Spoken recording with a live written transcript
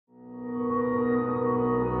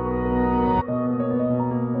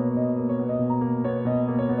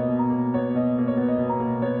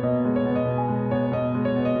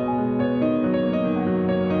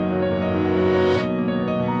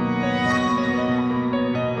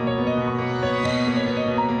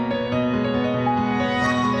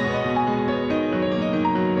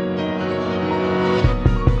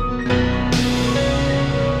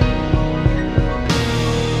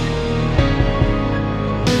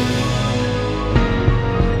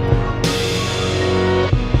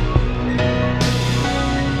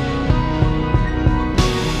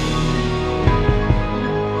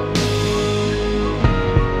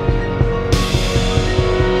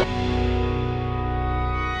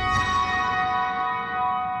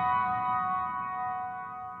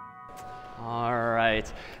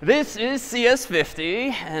right. This is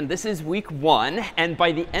CS50, and this is week 1. And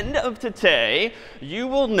by the end of today, you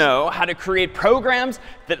will know how to create programs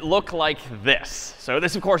that look like this. So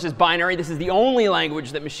this, of course, is binary. This is the only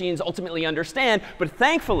language that machines ultimately understand. But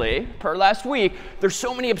thankfully, per last week, there's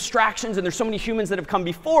so many abstractions and there's so many humans that have come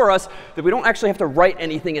before us that we don't actually have to write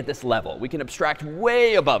anything at this level. We can abstract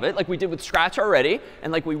way above it, like we did with Scratch already,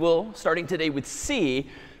 and like we will starting today with C.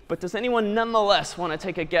 But does anyone nonetheless want to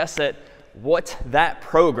take a guess at what that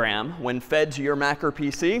program, when fed to your Mac or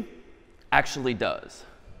PC, actually does?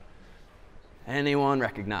 Anyone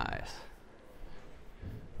recognize?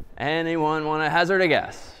 Anyone want to hazard a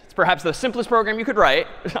guess? It's perhaps the simplest program you could write.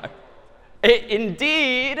 It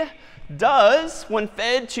indeed does, when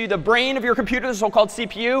fed to the brain of your computer, the so-called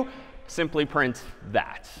CPU, simply print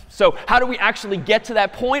that. So how do we actually get to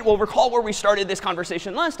that point? Well, recall where we started this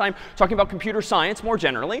conversation last time, talking about computer science more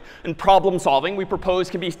generally, and problem solving we propose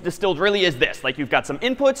can be distilled really as this. Like you've got some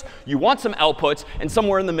inputs, you want some outputs, and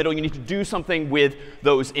somewhere in the middle you need to do something with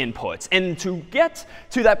those inputs. And to get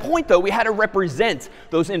to that point, though, we had to represent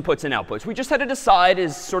those inputs and outputs. We just had to decide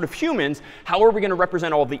as sort of humans, how are we going to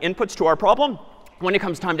represent all of the inputs to our problem when it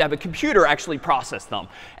comes time to have a computer actually process them.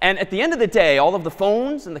 And at the end of the day, all of the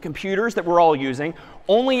phones and the computers that we're all using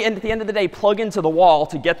only, at the end of the day, plug into the wall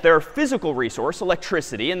to get their physical resource,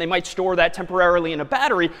 electricity. And they might store that temporarily in a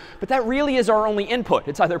battery. But that really is our only input.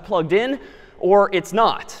 It's either plugged in or it's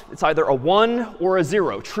not. It's either a 1 or a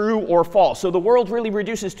 0, true or false. So the world really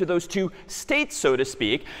reduces to those two states, so to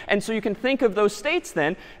speak. And so you can think of those states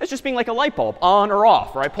then as just being like a light bulb, on or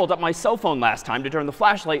off. Or I pulled up my cell phone last time to turn the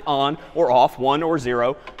flashlight on or off, 1 or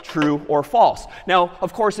 0, true or false. Now,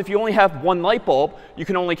 of course, if you only have one light bulb, you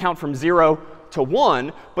can only count from 0 to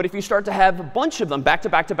 1. But if you start to have a bunch of them back to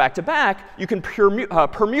back to back to back, you can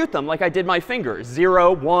permute them like I did my fingers,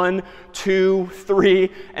 0, 1, 2, 3,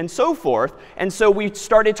 and so forth. And so we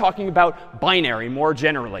started talking about binary more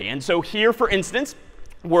generally. And so here, for instance,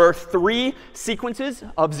 were 3 sequences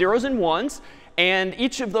of 0s and 1s. And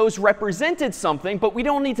each of those represented something, but we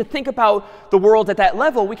don't need to think about the world at that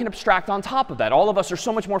level. We can abstract on top of that. All of us are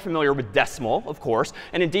so much more familiar with decimal, of course.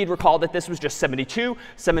 And indeed, recall that this was just 72,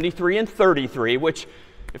 73, and 33, which,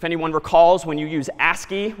 if anyone recalls, when you use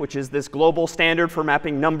ASCII, which is this global standard for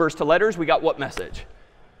mapping numbers to letters, we got what message?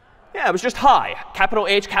 Yeah, it was just hi, capital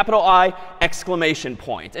H, capital I, exclamation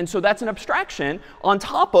point. And so that's an abstraction on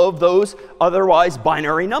top of those otherwise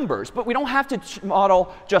binary numbers. But we don't have to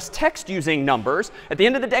model just text using numbers. At the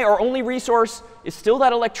end of the day, our only resource is still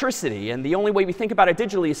that electricity. And the only way we think about it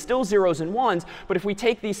digitally is still 0s and 1s. But if we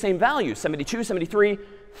take these same values, 72, 73,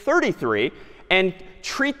 33, and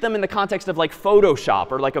treat them in the context of like Photoshop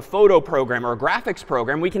or like a photo program or a graphics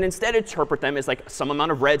program, we can instead interpret them as like some amount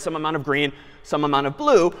of red, some amount of green, some amount of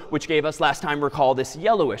blue, which gave us last time, recall, this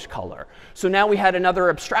yellowish color. So now we had another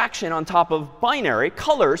abstraction on top of binary,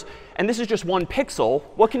 colors. And this is just 1 pixel.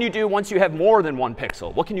 What can you do once you have more than 1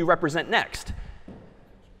 pixel? What can you represent next?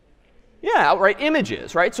 Yeah, outright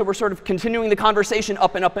images, right? So we're sort of continuing the conversation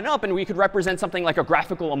up and up and up. And we could represent something like a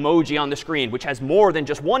graphical emoji on the screen, which has more than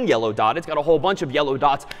just 1 yellow dot. It's got a whole bunch of yellow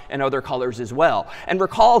dots and other colors as well. And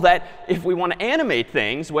recall that if we want to animate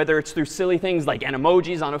things, whether it's through silly things like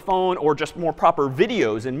animojis on a phone or just more proper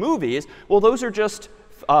videos and movies, well, those are just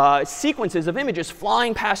sequences of images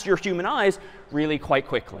flying past your human eyes really quite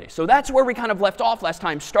quickly. So that's where we kind of left off last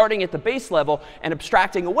time, starting at the base level and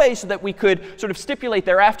abstracting away so that we could sort of stipulate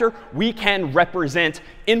thereafter we can represent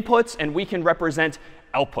inputs and we can represent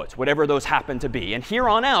outputs, whatever those happen to be. And here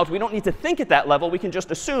on out, we don't need to think at that level. We can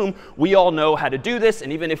just assume we all know how to do this.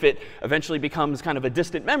 And even if it eventually becomes kind of a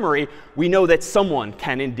distant memory, we know that someone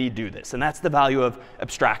can indeed do this. And that's the value of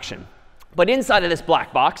abstraction. But inside of this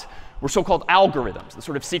black box, were so-called algorithms, the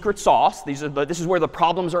sort of secret sauce. This is where the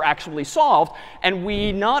problems are actually solved. And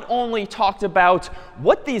we not only talked about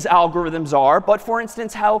what these algorithms are, but for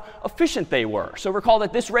instance, how efficient they were. So recall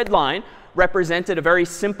that this red line represented a very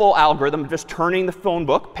simple algorithm of just turning the phone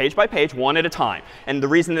book page by page, 1 at a time. And the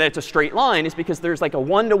reason that it's a straight line is because there's like a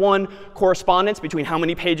 1-to-1 correspondence between how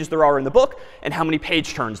many pages there are in the book and how many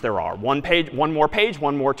page turns there are. One more page,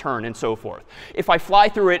 one more turn, and so forth. If I fly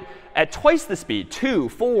through it at twice the speed, 2,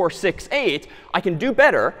 4, 6, 8, I can do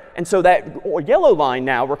better. And so that yellow line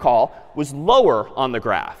now, recall, was lower on the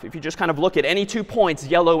graph. If you just kind of look at any 2 points,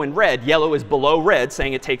 yellow and red, yellow is below red,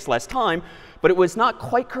 saying it takes less time. But it was not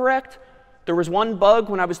quite correct. There was one bug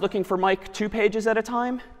when I was looking for Mike 2 pages at a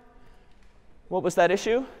time. What was that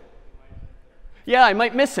issue? Yeah, I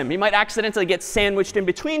might miss him. He might accidentally get sandwiched in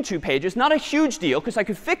between two pages. Not a huge deal, because I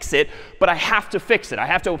could fix it, but I have to fix it. I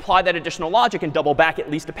have to apply that additional logic and double back at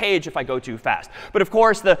least a page if I go too fast. But of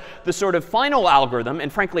course, the sort of final algorithm,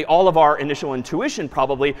 and frankly, all of our initial intuition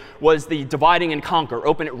probably, was the dividing and conquer.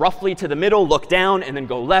 Open it roughly to the middle, look down, and then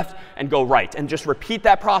go left and go right. And just repeat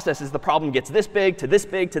that process as the problem gets this big, to this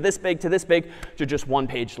big, to this big, to this big, to just one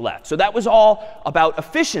page left. So that was all about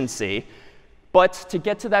efficiency. But to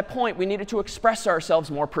get to that point, we needed to express ourselves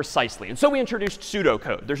more precisely. And so we introduced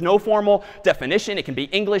pseudocode. There's no formal definition. It can be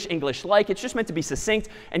English, English-like. It's just meant to be succinct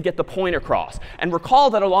and get the point across. And recall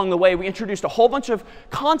that along the way, we introduced a whole bunch of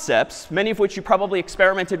concepts, many of which you probably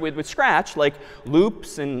experimented with Scratch, like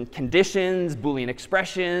loops and conditions, Boolean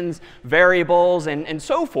expressions, variables, and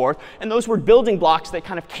so forth. And those were building blocks that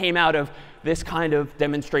kind of came out of this kind of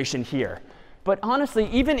demonstration here. But honestly,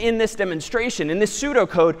 even in this demonstration, in this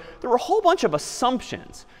pseudocode, there were a whole bunch of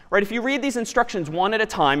assumptions. Right? If you read these instructions one at a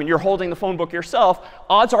time and you're holding the phone book yourself,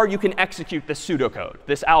 odds are you can execute this pseudocode,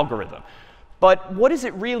 this algorithm. But what does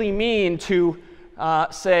it really mean to,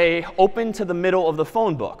 say, open to the middle of the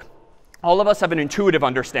phone book? All of us have an intuitive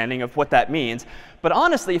understanding of what that means. But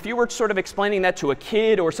honestly, if you were sort of explaining that to a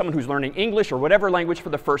kid or someone who's learning English or whatever language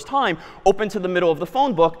for the first time, open to the middle of the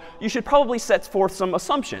phone book, you should probably set forth some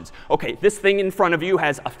assumptions. OK, this thing in front of you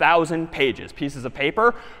has 1,000 pages, pieces of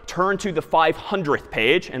paper. Turn to the 500th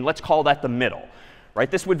page, and let's call that the middle.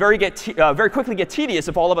 Right? This would very quickly get tedious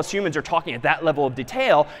if all of us humans are talking at that level of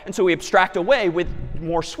detail. And so we abstract away with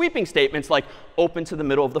more sweeping statements like open to the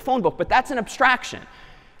middle of the phone book. But that's an abstraction.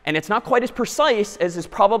 And it's not quite as precise as is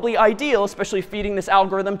probably ideal, especially feeding this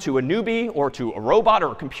algorithm to a newbie or to a robot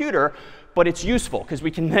or a computer. But it's useful, because we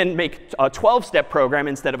can then make a 12-step program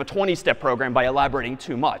instead of a 20-step program by elaborating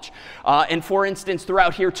too much. And for instance,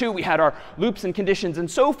 throughout here, too, we had our loops and conditions and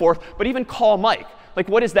so forth. But even call Mike. Like,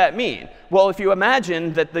 what does that mean? Well, if you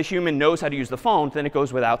imagine that the human knows how to use the phone, then it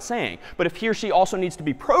goes without saying. But if he or she also needs to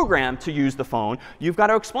be programmed to use the phone, you've got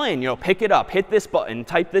to explain, pick it up, hit this button,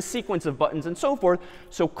 type this sequence of buttons, and so forth.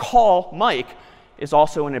 So call Mike is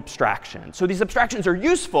also an abstraction. So these abstractions are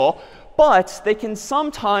useful, but they can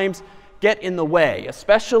sometimes get in the way,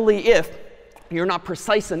 especially if you're not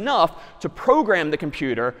precise enough to program the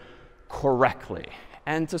computer correctly.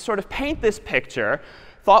 And to sort of paint this picture,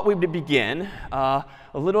 thought we would begin a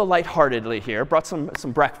little lightheartedly here. Brought some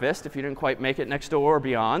breakfast if you didn't quite make it next door or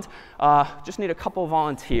beyond. Just need a couple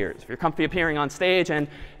volunteers. If you're comfy appearing on stage and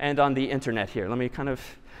on the internet here. Let me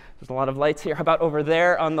there's a lot of lights here. How about over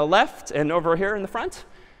there on the left and over here in the front?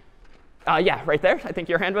 Yeah, right there. I think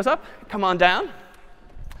your hand was up. Come on down.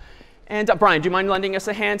 And Brian, do you mind lending us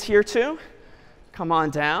a hand here too? Come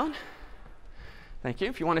on down. Thank you.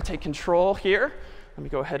 If you want to take control here, let me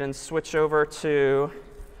go ahead and switch over to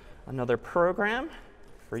another program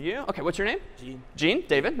for you. OK, what's your name? Gene. Gene,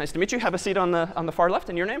 David, nice to meet you. Have a seat on the far left.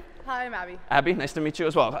 And your name? Hi, I'm Abby. Abby, nice to meet you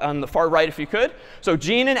as well. On the far right, if you could. So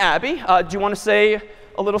Gene and Abby, do you want to say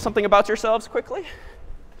a little something about yourselves quickly?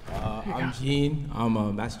 I'm Gene. I'm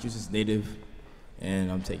a Massachusetts native,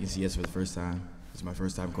 and I'm taking CS for the first time. It's my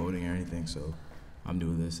first time coding or anything, so I'm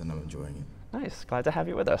doing this, and I'm enjoying it. Nice. Glad to have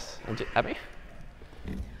you with us. And Abby?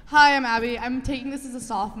 Hi, I'm Abby. I'm taking this as a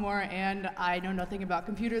sophomore, and I know nothing about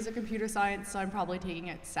computers or computer science, so I'm probably taking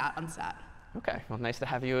it on SAT. OK, well, nice to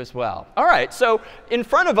have you as well. All right, so in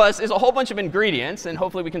front of us is a whole bunch of ingredients, and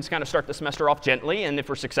hopefully we can kind of start the semester off gently. And if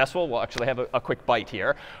we're successful, we'll actually have a quick bite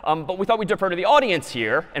here. But we thought we'd defer to the audience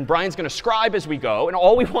here, and Brian's going to scribe as we go. And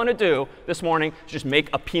all we want to do this morning is just make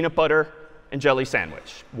a peanut butter and jelly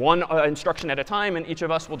sandwich. One instruction at a time, and each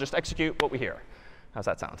of us will just execute what we hear. How's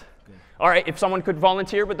that sound? Good. All right, if someone could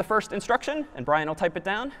volunteer with the first instruction, and Brian will type it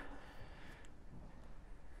down.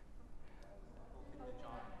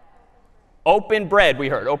 Open bread, we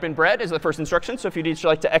heard. Open bread is the first instruction. So if you'd each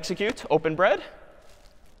like to execute open bread.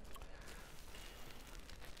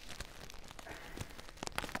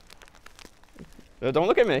 Don't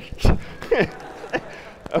look at me.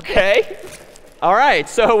 OK. All right,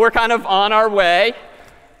 so we're kind of on our way.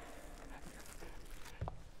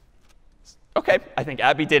 OK, I think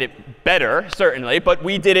Abby did it better, certainly. But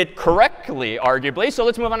we did it correctly, arguably. So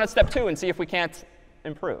let's move on to step 2 and see if we can't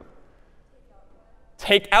improve.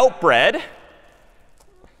 Take out bread.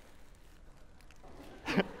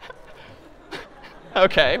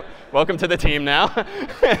 OK, welcome to the team now.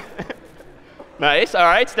 Nice. All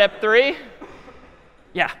right, step 3.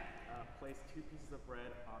 Yeah. Place 2 pieces of bread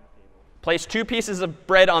on the table. Place 2 pieces of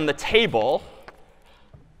bread on the table.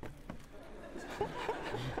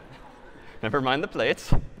 Never mind the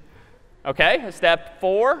plates. OK, step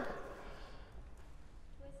 4.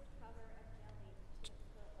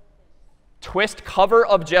 Twist cover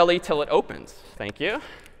of jelly till it opens. Thank you.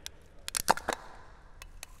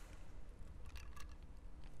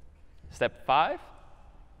 Step 5.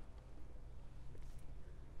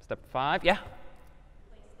 Step 5, yeah?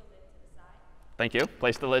 Thank you.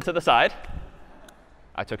 Place the lid to the side.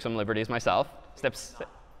 I took some liberties myself. Step 6.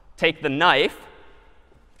 Take the knife.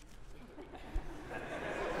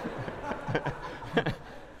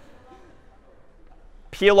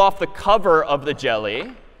 Peel off the cover of the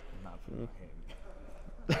jelly.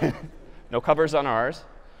 No covers on ours.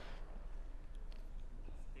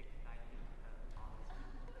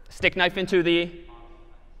 Stick knife into the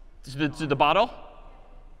bottle.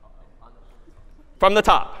 From the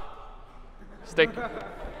top. Stick.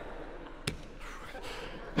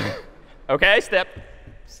 OK, step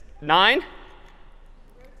 9.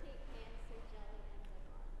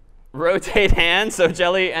 Rotate hands so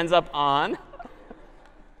jelly ends up on.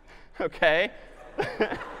 OK.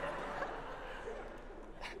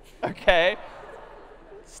 OK.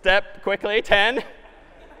 Step quickly, 10.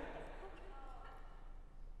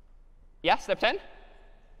 Yeah, step 10?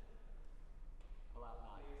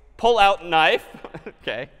 Pull out knife.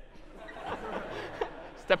 OK.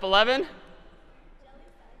 Step 11?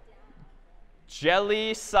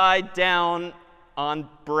 Jelly side down on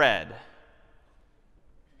bread.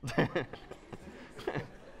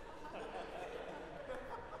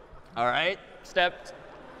 All right. Step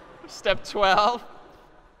 12.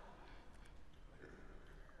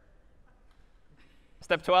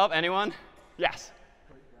 Step 12, anyone? Yes.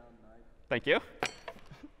 Thank you.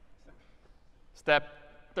 Step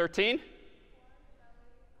 13.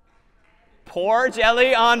 Pour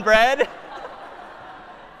jelly on bread.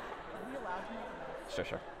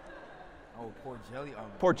 Sure. Oh, pour jelly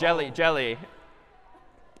on. Pour jelly.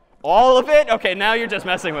 All of it? OK, now you're just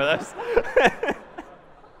messing with us.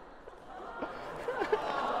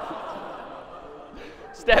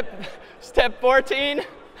 Step 14.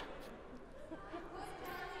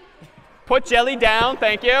 Put jelly down.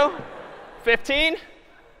 Thank you. 15.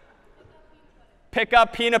 Pick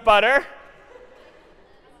up peanut butter.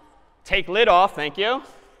 Take lid off. Thank you.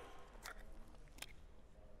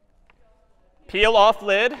 Peel off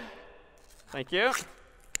lid. Thank you.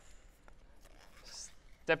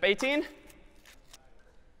 Step 18.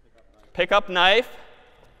 Pick up knife.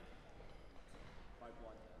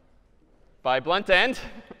 By blunt end.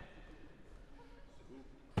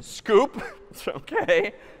 Scoop.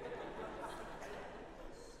 OK.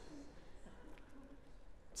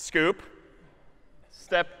 Scoop.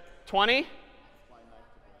 Step 20.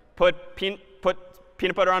 Put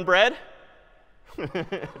peanut butter on bread.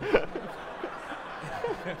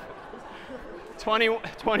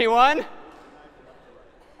 21.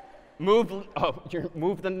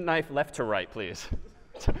 Move the knife left to right, please.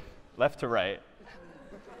 Left to right.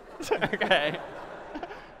 OK.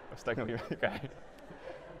 I'm stuck over here. OK.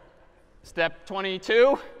 Step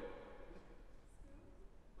 22.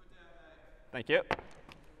 Thank you.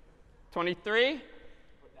 23.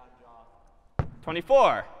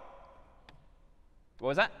 24. What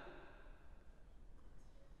was that?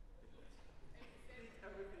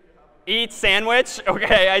 Eat sandwich?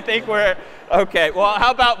 OK, I think we're OK. Well,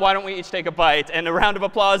 how about why don't we each take a bite? And a round of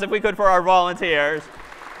applause, if we could, for our volunteers.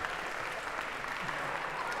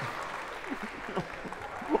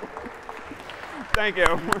 Thank you.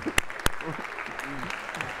 Mind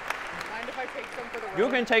if I take some for the row? You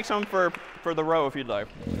can take some for the row if you'd like.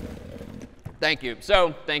 Thank you.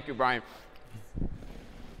 So thank you, Brian.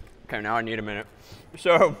 OK, now I need a minute.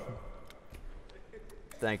 So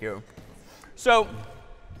thank you. So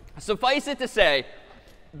suffice it to say,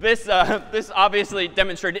 this obviously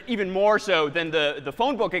demonstrated even more so than the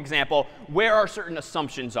phone book example where our certain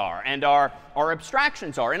assumptions are and our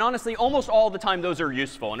abstractions are. And honestly, almost all the time, those are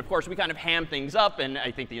useful. And of course, we kind of ham things up. And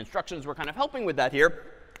I think the instructions were kind of helping with that here.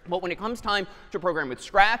 But when it comes time to program with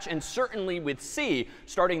Scratch, and certainly with C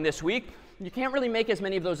starting this week, you can't really make as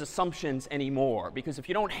many of those assumptions anymore. Because if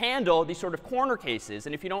you don't handle these sort of corner cases,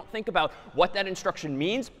 and if you don't think about what that instruction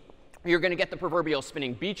means, you're going to get the proverbial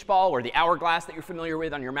spinning beach ball or the hourglass that you're familiar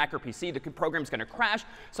with on your Mac or PC. The program's going to crash.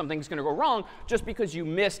 Something's going to go wrong just because you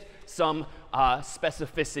missed some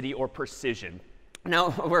specificity or precision. Now,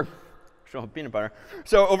 peanut butter.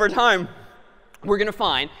 So over time, we're going to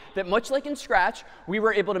find that much like in Scratch, we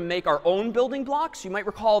were able to make our own building blocks. You might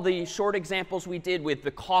recall the short examples we did with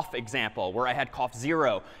the cough example, where I had cough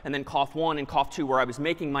 0 and then cough 1 and cough 2, where I was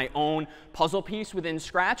making my own puzzle piece within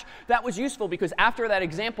Scratch. That was useful because after that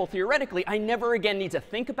example, theoretically, I never again need to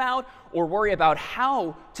think about or worry about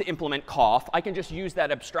how to implement cough. I can just use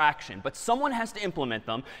that abstraction. But someone has to implement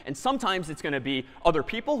them, and sometimes it's going to be other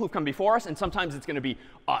people who've come before us, and sometimes it's going to be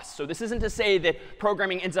us. So this isn't to say that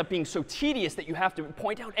programming ends up being so tedious that you have to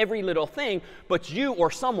point out every little thing, but you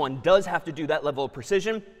or someone does have to do that level of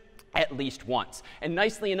precision at least once. And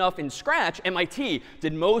nicely enough, in Scratch, MIT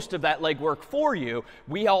did most of that legwork for you.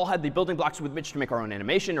 We all had the building blocks with which to make our own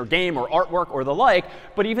animation or game or artwork or the like.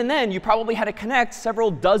 But even then, you probably had to connect several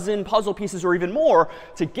dozen puzzle pieces or even more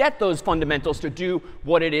to get those fundamentals to do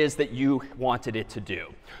what it is that you wanted it to do.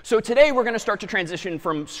 So today, we're going to start to transition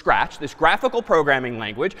from Scratch, this graphical programming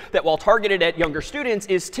language that, while targeted at younger students,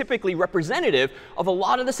 is typically representative of a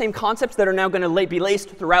lot of the same concepts that are now going to be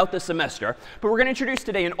laced throughout the semester. But we're going to introduce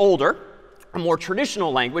today an older, a more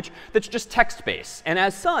traditional language that's just text-based. And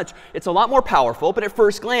as such, it's a lot more powerful, but at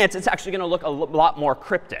first glance, it's actually going to look a lot more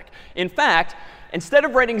cryptic. In fact, instead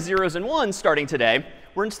of writing zeros and ones starting today,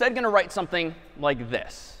 we're instead going to write something like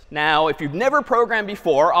this. Now, if you've never programmed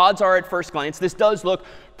before, odds are at first glance, this does look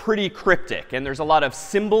pretty cryptic. And there's a lot of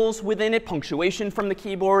symbols within it, punctuation from the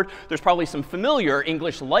keyboard. There's probably some familiar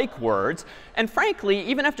English-like words. And frankly,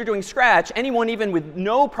 even after doing Scratch, anyone even with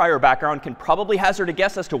no prior background can probably hazard a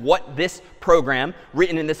guess as to what this program,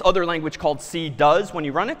 written in this other language called C, does when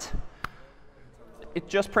you run it. It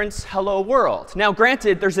just prints hello world. Now,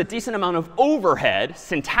 granted, there's a decent amount of overhead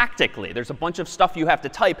syntactically. There's a bunch of stuff you have to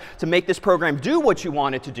type to make this program do what you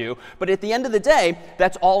want it to do. But at the end of the day,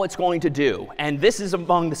 that's all it's going to do. And this is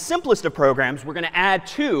among the simplest of programs we're going to add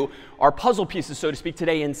to our puzzle pieces, so to speak,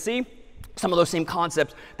 today in C. Some of those same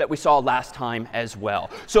concepts that we saw last time as well.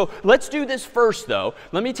 So let's do this first, though.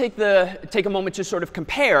 Let me take a moment to sort of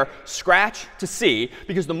compare Scratch to C,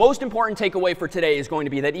 because the most important takeaway for today is going to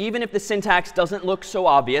be that even if the syntax doesn't look so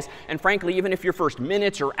obvious, and frankly, even if your first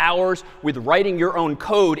minutes or hours with writing your own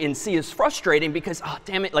code in C is frustrating because, oh,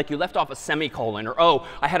 damn it, like you left off a semicolon, or oh,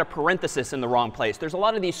 I had a parenthesis in the wrong place. There's a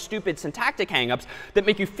lot of these stupid syntactic hangups that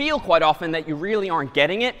make you feel quite often that you really aren't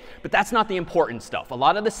getting it, but that's not the important stuff. A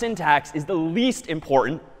lot of the syntax is the least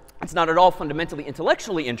important. It's not at all fundamentally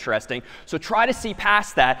intellectually interesting. So try to see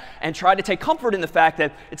past that and try to take comfort in the fact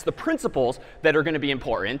that it's the principles that are going to be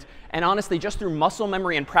important. And honestly, just through muscle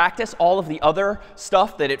memory and practice, all of the other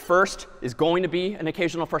stuff that at first is going to be an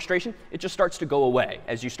occasional frustration, it just starts to go away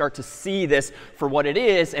as you start to see this for what it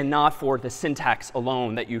is and not for the syntax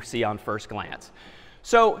alone that you see on first glance.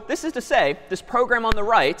 So this is to say, this program on the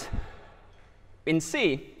right in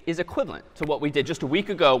C is equivalent to what we did just a week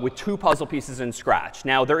ago with 2 puzzle pieces in Scratch.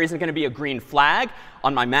 Now, there isn't going to be a green flag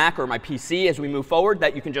on my Mac or my PC as we move forward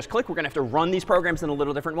that you can just click. We're going to have to run these programs in a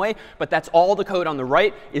little different way. But that's all the code on the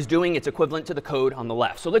right is doing. It's equivalent to the code on the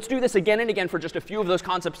left. So let's do this again and again for just a few of those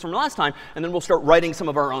concepts from last time, and then we'll start writing some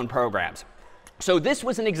of our own programs. So this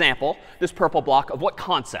was an example, this purple block, of what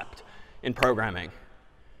concept in programming?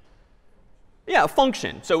 Yeah, a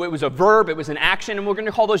function. So it was a verb, it was an action, and we're going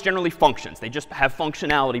to call those generally functions. They just have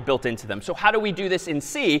functionality built into them. So how do we do this in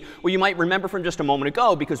C? Well, you might remember from just a moment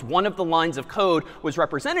ago, because one of the lines of code was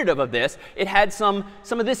representative of this, it had some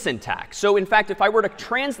of this syntax. So in fact, if I were to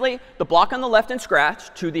translate the block on the left in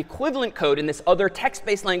Scratch to the equivalent code in this other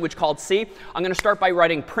text-based language called C, I'm going to start by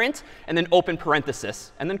writing print, and then open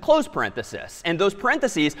parenthesis, and then close parenthesis. And those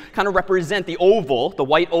parentheses kind of represent the oval, the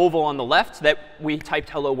white oval on the left that we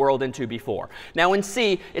typed hello world into before. Now in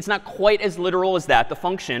C, it's not quite as literal as that. The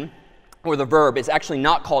function, or the verb, is actually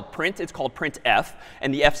not called print. It's called printf.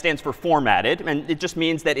 And the F stands for formatted. And it just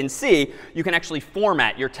means that in C, you can actually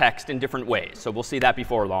format your text in different ways. So we'll see that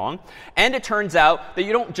before long. And it turns out that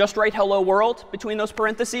you don't just write hello world between those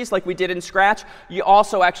parentheses like we did in Scratch. You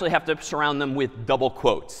also actually have to surround them with double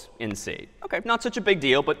quotes in C. OK, not such a big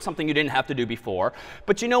deal, but something you didn't have to do before.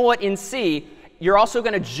 But you know what? In C, you're also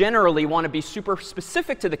going to generally want to be super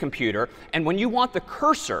specific to the computer. And when you want the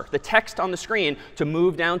cursor, the text on the screen, to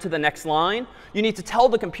move down to the next line, you need to tell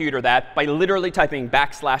the computer that by literally typing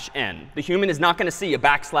 \n. The human is not going to see a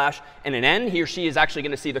backslash and an n. He or she is actually going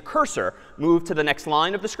to see the cursor move to the next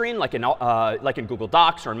line of the screen, like in Google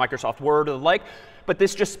Docs or in Microsoft Word or the like. But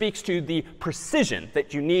this just speaks to the precision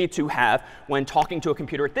that you need to have when talking to a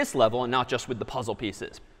computer at this level and not just with the puzzle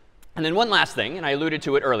pieces. And then one last thing, and I alluded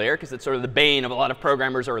to it earlier because it's sort of the bane of a lot of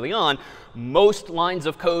programmers early on, most lines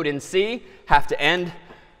of code in C have to end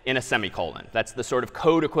in a semicolon. That's the sort of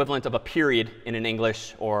code equivalent of a period in an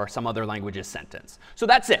English or some other language's sentence. So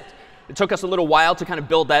that's it. It took us a little while to kind of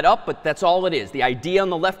build that up, but that's all it is. The idea on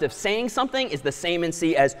the left of saying something is the same in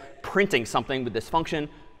C as printing something with this function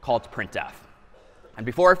called printf. And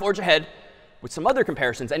before I forge ahead with some other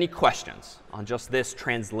comparisons, any questions on just this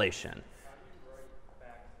translation?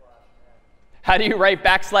 How do you write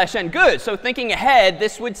 \n? Good. So thinking ahead,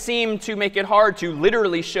 this would seem to make it hard to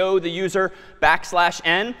literally show the user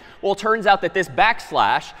 \n. Well, it turns out that this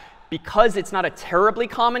backslash, because it's not a terribly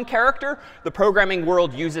common character, the programming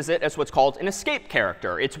world uses it as what's called an escape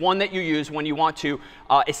character. It's one that you use when you want to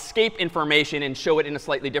escape information and show it in a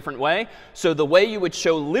slightly different way. So the way you would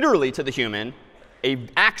show literally to the human an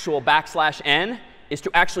actual \n is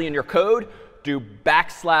to actually, in your code, do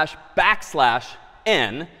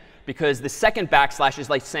 \n, because the second backslash is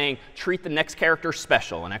like saying treat the next character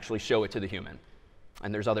special and actually show it to the human.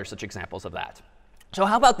 And there's other such examples of that. So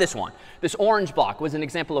how about this one? This orange block was an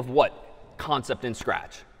example of what concept in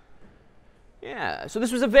Scratch? Yeah, so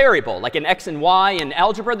this was a variable, like an x and y in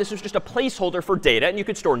algebra. This was just a placeholder for data, and you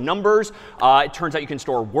could store numbers. It turns out you can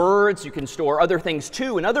store words. You can store other things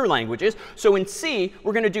too in other languages. So in C,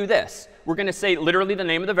 we're going to do this. We're going to say literally the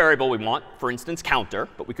name of the variable we want, for instance, counter,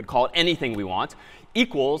 but we could call it anything we want,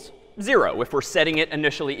 equals 0 if we're setting it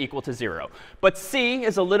initially equal to 0. But C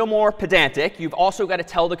is a little more pedantic. You've also got to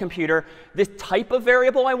tell the computer this type of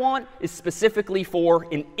variable I want is specifically for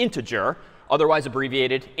an integer, otherwise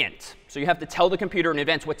abbreviated int. So you have to tell the computer in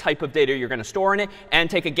advance what type of data you're going to store in it. And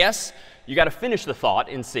take a guess. You got to finish the thought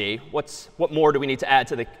in C. What more do we need to add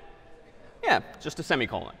to the? Yeah, just a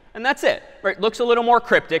semicolon. And that's it. Right? Looks a little more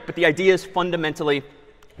cryptic, but the idea is fundamentally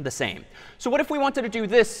the same. So what if we wanted to do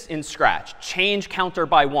this in Scratch? Change counter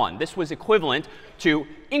by 1. This was equivalent to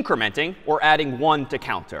incrementing or adding 1 to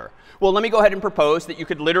counter. Well, let me go ahead and propose that you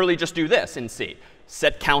could literally just do this in C.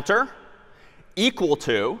 Set counter equal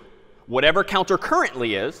to whatever counter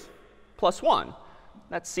currently is plus 1.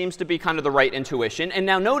 That seems to be kind of the right intuition. And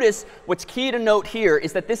now notice what's key to note here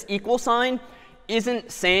is that this equal sign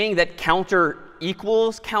isn't saying that counter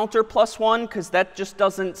equals counter plus 1, because that just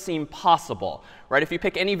doesn't seem possible. Right? If you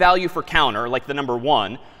pick any value for counter, like the number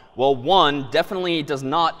 1, well, 1 definitely does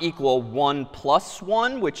not equal 1 plus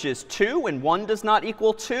 1, which is 2, and 1 does not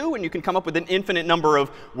equal 2. And you can come up with an infinite number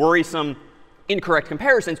of worrisome incorrect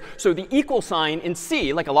comparisons. So the equal sign in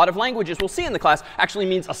C, like a lot of languages we'll see in the class, actually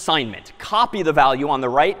means assignment. Copy the value on the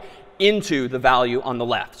right into the value on the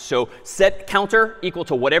left. So set counter equal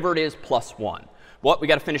to whatever it is plus 1. What? We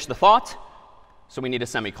got to finish the thought. So we need a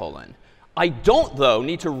semicolon. I don't, though,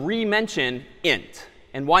 need to re-mention int.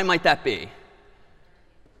 And why might that be?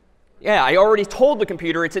 Yeah, I already told the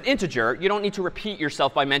computer it's an integer. You don't need to repeat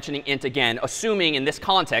yourself by mentioning int again, assuming in this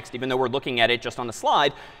context, even though we're looking at it just on the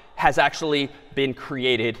slide, has actually been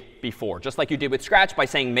created before, just like you did with Scratch by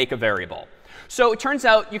saying make a variable. So it turns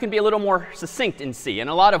out you can be a little more succinct in C in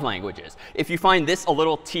a lot of languages. If you find this a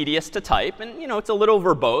little tedious to type, and it's a little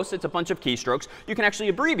verbose, it's a bunch of keystrokes, you can actually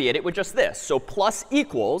abbreviate it with just this. So plus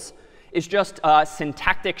equals is just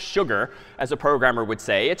syntactic sugar, as a programmer would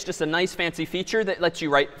say. It's just a nice fancy feature that lets you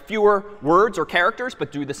write fewer words or characters,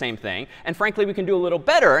 but do the same thing. And frankly, we can do a little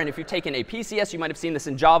better. And if you've taken a PCS, you might have seen this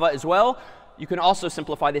in Java as well. You can also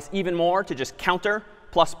simplify this even more to just counter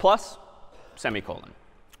plus plus semicolon.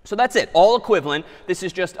 So that's it. All equivalent. This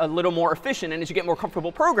is just a little more efficient. And as you get more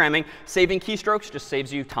comfortable programming, saving keystrokes just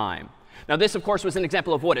saves you time. Now this, of course, was an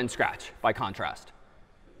example of what in Scratch, by contrast?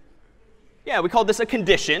 Yeah, we called this a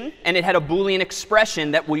condition, and it had a Boolean expression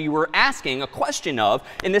that we were asking a question of.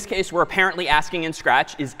 In this case, we're apparently asking in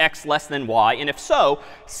Scratch, is x less than y? And if so,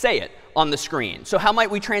 say it on the screen. So how might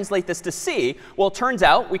we translate this to C? Well, it turns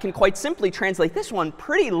out we can quite simply translate this one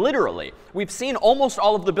pretty literally. We've seen almost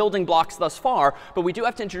all of the building blocks thus far, but we do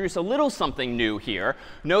have to introduce a little something new here.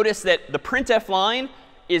 Notice that the printf line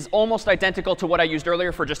is almost identical to what I used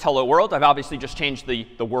earlier for just hello world. I've obviously just changed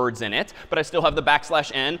the words in it, but I still have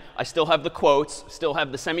the \n. I still have the quotes, still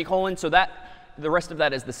have the semicolon, so that the rest of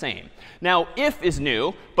that is the same. Now, if is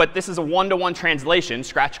new, but this is a one-to-one translation.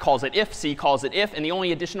 Scratch calls it if, C calls it if, and the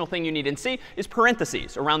only additional thing you need in C is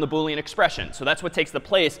parentheses around the Boolean expression. So that's what takes the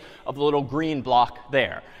place of the little green block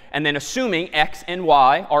there. And then assuming x and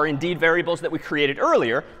y are indeed variables that we created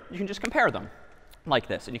earlier, you can just compare them like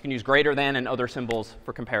this. And you can use greater than and other symbols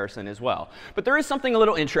for comparison as well. But there is something a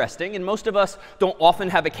little interesting, and most of us don't often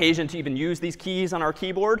have occasion to even use these keys on our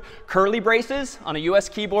keyboard. Curly braces on a US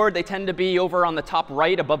keyboard, they tend to be over on the top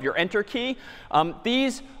right above your enter key.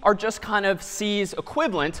 These are just kind of C's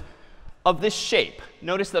equivalent of this shape.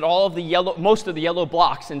 Notice that all of the yellow, most of the yellow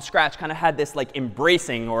blocks in Scratch kind of had this like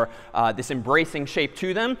embracing or this embracing shape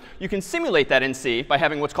to them. You can simulate that in C by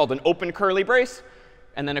having what's called an open curly brace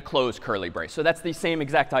and then a closed curly brace. So that's the same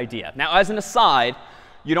exact idea. Now, as an aside,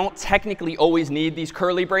 You don't technically always need these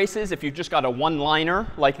curly braces. If you've just got a one-liner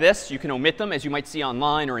like this, you can omit them, as you might see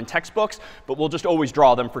online or in textbooks. But we'll just always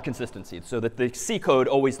draw them for consistency so that the C code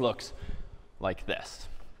always looks like this.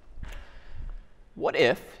 What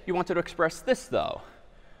if you wanted to express this, though?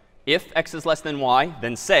 If x is less than y,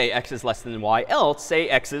 then say x is less than y, else say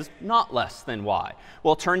x is not less than y.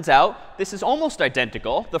 Well, it turns out this is almost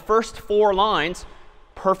identical. The first 4 lines,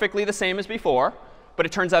 perfectly the same as before. But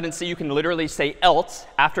it turns out in C you can literally say else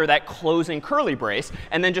after that closing curly brace,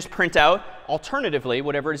 and then just print out, alternatively,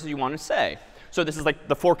 whatever it is you want to say. So this is like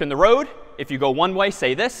the fork in the road. If you go one way,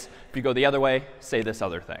 say this. If you go the other way, say this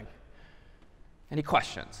other thing. Any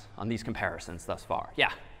questions on these comparisons thus far? Yeah?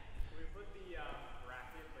 Can we put the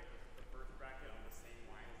bracket, like the first bracket, on the same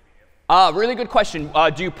line as the if? Really good question.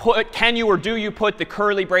 Can you or do you put the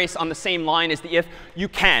curly brace on the same line as the if? You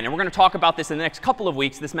can. And we're going to talk about this in the next couple of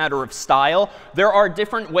weeks, this matter of style. There are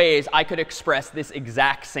different ways I could express this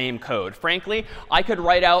exact same code. Frankly, I could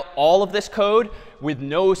write out all of this code with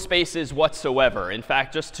no spaces whatsoever. In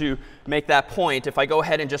fact, just to make that point, if I go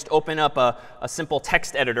ahead and just open up a simple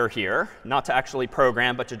text editor here, not to actually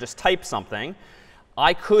program, but to just type something,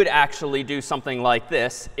 I could actually do something like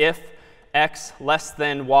this. If x less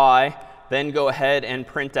than y, then go ahead and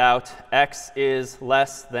print out x is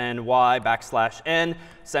less than y backslash n,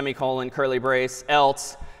 semicolon, curly brace,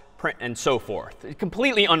 else, print, and so forth. It's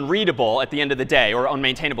completely unreadable at the end of the day, or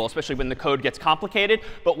unmaintainable, especially when the code gets complicated.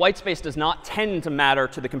 But white space does not tend to matter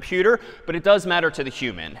to the computer, but it does matter to the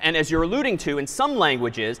human. And as you're alluding to, in some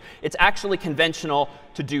languages, it's actually conventional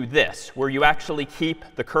to do this, where you actually keep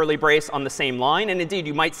the curly brace on the same line. And indeed,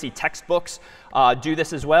 you might see textbooks do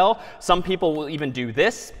this as well. Some people will even do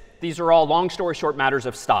this. These are all, long story short, matters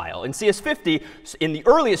of style. In CS50, in the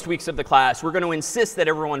earliest weeks of the class, we're going to insist that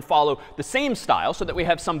everyone follow the same style so that we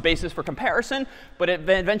have some basis for comparison. But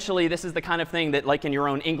eventually, this is the kind of thing that, like in your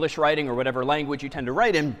own English writing or whatever language you tend to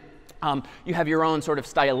write in, you have your own sort of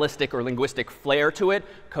stylistic or linguistic flair to it.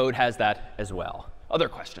 Code has that as well. Other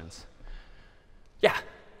questions? Yeah?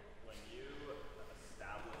 When you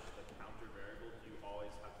establish the counter variable, do you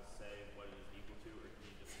always have to say what it is equal to, or can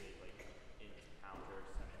you just say, like, int counter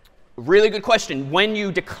semicolon? Really good question. When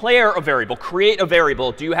you declare a variable, create a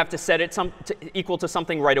variable, do you have to set it equal to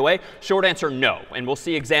something right away? Short answer, no. And we'll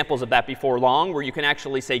see examples of that before long, where you can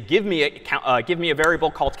actually say, give me a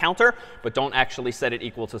variable called counter, but don't actually set it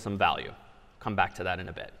equal to some value. Come back to that in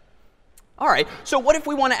a bit. All right, so what if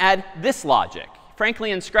we want to add this logic?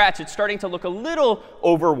 Frankly, in Scratch, it's starting to look a little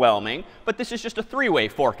overwhelming, but this is just a 3-way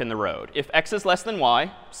fork in the road. If x is less than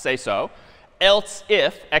y, say so. Else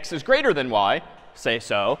if x is greater than y, say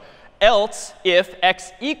so. Else if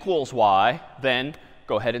x equals y, then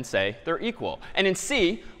go ahead and say they're equal. And in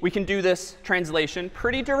C, we can do this translation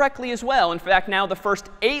pretty directly as well. In fact, now the first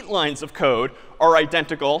 8 lines of code are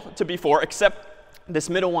identical to before, except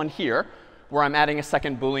this middle one here, where I'm adding a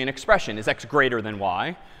second Boolean expression. Is x greater than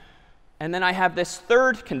y? And then I have this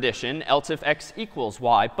third condition, else if x equals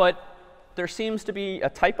y. But there seems to be a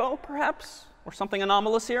typo, perhaps, or something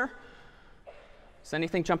anomalous here. Does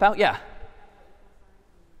anything jump out? Yeah?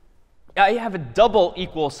 I have a double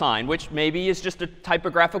equal sign, which maybe is just a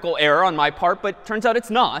typographical error on my part, but turns out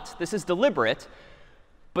it's not. This is deliberate.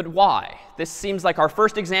 But why? This seems like our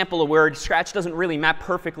first example of where Scratch doesn't really map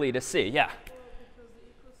perfectly to C. Yeah? Well, because the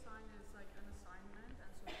equal sign is like an assignment,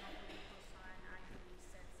 and so not the equal sign actually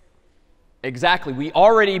sets it. Exactly. We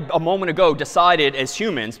already, a moment ago, decided as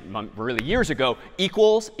humans, really years ago,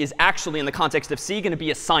 equals is actually, in the context of C, going to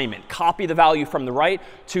be assignment. Copy the value from the right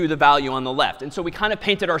to the value on the left. And so we kind of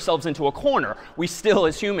painted ourselves into a corner. We still,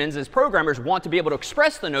 as humans, as programmers, want to be able to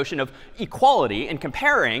express the notion of equality and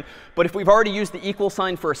comparing. But if we've already used the equal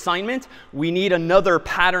sign for assignment, we need another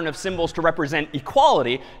pattern of symbols to represent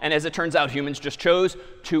equality. And as it turns out, humans just chose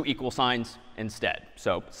 2 equal signs instead.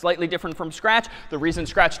 So slightly different from Scratch. The reason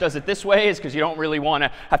Scratch does it this way is because you don't really want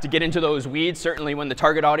to have to get into those weeds. Certainly when the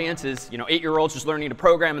target audience is 8-year-olds just learning to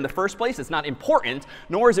program in the first place. It's not important,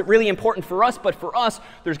 nor is it really important for us. But for us,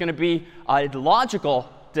 there's going to be a logical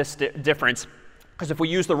difference. Because if we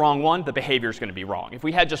use the wrong one, the behavior is going to be wrong. If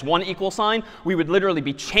we had just one equal sign, we would literally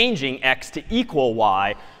be changing x to equal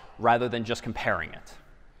y rather than just comparing it.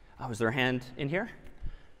 Was there a hand in here?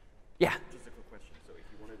 Yeah? Just a quick question. So if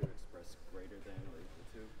you wanted to express greater than or equal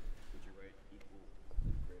to, would you write equal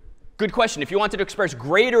greater than? Good question. If you wanted to express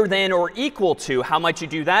greater than or equal to, how might you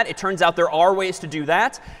do that? It turns out there are ways to do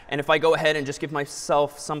that. And if I go ahead and just give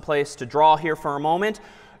myself some place to draw here for a moment,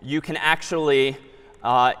 you can actually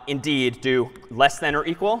indeed do less than or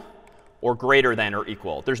equal or greater than or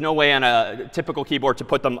equal. There's no way on a typical keyboard to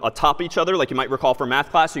put them atop each other, like you might recall from math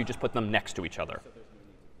class, so you just put them next to each other.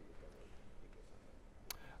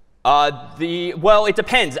 Well, it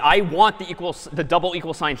depends. I want the double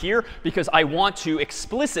equal sign here because I want to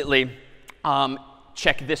explicitly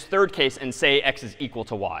check this third case and say x is equal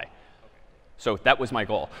to y. So that was my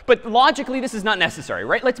goal. But logically, this is not necessary,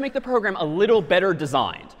 right? Let's make the program a little better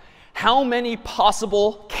designed. How many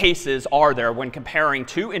possible cases are there when comparing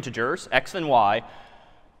two integers, x and y,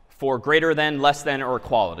 for greater than, less than, or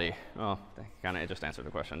equality? Oh, I kind of just answered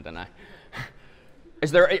the question, didn't I?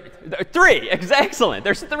 Is there three? Excellent.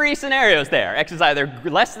 There's three scenarios there. X is either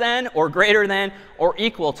less than, or greater than, or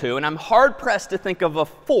equal to. And I'm hard-pressed to think of a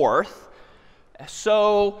fourth.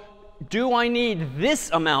 So do I need this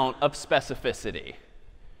amount of specificity?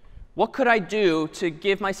 What could I do to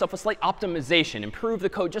give myself a slight optimization, improve the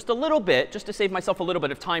code just a little bit, just to save myself a little bit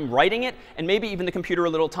of time writing it, and maybe even the computer a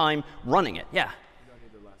little time running it? Yeah?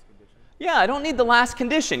 Yeah, I don't need the last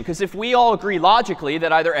condition, because if we all agree logically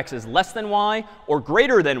that either x is less than y, or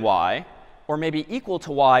greater than y, or maybe equal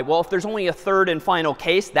to y, well, if there's only a third and final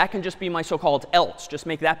case, that can just be my so-called else. Just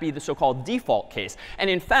make that be the so-called default case. And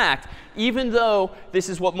in fact, even though this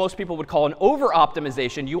is what most people would call an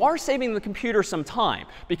over-optimization, you are saving the computer some time.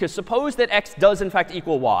 Because suppose that x does, in fact,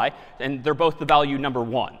 equal y, and they're both the value number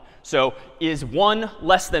 1. So is 1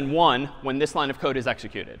 less than 1 when this line of code is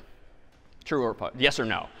executed? True or false? Yes or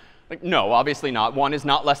no? No, obviously not. 1 is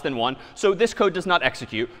not less than 1. So this code does not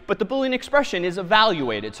execute. But the Boolean expression is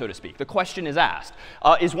evaluated, so to speak. The question is asked.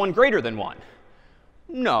 Is 1 greater than 1?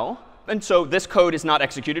 No. And so this code is not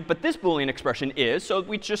executed. But this Boolean expression is. So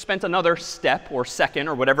we just spent another step or second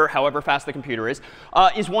or whatever, however fast the computer is.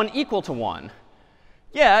 Is 1 equal to 1?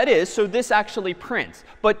 Yeah, it is. So this actually prints.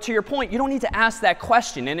 But to your point, you don't need to ask that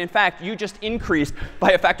question. And in fact, you just increased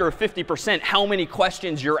by a factor of 50% how many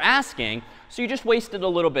questions you're asking. So you just wasted a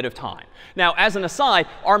little bit of time. Now, as an aside,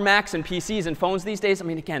 our Macs and PCs and phones these days, I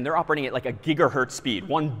mean, again, they're operating at like a gigahertz speed,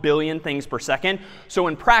 1 billion things per second. So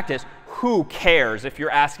in practice, who cares if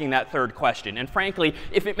you're asking that third question? And frankly,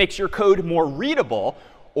 if it makes your code more readable,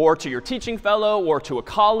 or to your teaching fellow, or to a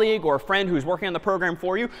colleague, or a friend who's working on the program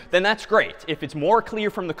for you, then that's great. If it's more clear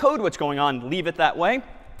from the code what's going on, leave it that way.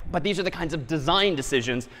 But these are the kinds of design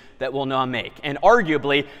decisions that we'll now make. And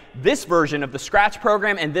arguably, this version of the Scratch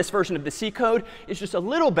program and this version of the C code is just a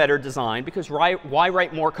little better designed, because why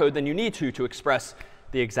write more code than you need to express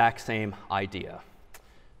the exact same idea?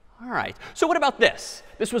 All right. So what about this?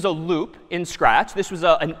 This was a loop in Scratch. This was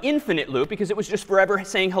an infinite loop, because it was just forever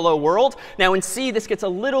saying hello world. Now in C, this gets a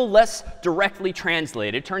little less directly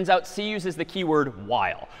translated. Turns out C uses the keyword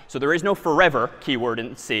while. So there is no forever keyword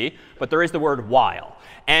in C, but there is the word while.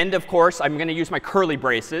 And of course, I'm going to use my curly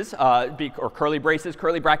braces, curly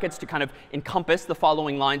brackets, to kind of encompass the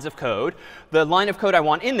following lines of code. The line of code I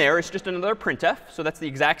want in there is just another printf. So that's the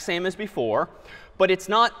exact same as before. But it's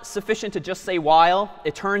not sufficient to just say while.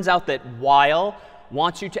 It turns out that while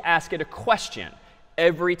wants you to ask it a question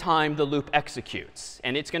every time the loop executes.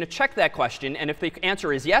 And it's going to check that question. And if the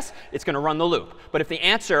answer is yes, it's going to run the loop. But if the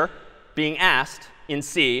answer being asked in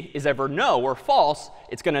C is ever no or false,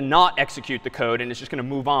 it's going to not execute the code, and it's just going to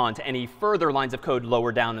move on to any further lines of code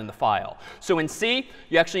lower down in the file. So in C,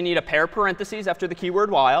 you actually need a pair of parentheses after the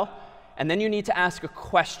keyword while, and then you need to ask a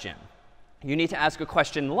question. You need to ask a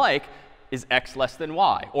question like, is x less than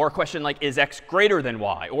y? Or a question like, is x greater than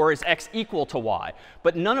y? Or is x equal to y?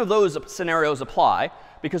 But none of those scenarios apply,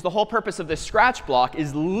 because the whole purpose of this Scratch block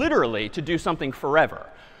is literally to do something forever.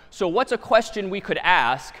 So what's a question we could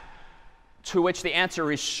ask to which the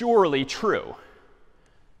answer is surely true?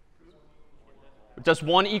 Does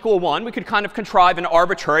 1 equal 1? We could kind of contrive an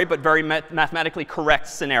arbitrary but very mathematically correct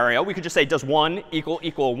scenario. We could just say, does 1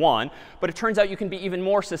 equal 1? But it turns out you can be even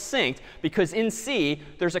more succinct, because in C,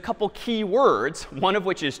 there's a couple key words, one of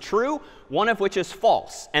which is true, one of which is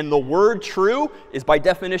false. And the word true is by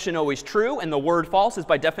definition always true, and the word false is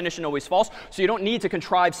by definition always false. So you don't need to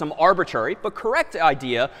contrive some arbitrary but correct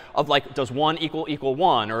idea of like, does 1 equal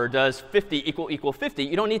 1? Or does 50 equal 50?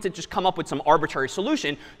 You don't need to just come up with some arbitrary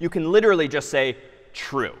solution. You can literally just say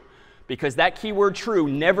true, because that keyword true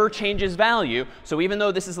never changes value. So even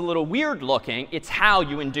though this is a little weird looking, it's how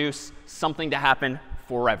you induce something to happen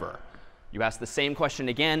forever. You ask the same question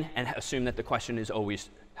again and assume that the question is always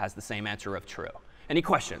has the same answer of true. Any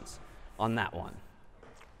questions on that one?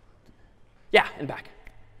 Yeah, and back.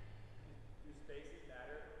 Do spaces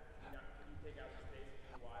matter? Can you take out the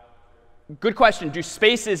spaces while? Good question. Do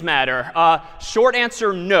spaces matter? Short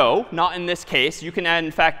answer, no, not in this case. You can,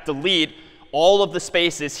 in fact, delete all of the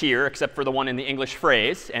spaces here, except for the one in the English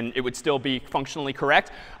phrase, and it would still be functionally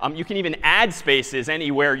correct. You can even add spaces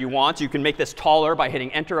anywhere you want. You can make this taller by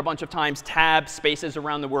hitting Enter a bunch of times, tab, spaces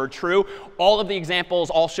around the word true. All of the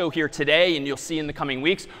examples I'll show here today, and you'll see in the coming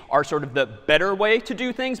weeks, are sort of the better way to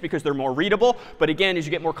do things because they're more readable. But again, as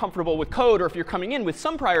you get more comfortable with code, or if you're coming in with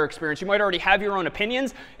some prior experience, you might already have your own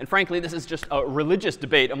opinions. And frankly, this is just a religious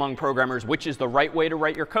debate among programmers, which is the right way to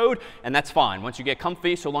write your code. And that's fine. Once you get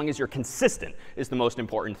comfy, so long as you're consistent, is the most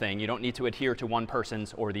important thing. You don't need to adhere to one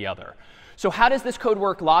person's or the other. So how does this code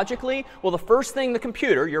work logically? Well, the first thing the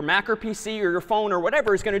computer, your Mac or PC or your phone or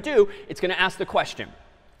whatever, is going to do, it's going to ask the question.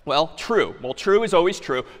 Well, true. Well, true is always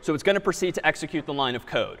true. So it's going to proceed to execute the line of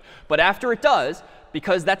code. But after it does,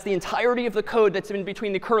 because that's the entirety of the code that's in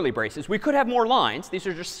between the curly braces, we could have more lines. These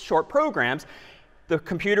are just short programs. The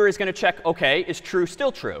computer is going to check, OK, is true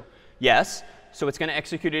still true? Yes. So it's going to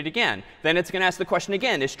execute it again. Then it's going to ask the question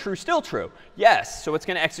again, is true still true? Yes. So it's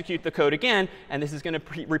going to execute the code again. And this is going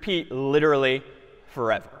to repeat literally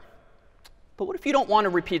forever. But what if you don't want to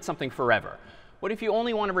repeat something forever? What if you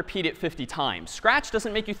only want to repeat it 50 times? Scratch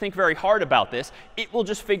doesn't make you think very hard about this. It will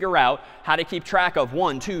just figure out how to keep track of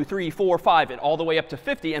 1, 2, 3, 4, 5, and all the way up to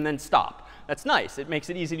 50, and then stop. That's nice. It makes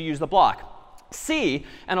it easy to use the block. C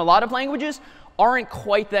and a lot of languages aren't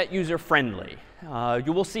quite that user-friendly.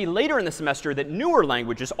 You will see later in the semester that newer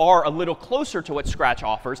languages are a little closer to what Scratch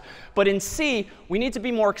offers. But in C, we need to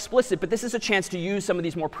be more explicit. But this is a chance to use some of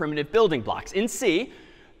these more primitive building blocks. In C,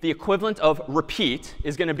 the equivalent of repeat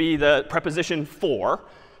is going to be the preposition for,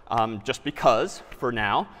 just because for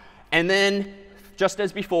now. And then, just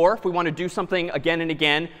as before, if we want to do something again and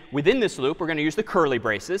again within this loop, we're going to use the curly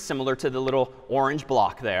braces, similar to the little orange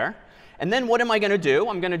block there. And then what am I going to do?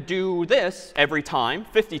 I'm going to do this every time,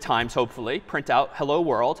 50 times hopefully, print out hello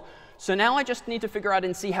world. So now I just need to figure out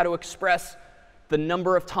and see how to express the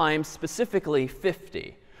number of times, specifically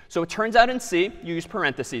 50. So it turns out in C, you use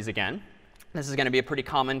parentheses again. This is going to be a pretty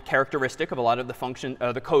common characteristic of a lot of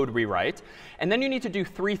the code we write. And then you need to do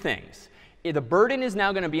three things. The burden is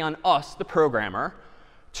now going to be on us, the programmer,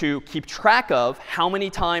 to keep track of how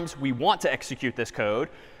many times we want to execute this code.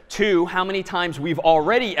 2, how many times we've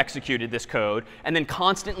already executed this code, and then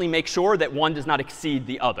constantly make sure that one does not exceed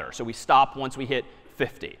the other. So we stop once we hit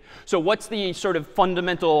 50. So what's the sort of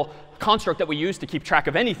fundamental construct that we use to keep track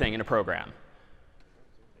of anything in a program?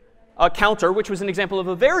 A counter, which was an example of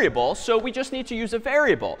a variable. So we just need to use a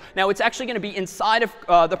variable. Now, it's actually going to be inside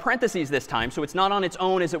of the parentheses this time. So it's not on its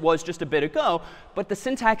own as it was just a bit ago. But the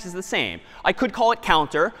syntax is the same. I could call it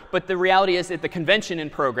counter. But the reality is that the convention in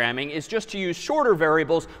programming is just to use shorter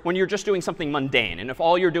variables when you're just doing something mundane. And if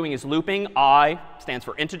all you're doing is looping, I stands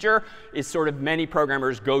for integer, is sort of many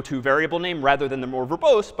programmers' go-to variable name rather than the more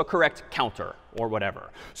verbose but correct counter or whatever.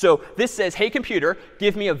 So this says, hey, computer,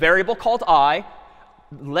 give me a variable called I.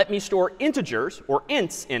 Let me store integers, or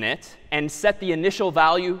ints, in it, and set the initial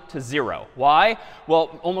value to 0. Why?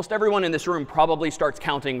 Well, almost everyone in this room probably starts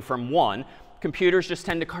counting from 1. Computers just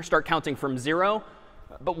tend to start counting from 0.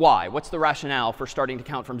 But why? What's the rationale for starting to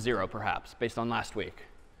count from 0, perhaps, based on last week?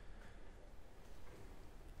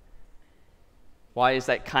 Why does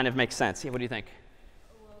that kind of make sense? Yeah, what do you think?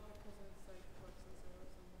 Well, because it's like plus and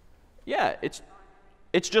zeros. Yeah,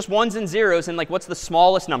 it's just ones and zeros, and like, what's the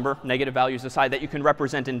smallest number, negative values aside, that you can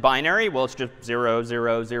represent in binary? Well, it's just 0,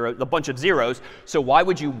 0, 0, a bunch of zeros. So why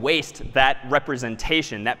would you waste that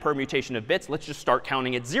representation, that permutation of bits? Let's just start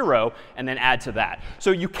counting at 0 and then add to that.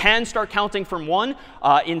 So you can start counting from 1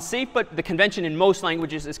 in C, but the convention in most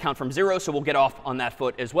languages is count from 0. So we'll get off on that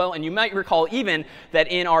foot as well. And you might recall even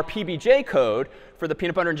that in our PBJ code for the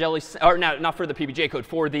peanut butter and jelly, or not for the PBJ code,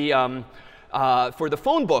 for the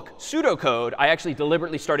phone book pseudocode, I actually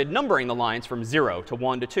deliberately started numbering the lines from 0 to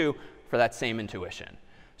 1 to 2 for that same intuition.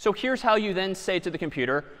 So here's how you then say to the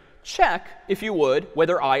computer, check, if you would,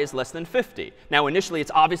 whether I is less than 50. Now, initially,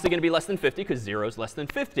 it's obviously going to be less than 50 because 0 is less than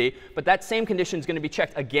 50. But that same condition is going to be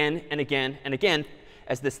checked again and again and again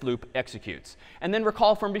as this loop executes. And then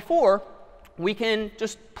recall from before, we can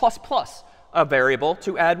just plus a variable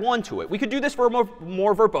to add 1 to it. We could do this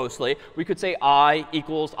more verbosely. We could say I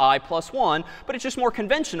equals I plus 1. But it's just more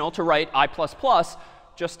conventional to write I plus plus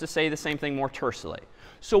just to say the same thing more tersely.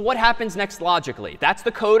 So what happens next logically? That's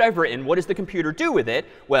the code I've written. What does the computer do with it?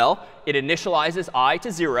 Well, it initializes I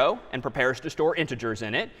to 0 and prepares to store integers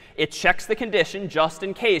in it. It checks the condition just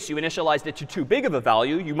in case you initialized it to too big of a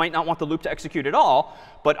value. You might not want the loop to execute at all.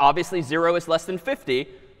 But obviously, 0 is less than 50.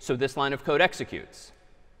 So this line of code executes.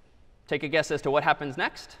 Take a guess as to what happens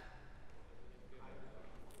next?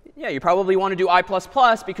 Yeah, you probably want to do I++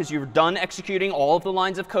 because you're done executing all of the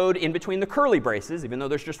lines of code in between the curly braces, even though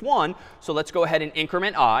there's just one. So let's go ahead and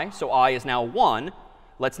increment I. So I is now 1.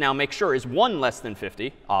 Let's now make sure is 1 less than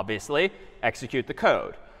 50, obviously. Execute the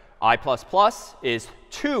code. I++ is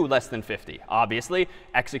 2 less than 50, obviously.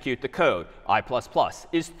 Execute the code. I++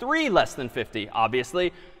 is 3 less than 50,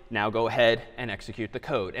 obviously. Now go ahead and execute the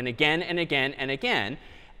code. And again and again and again.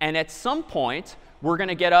 And at some point, we're going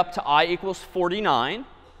to get up to I equals 49.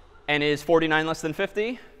 And is 49 less than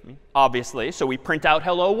 50? Obviously. So we print out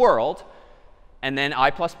hello world. And then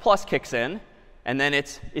I++ kicks in. And then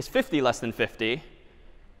is 50 less than 50?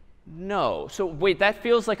 No. So wait, that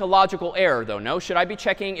feels like a logical error, though, no? Should I be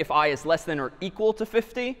checking if I is less than or equal to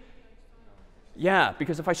 50? Yeah,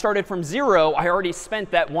 because if I started from 0, I already spent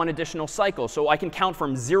that one additional cycle. So I can count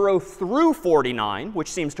from 0 through 49, which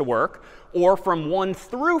seems to work, or from 1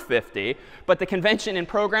 through 50. But the convention in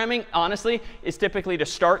programming, honestly, is typically to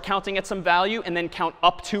start counting at some value and then count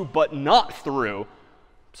up to but not through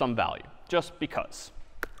some value, just because.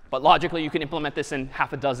 But logically, you can implement this in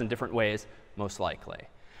half a dozen different ways, most likely.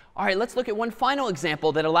 All right, let's look at one final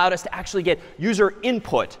example that allowed us to actually get user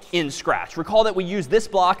input in Scratch. Recall that we used this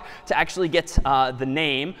block to actually get the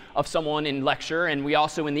name of someone in lecture. And we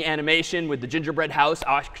also, in the animation with the gingerbread house,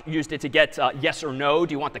 used it to get yes or no.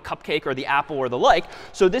 Do you want the cupcake or the apple or the like?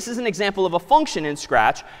 So this is an example of a function in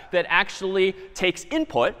Scratch that actually takes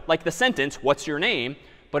input, like the sentence, what's your name?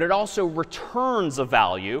 But it also returns a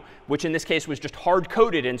value, which in this case was just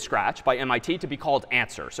hard-coded in Scratch by MIT to be called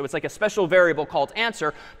answer. So it's like a special variable called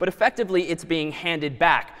answer, but effectively it's being handed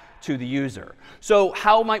back to the user. So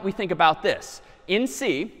how might we think about this? In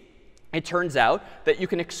C, it turns out that you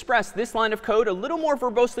can express this line of code a little more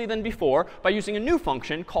verbosely than before by using a new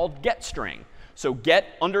function called getString. So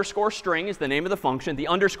get_string is the name of the function. The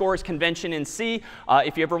underscore is convention in C.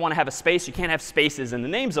 If you ever want to have a space, you can't have spaces in the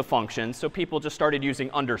names of functions. So people just started using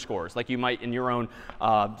underscores, like you might in your own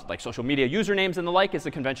like social media usernames and the like, is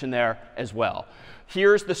the convention there as well.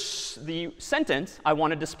 Here's the sentence I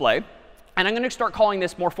want to display. And I'm going to start calling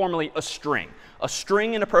this more formally a string. A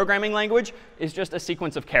string in a programming language is just a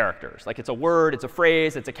sequence of characters. Like it's a word, it's a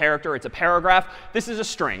phrase, it's a character, it's a paragraph. This is a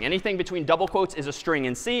string. Anything between double quotes is a string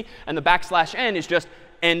in C. And the \n is just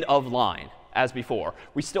end of line, as before.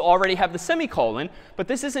 We still already have the semicolon. But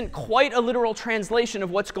this isn't quite a literal translation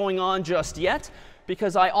of what's going on just yet,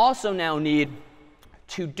 because I also now need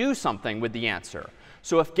to do something with the answer.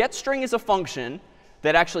 So if getString is a function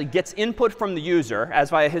that actually gets input from the user as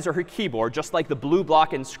via his or her keyboard, just like the blue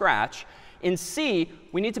block in Scratch, in C,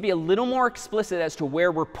 we need to be a little more explicit as to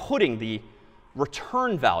where we're putting the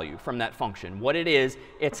return value from that function, what it is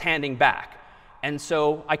it's handing back. And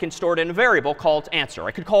so I can store it in a variable called answer.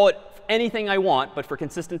 I could call it anything I want, but for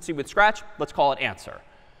consistency with Scratch, let's call it answer.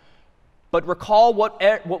 But recall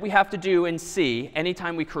what we have to do in C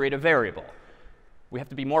anytime we create a variable. We have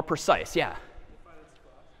to be more precise. Yeah?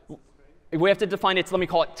 We have to define its, let me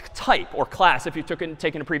call it type or class if you've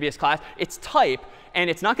taken a previous class. It's type, and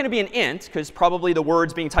it's not going to be an int, because probably the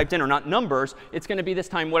words being typed in are not numbers. It's going to be this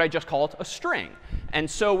time what I just called a string. And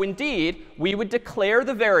so indeed, we would declare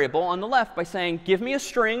the variable on the left by saying, give me a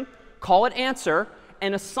string, call it answer,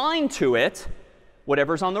 and assign to it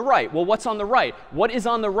whatever's on the right. Well, what's on the right? What is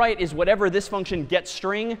on the right is whatever this function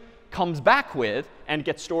getString comes back with and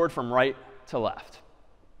gets stored from right to left.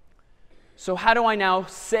 So how do I now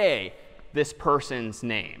say this person's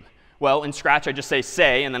name? Well, in Scratch, I just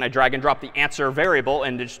say, and then I drag and drop the answer variable,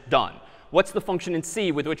 and it's done. What's the function in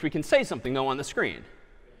C with which we can say something, though, on the screen?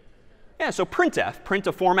 Yeah, so printf, print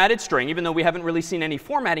a formatted string, even though we haven't really seen any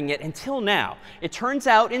formatting yet until now. It turns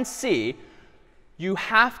out in C, you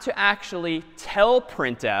have to actually tell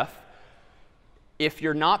printf, if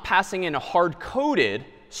you're not passing in a hard-coded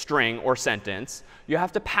string or sentence, you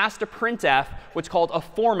have to pass to printf what's called a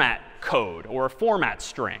format code or a format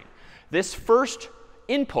string. This first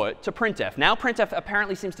input to printf. Now printf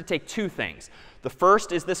apparently seems to take two things. The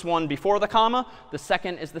first is this one before the comma. The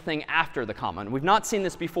second is the thing after the comma. And we've not seen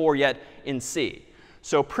this before yet in C.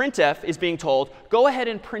 So printf is being told, go ahead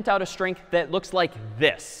and print out a string that looks like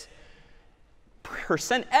this.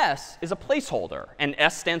 %s is a placeholder, and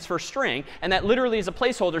s stands for string. And that literally is a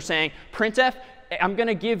placeholder saying, printf, I'm going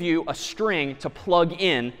to give you a string to plug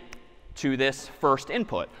in to this first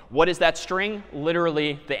input. What is that string?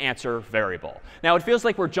 Literally the answer variable. Now, it feels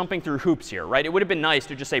like we're jumping through hoops here, right? It would have been nice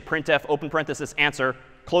to just say printf, open parenthesis, answer,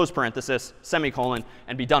 close parenthesis, semicolon,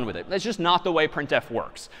 and be done with it. That's just not the way printf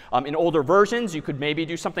works. In older versions, you could maybe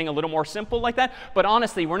do something a little more simple like that. But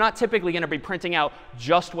honestly, we're not typically going to be printing out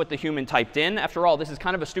just what the human typed in. After all, this is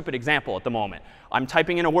kind of a stupid example at the moment. I'm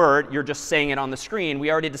typing in a word. You're just saying it on the screen.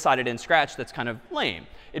 We already decided in Scratch that's kind of lame.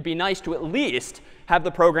 it'd be nice to at least have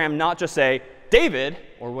the program not just say David,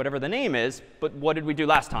 or whatever the name is, but what did we do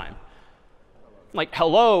last time? Like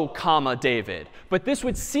hello, comma, David. But this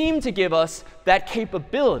would seem to give us that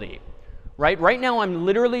capability, right? Right now, I'm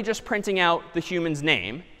literally just printing out the human's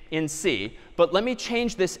name in C. But let me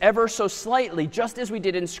change this ever so slightly, just as we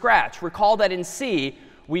did in Scratch. Recall that in C,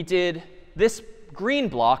 we did this green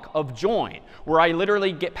block of join, where I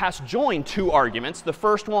literally get past join 2 arguments. The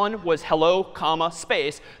first one was hello, comma,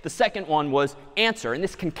 space. The second one was answer. And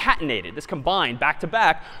this concatenated, this combined back to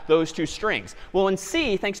back those 2 strings. Well, in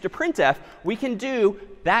C, thanks to printf, we can do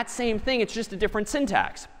that same thing. It's just a different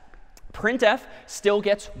syntax. Printf still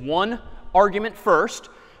gets 1 argument first.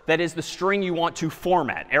 That is the string you want to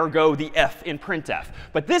format, ergo the f in printf.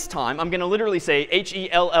 But this time, I'm going to literally say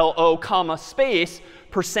hello, comma, space,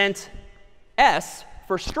 %s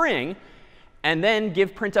for string, and then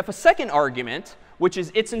give printf a second argument, which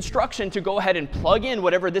is its instruction to go ahead and plug in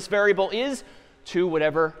whatever this variable is to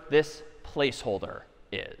whatever this placeholder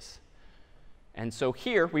is. And so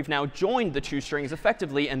here, we've now joined the 2 strings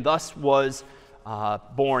effectively, and thus was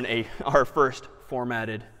born our first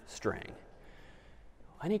formatted string.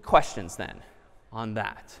 Any questions then on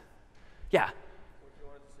that? Yeah?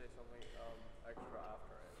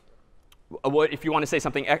 If you want to say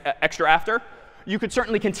something extra after? You could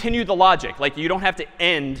certainly continue the logic. Like, you don't have to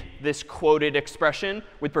end this quoted expression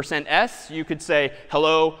with %s. You could say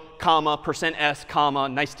hello, comma, %s, comma,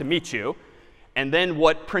 nice to meet you. And then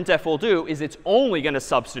what printf will do is it's only going to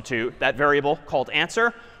substitute that variable called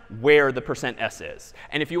answer where the %s is.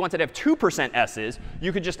 And if you wanted to have 2 %s's,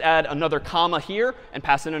 you could just add another comma here and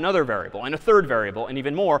pass in another variable and a third variable and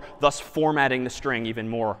even more, thus formatting the string even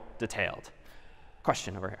more detailed.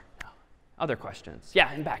 Question over here. No. Other questions?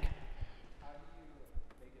 Yeah, in back.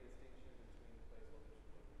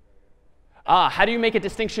 How do you make a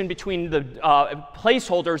distinction between the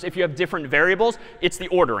placeholders if you have different variables? It's the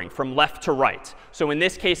ordering from left to right. So in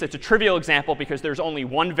this case, it's a trivial example because there's only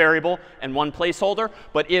 1 variable and 1 placeholder.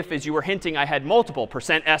 But if, as you were hinting, I had multiple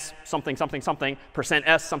 %s something, something, something,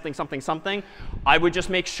 %s something, something, something, I would just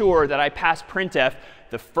make sure that I pass printf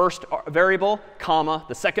the first variable, comma,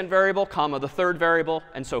 the second variable, comma, the third variable,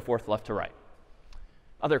 and so forth, left to right.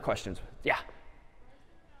 Other questions? Yeah?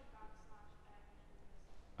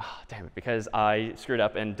 Oh, damn it, because I screwed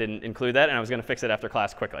up and didn't include that, and I was going to fix it after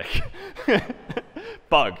class quickly.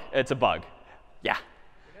 Bug. It's a bug. Yeah?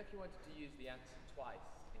 What if you wanted to use the answer twice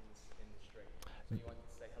in the string? So you wanted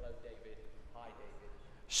to say hello, David, hi, David.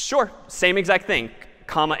 Sure. Same exact thing.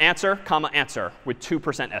 Comma, answer with 2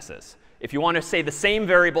 %s's. If you want to say the same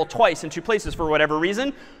variable twice in 2 places for whatever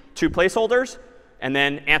reason, 2 placeholders, and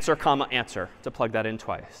then answer, comma, answer to plug that in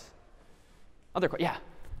twice. Other questions? Yeah?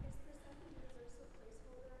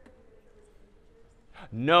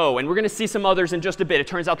 No, and we're going to see some others in just a bit. It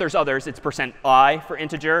turns out there's others. It's %i for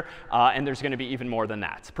integer, and there's going to be even more than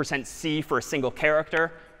that. %c for a single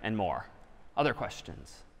character, and more. Other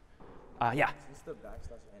questions? Yeah? Since the \n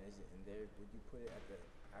is in there, did you put it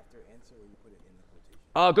after answer, or you put it in the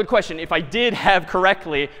quotation? Good question. If I did have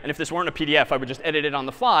correctly, and if this weren't a PDF, I would just edit it on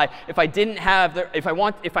the fly. If I didn't have if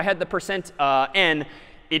I had the %n,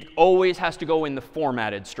 it always has to go in the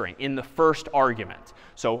formatted string, in the first argument.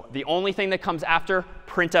 So the only thing that comes after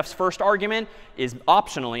printf's first argument is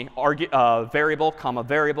optionally variable, comma,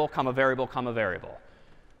 variable, comma, variable, comma, variable.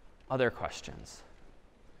 Other questions?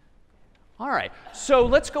 All right. So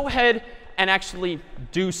let's go ahead and actually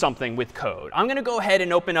do something with code. I'm going to go ahead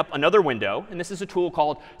and open up another window. And this is a tool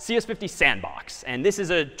called CS50 Sandbox. And this is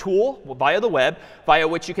a tool via the web via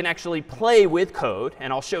which you can actually play with code.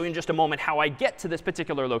 And I'll show you in just a moment how I get to this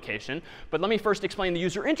particular location. But let me first explain the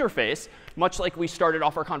user interface, much like we started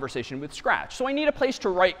off our conversation with Scratch. So I need a place to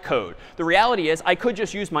write code. The reality is I could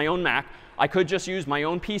just use my own Mac. I could just use my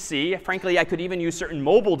own PC. Frankly, I could even use certain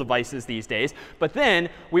mobile devices these days. But then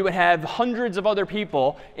we would have hundreds of other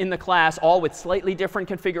people in the class, all with slightly different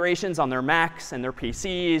configurations on their Macs and their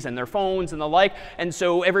PCs and their phones and the like. And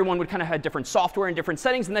so everyone would kind of have different software and different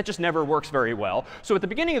settings, and that just never works very well. So at the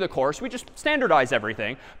beginning of the course, we just standardize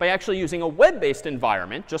everything by actually using a web-based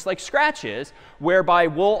environment, just like Scratch is, whereby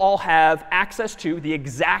we'll all have access to the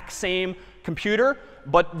exact same computer,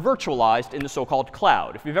 but virtualized in the so-called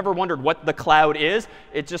cloud. If you've ever wondered what the cloud is,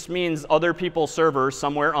 it just means other people's servers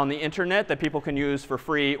somewhere on the internet that people can use for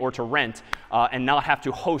free or to rent and not have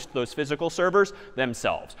to host those physical servers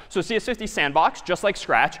themselves. So CS50 Sandbox, just like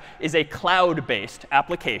Scratch, is a cloud-based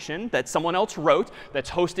application that someone else wrote that's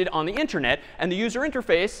hosted on the internet. And the user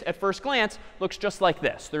interface, at first glance, looks just like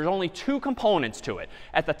this. There's only 2 components to it.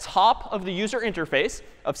 At the top of the user interface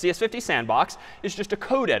of CS50 Sandbox is just a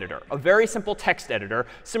code editor, a very simple text editor editor,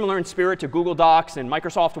 similar in spirit to Google Docs and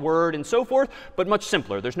Microsoft Word and so forth, but much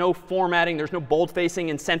simpler. There's no formatting. There's no bold-facing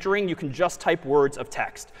and centering. You can just type words of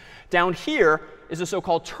text. Down here is a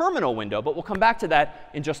so-called terminal window, but we'll come back to that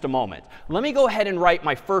in just a moment. Let me go ahead and write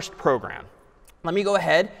my first program. Let me go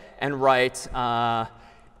ahead and write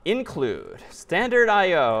include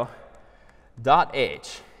standard.io.h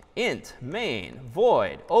int main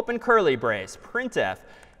void open curly brace printf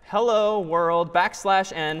hello world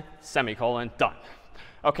 \n semicolon done.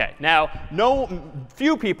 OK, now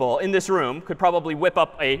few people in this room could probably whip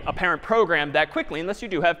up a parent program that quickly unless you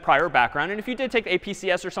do have prior background. And if you did take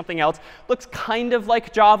APCS or something else, looks kind of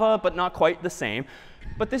like Java, but not quite the same.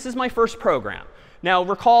 But this is my first program. Now,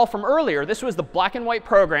 recall from earlier, this was the black and white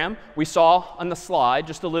program we saw on the slide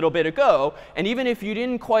just a little bit ago. And even if you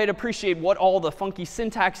didn't quite appreciate what all the funky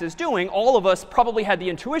syntax is doing, all of us probably had the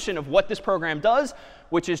intuition of what this program does,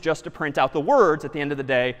 which is just to print out the words at the end of the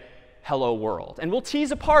day, hello world. And we'll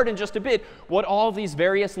tease apart in just a bit what all of these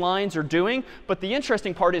various lines are doing. But the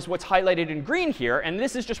interesting part is what's highlighted in green here. And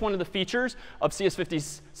this is just one of the features of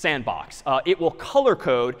CS50 Sandbox. It will color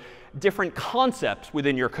code different concepts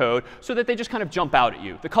within your code so that they just kind of jump out at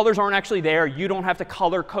you. The colors aren't actually there. You don't have to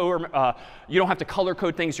color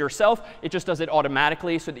code things yourself. It just does it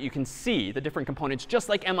automatically so that you can see the different components, just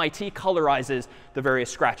like MIT colorizes the various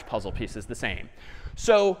Scratch puzzle pieces the same.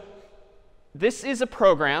 So this is a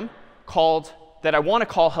program that I want to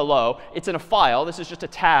call hello. It's in a file. This is just a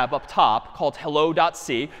tab up top called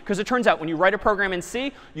hello.c, because it turns out when you write a program in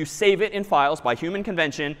C, you save it in files by human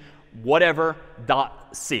convention,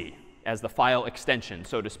 whatever.c, as the file extension,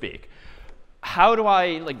 so to speak. How do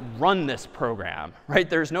I run this program? Right?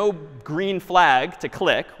 There's no green flag to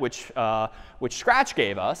click, which Scratch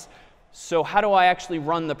gave us. So how do I actually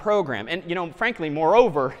run the program? And frankly,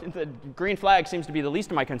 moreover, the green flag seems to be the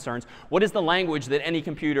least of my concerns. What is the language that any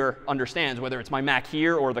computer understands, whether it's my Mac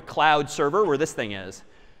here or the cloud server where this thing is?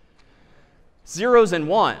 Zeros and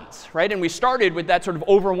ones, right? And we started with that sort of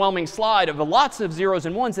overwhelming slide of lots of zeros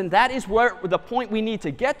and ones. And that is where the point we need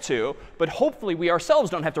to get to. But hopefully, we ourselves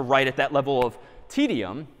don't have to write at that level of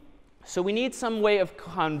tedium. So we need some way of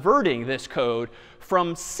converting this code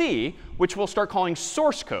from C, which we'll start calling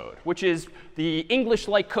source code, which is the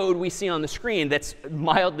English-like code we see on the screen that's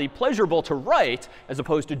mildly pleasurable to write as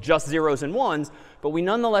opposed to just zeros and ones. But we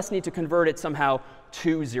nonetheless need to convert it somehow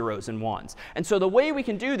to zeros and ones. And so the way we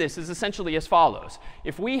can do this is essentially as follows.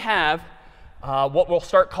 If we have what we'll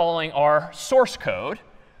start calling our source code,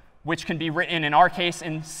 which can be written, in our case,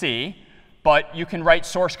 in C, but you can write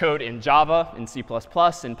source code in Java, in C++,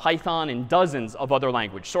 in Python, in dozens of other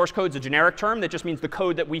languages. Source code is a generic term that just means the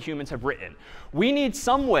code that we humans have written. We need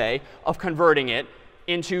some way of converting it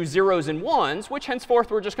into zeros and ones, which henceforth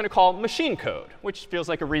we're just going to call machine code, which feels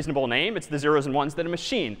like a reasonable name. It's the zeros and ones that a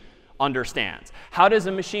machine understands. How does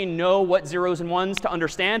a machine know what zeros and ones to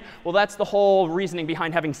understand? Well, that's the whole reasoning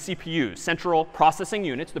behind having CPUs, central processing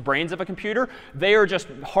units, the brains of a computer. They are just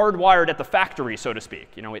hardwired at the factory, so to speak,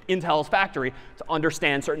 at Intel's factory, to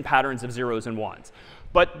understand certain patterns of zeros and ones.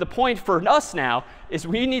 But the point for us now is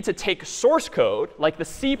we need to take source code, like the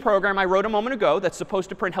C program I wrote a moment ago that's supposed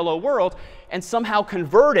to print hello world, and somehow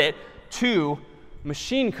convert it to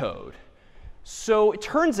machine code. So it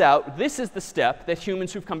turns out this is the step that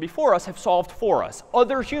humans who've come before us have solved for us.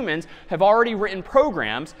 Other humans have already written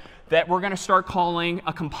programs that we're going to start calling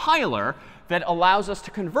a compiler that allows us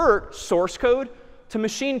to convert source code to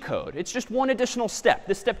machine code. It's just one additional step.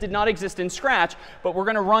 This step did not exist in Scratch, but we're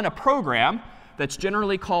going to run a program that's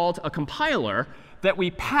generally called a compiler that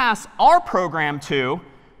we pass our program to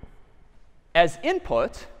as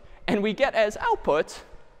input, and we get as output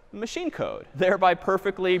machine code, thereby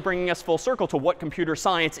perfectly bringing us full circle to what computer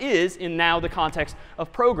science is in now the context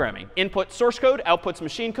of programming. Input source code, outputs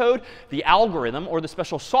machine code. The algorithm, or the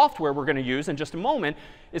special software we're going to use in just a moment,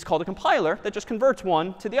 is called a compiler that just converts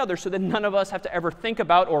one to the other so that none of us have to ever think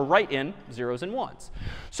about or write in zeros and ones.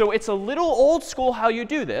 So it's a little old school how you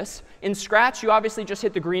do this. In Scratch, you obviously just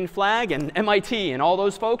hit the green flag, and MIT and all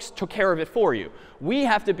those folks took care of it for you. We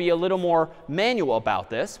have to be a little more manual about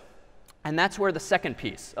this. And that's where the second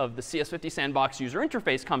piece of the CS50 Sandbox user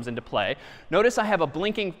interface comes into play. Notice I have a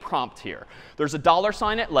blinking prompt here. There's a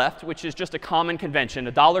 $sign at left, which is just a common convention.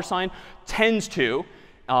 A $sign tends to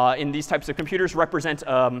in these types of computers represent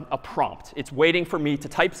a prompt. It's waiting for me to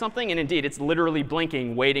type something, and indeed, it's literally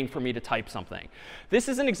blinking, waiting for me to type something. This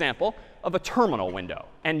is an example of a terminal window.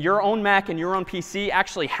 And your own Mac and your own PC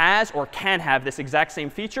actually has or can have this exact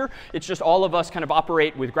same feature. It's just all of us kind of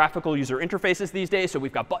operate with graphical user interfaces these days, so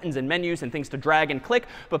we've got buttons and menus and things to drag and click.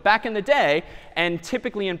 But back in the day, and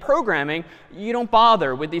typically in programming, you don't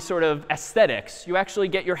bother with these sort of aesthetics. You actually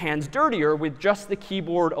get your hands dirtier with just the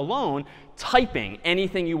keyboard alone, typing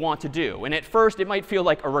anything you want to do. And at first, it might feel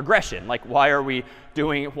like a regression. Like, why are we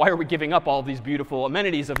giving up all these beautiful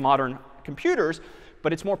amenities of modern computers?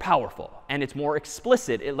 But it's more powerful, and it's more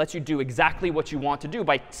explicit. It lets you do exactly what you want to do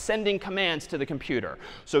by sending commands to the computer.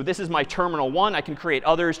 So this is my terminal 1. I can create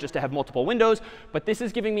others just to have multiple windows. But this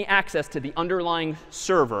is giving me access to the underlying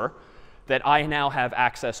server that I now have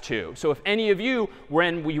access to. So if any of you,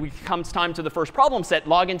 when it comes time to the first problem set,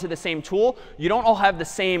 log into the same tool, you don't all have the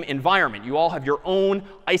same environment. You all have your own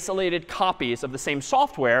isolated copies of the same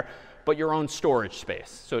software, but your own storage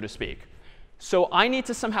space, so to speak. So I need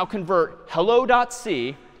to somehow convert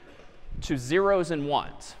hello.c to zeros and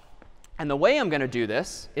ones. And the way I'm going to do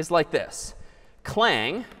this is like this.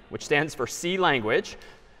 Clang, which stands for C language,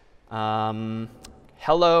 hello.c,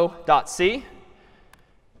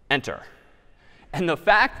 enter. And the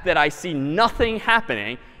fact that I see nothing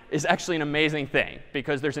happening is actually an amazing thing,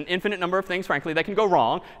 because there's an infinite number of things, frankly, that can go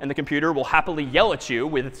wrong. And the computer will happily yell at you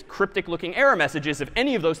with cryptic-looking error messages if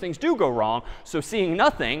any of those things do go wrong. So seeing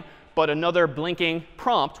nothing but another blinking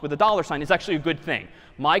prompt with a $sign is actually a good thing.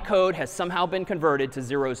 My code has somehow been converted to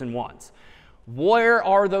zeros and ones. Where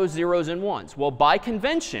are those zeros and ones? Well, by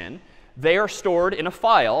convention, they are stored in a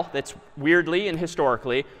file that's weirdly and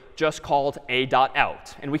historically just called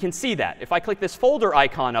a.out. And we can see that. If I click this folder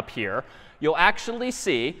icon up here, you'll actually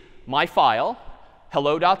see my file,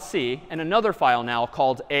 hello.c, and another file now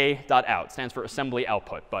called a.out. Stands for assembly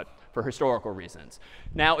output, but for historical reasons.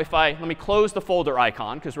 Now, let me close the folder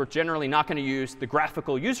icon, because we're generally not going to use the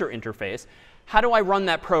graphical user interface. How do I run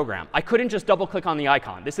that program? I couldn't just double click on the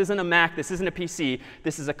icon. This isn't a Mac. This isn't a PC.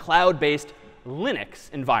 This is a cloud-based Linux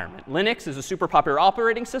environment. Linux is a super popular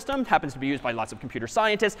operating system. It happens to be used by lots of computer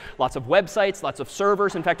scientists, lots of websites, lots of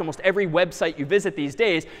servers. In fact, almost every website you visit these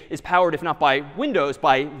days is powered, if not by Windows,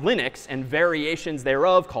 by Linux and variations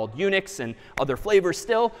thereof called Unix and other flavors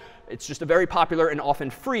still. It's just a very popular and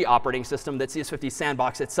often free operating system that CS50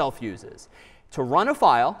 Sandbox itself uses. To run a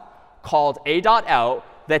file called a.out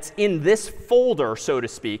that's in this folder, so to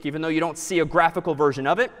speak, even though you don't see a graphical version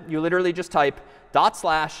of it, you literally just type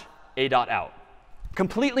 /a.out.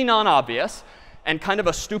 Completely non-obvious and kind of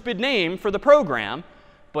a stupid name for the program,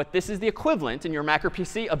 but this is the equivalent in your Mac or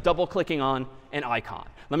PC of double-clicking on an icon.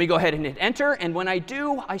 Let me go ahead and hit enter, and when I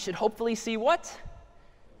do, I should hopefully see what?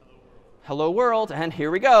 Hello world, and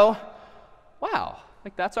here we go. Wow,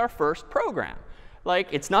 like that's our first program. Like,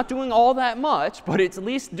 it's not doing all that much, but it's at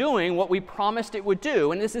least doing what we promised it would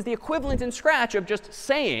do. And this is the equivalent in Scratch of just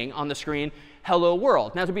saying on the screen, hello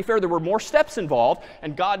world. Now, to be fair, there were more steps involved,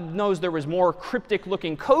 and God knows there was more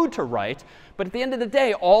cryptic-looking code to write. But at the end of the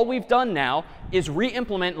day, all we've done now is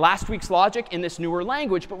re-implement last week's logic in this newer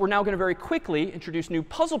language. But we're now going to very quickly introduce new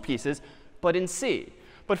puzzle pieces, but in C.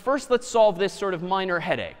 But first, let's solve this sort of minor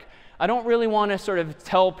headache. I don't really want to sort of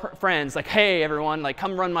tell friends, like, hey, everyone, like,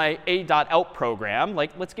 come run my a.out program. Like,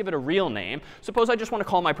 let's give it a real name. Suppose I just want to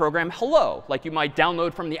call my program hello, like you might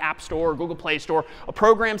download from the App Store or Google Play Store.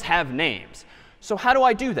 Programs have names. So how do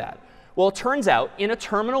I do that? Well, it turns out in a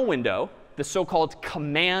terminal window, the so-called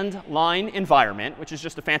command line environment, which is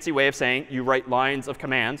just a fancy way of saying you write lines of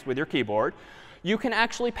commands with your keyboard, you can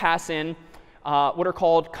actually pass in what are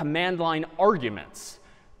called command line arguments,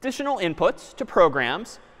 additional inputs to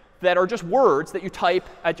programs that are just words that you type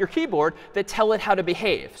at your keyboard that tell it how to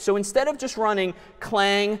behave. So instead of just running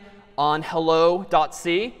clang on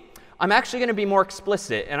hello.c, I'm actually going to be more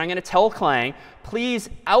explicit. And I'm going to tell clang,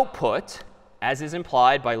 please output, as is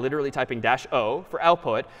implied by literally typing -o for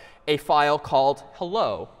output, a file called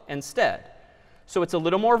hello instead. So it's a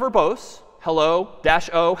little more verbose. Clang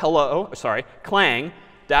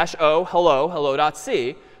 -o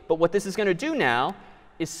hello.c. But what this is going to do now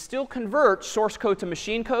is still convert source code to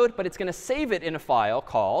machine code, but it's going to save it in a file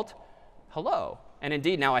called hello. And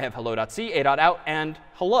indeed, now I have hello.c, a.out, and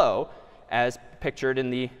hello as pictured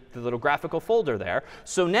in the little graphical folder there.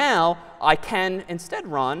 So now I can instead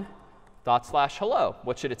run /hello.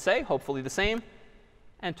 What should it say? Hopefully the same.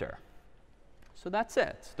 Enter. So that's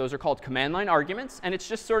it. Those are called command line arguments. And it's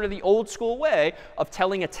just sort of the old school way of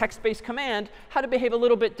telling a text-based command how to behave a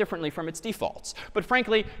little bit differently from its defaults. But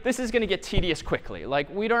frankly, this is going to get tedious quickly. Like,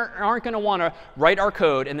 we aren't going to want to write our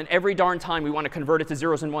code, and then every darn time we want to convert it to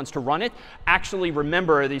zeros and ones to run it, actually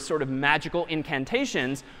remember these sort of magical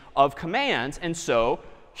incantations of commands. And so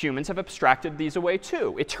humans have abstracted these away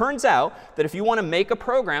too. It turns out that if you want to make a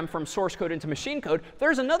program from source code into machine code,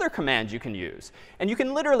 there's another command you can use. And you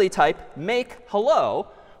can literally type make hello,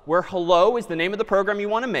 where hello is the name of the program you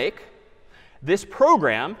want to make. This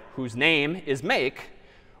program, whose name is make,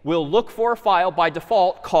 will look for a file by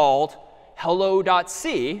default called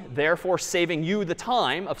hello.c, therefore saving you the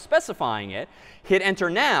time of specifying it. Hit enter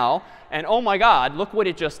now, and oh my god, look what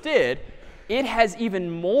it just did. It has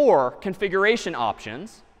even more configuration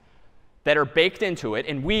options that are baked into it.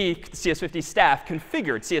 And we, the CS50 staff,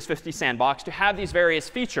 configured CS50 Sandbox to have these various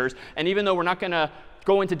features. And even though we're not going to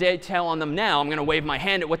go into detail on them now, I'm going to wave my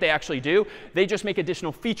hand at what they actually do. They just make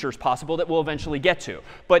additional features possible that we'll eventually get to.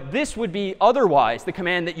 But this would be otherwise the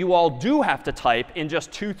command that you all do have to type in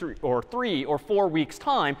just 3 or 4 weeks'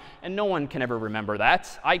 time. And no one can ever remember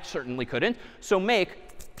that. I certainly couldn't. So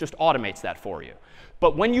make just automates that for you.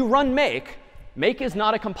 But when you run make is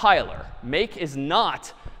not a compiler. Make is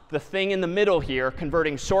not the thing in the middle here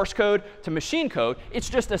converting source code to machine code. It's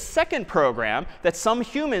just a second program that some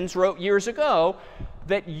humans wrote years ago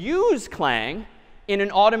that use Clang in an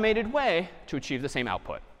automated way to achieve the same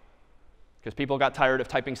output. Because people got tired of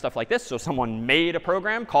typing stuff like this, so someone made a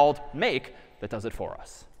program called make that does it for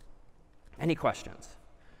us. Any questions?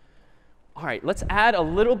 All right, let's add a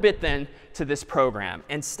little bit then to this program.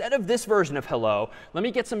 Instead of this version of hello, let me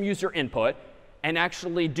get some user input and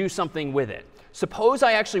actually do something with it. Suppose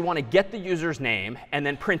I actually want to get the user's name and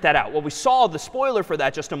then print that out. Well, we saw the spoiler for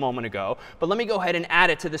that just a moment ago. But let me go ahead and add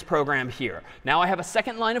it to this program here. Now I have a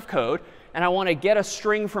second line of code, and I want to get a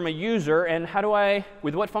string from a user. And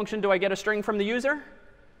with what function do I get a string from the user?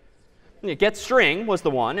 Get string was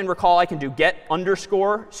the one. And recall, I can do get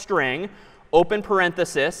underscore string, open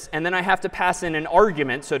parenthesis, and then I have to pass in an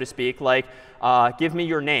argument, so to speak, like give me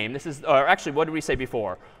your name. This is, or actually, what did we say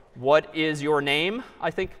before? What is your name,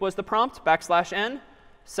 I think was the prompt, \n,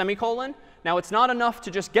 semicolon. Now, it's not enough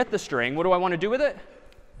to just get the string. What do I want to do with it?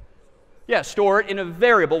 Yeah, store it in a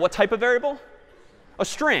variable. What type of variable? A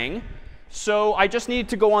string. So I just need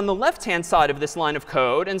to go on the left-hand side of this line of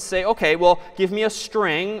code and say, OK, well, give me a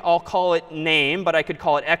string. I'll call it name, but I could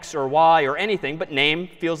call it x or y or anything. But name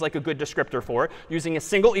feels like a good descriptor for it, using a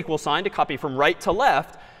single equal sign to copy from right to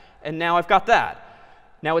left. And now I've got that.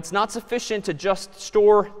 Now, it's not sufficient to just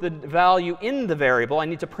store the value in the variable. I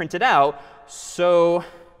need to print it out. So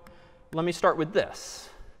let me start with this.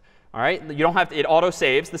 All right, you don't have to, it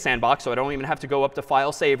auto-saves the sandbox, so I don't even have to go up to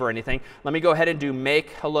file save or anything. Let me go ahead and do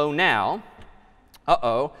make hello now.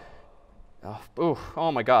 Uh-oh.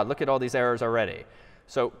 Oh my god, look at all these errors already.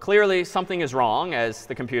 So clearly something is wrong, as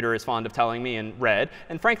the computer is fond of telling me in red.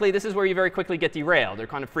 And frankly, this is where you very quickly get derailed. They're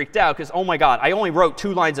kind of freaked out because, oh my god, I only wrote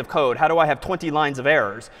 2 lines of code. How do I have 20 lines of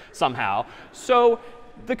errors somehow? So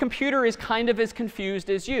the computer is kind of as confused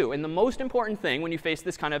as you. And the most important thing when you face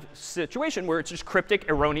this kind of situation where it's just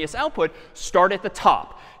cryptic, erroneous output, start at the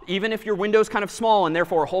top. Even if your window's kind of small and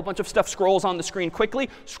therefore a whole bunch of stuff scrolls on the screen quickly,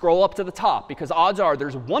 scroll up to the top. Because odds are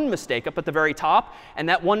there's one mistake up at the very top. And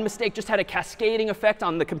that one mistake just had a cascading effect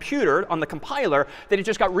on the computer, on the compiler, that it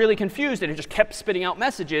just got really confused. And it just kept spitting out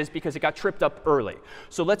messages because it got tripped up early.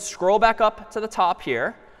 So let's scroll back up to the top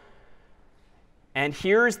here. And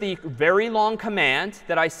here's the very long command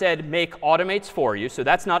that I said make automates for you. So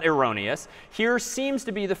that's not erroneous. Here seems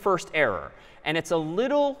to be the first error. And it's a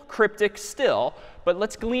little cryptic still, but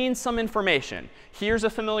let's glean some information. Here's a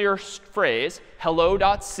familiar phrase,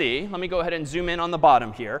 hello.c. Let me go ahead and zoom in on the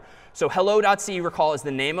bottom here. So hello.c, recall, is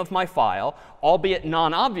the name of my file. Albeit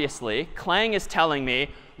non-obviously, Clang is telling me,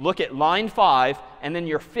 look at line 5 and then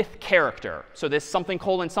your 5th character. So this something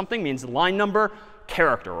colon something means line number,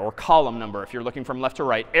 character, or column number if you're looking from left to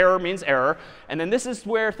right. Error means error. And then this is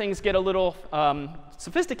where things get a little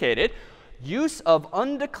sophisticated. Use of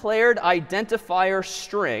undeclared identifier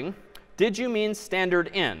string. Did you mean standard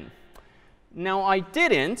in? Now, I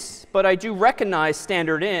didn't, but I do recognize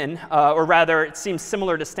standard in, or rather, it seems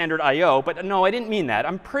similar to standard IO. But no, I didn't mean that.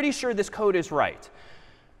 I'm pretty sure this code is right.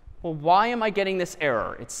 Well, why am I getting this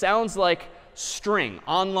error? It sounds like string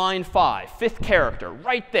on line 5, 5th character,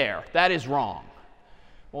 right there. That is wrong.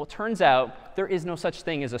 Well, it turns out there is no such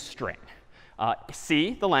thing as a string.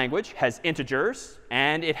 C, the language, has integers,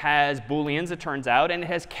 and it has booleans, it turns out, and it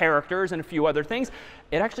has characters and a few other things.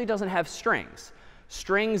 It actually doesn't have strings.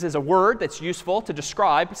 Strings is a word that's useful to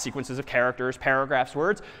describe sequences of characters, paragraphs,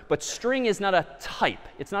 words. But string is not a type.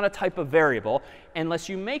 It's not a type of variable unless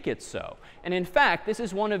you make it so. And in fact, this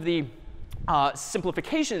is one of the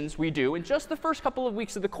simplifications we do in just the first couple of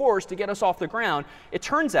weeks of the course to get us off the ground. It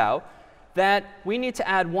turns out that we need to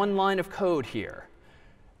add one line of code here.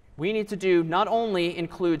 We need to do not only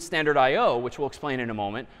include standard I/O, which we'll explain in a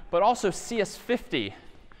moment, but also CS50,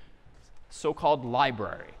 so-called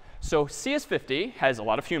library. So CS50 has a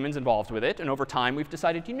lot of humans involved with it. And over time, we've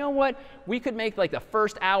decided, you know what? We could make like the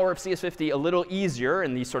first hour of CS50 a little easier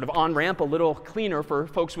and the sort of on-ramp a little cleaner for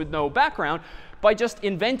folks with no background by just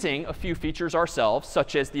inventing a few features ourselves,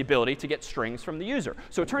 such as the ability to get strings from the user.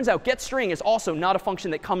 So it turns out getString is also not a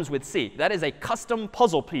function that comes with C. That is a custom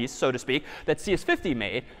puzzle piece, so to speak, that CS50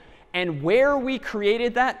 made. And where we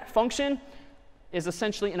created that function is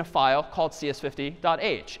essentially in a file called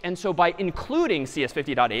cs50.h. And so by including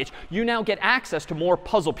cs50.h, you now get access to more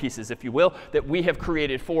puzzle pieces, if you will, that we have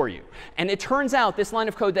created for you. And it turns out this line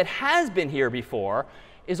of code that has been here before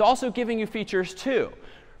is also giving you features too.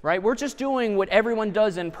 Right? We're just doing what everyone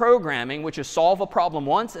does in programming, which is solve a problem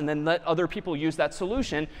once and then let other people use that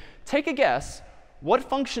solution. Take a guess. What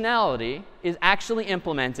functionality is actually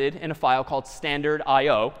implemented in a file called standard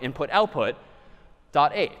I/O,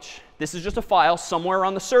 input/output.h? This is just a file somewhere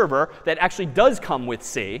on the server that actually does come with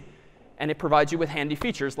C, and it provides you with handy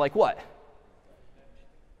features like what?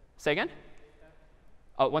 Say again?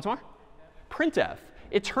 Oh, once more? Printf.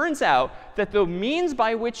 It turns out that the means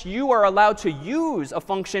by which you are allowed to use a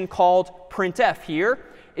function called printf here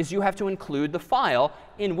is you have to include the file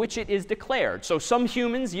in which it is declared. So some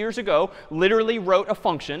humans years ago literally wrote a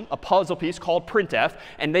function, a puzzle piece called printf,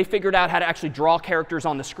 and they figured out how to actually draw characters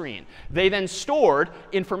on the screen. They then stored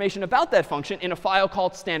information about that function in a file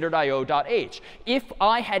called standard.io.h. If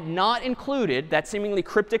I had not included that seemingly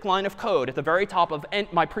cryptic line of code at the very top of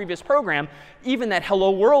my previous program, even that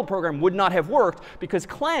hello world program would not have worked because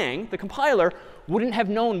Clang, the compiler, wouldn't have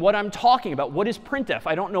known what I'm talking about. What is printf?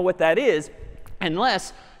 I don't know what that is,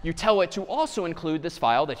 unless you tell it to also include this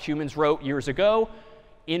file that humans wrote years ago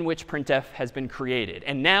in which printf has been created.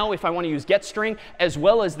 And now if I want to use getString as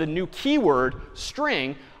well as the new keyword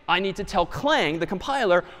string, I need to tell Clang, the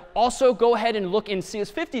compiler, also go ahead and look in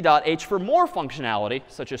cs50.h for more functionality,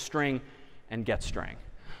 such as string and getString.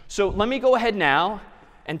 So let me go ahead now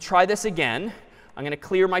and try this again. I'm going to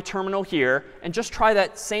clear my terminal here and just try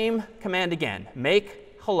that same command again.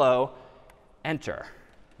 Make hello, enter.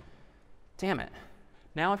 Damn it.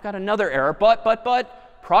 Now I've got another error, but,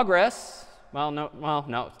 progress. Well,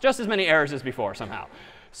 no, just as many errors as before somehow,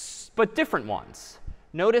 but different ones.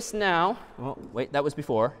 Notice now, well, wait, that was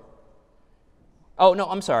before. Oh, no,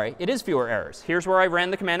 I'm sorry. It is fewer errors. Here's where I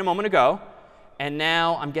ran the command a moment ago, and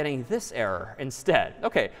now I'm getting this error instead.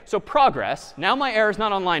 OK, so progress. Now my error is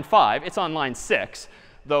not on line 5. It's on line 6.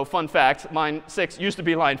 Though, fun fact, line 6 used to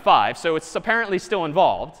be line 5. So it's apparently still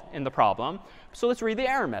involved in the problem. So let's read the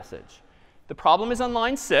error message. The problem is on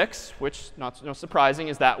line 6, which, not surprising,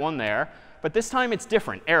 is that one there. But this time it's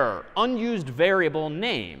different. Error, unused variable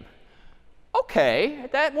name. OK,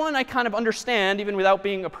 that one I kind of understand, even without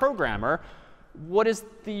being a programmer. What does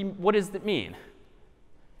it mean?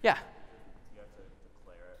 Yeah? You have to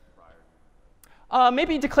declare it prior.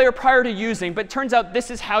 Maybe declare prior to using, but it turns out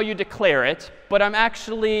this is how you declare it. But I'm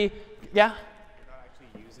actually, yeah?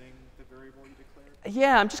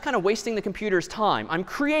 Yeah, I'm just kind of wasting the computer's time. I'm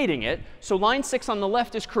creating it. So line 6 on the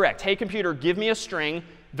left is correct. Hey, computer, give me a string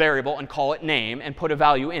variable and call it name and put a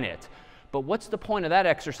value in it. But what's the point of that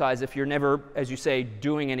exercise if you're never, as you say,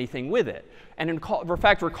 doing anything with it? And in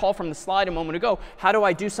fact, recall from the slide a moment ago, how do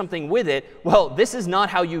I do something with it? Well, this is not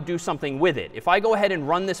how you do something with it. If I go ahead and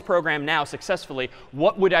run this program now successfully,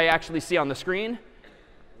 what would I actually see on the screen?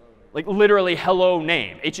 Like literally hello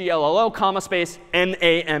name, H-E-L-L-O, comma, space,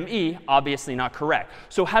 N-A-M-E, obviously not correct.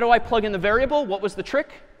 So how do I plug in the variable? What was the trick?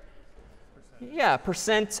 Yeah,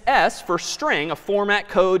 %s for string, a format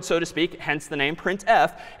code, so to speak, hence the name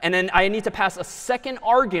printf. And then I need to pass a second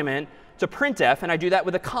argument to printf, and I do that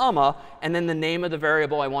with a comma, and then the name of the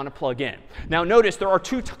variable I want to plug in. Now notice there are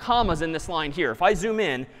 2 commas in this line here. If I zoom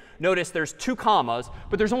in, notice there's 2 commas,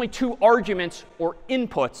 but there's only 2 arguments or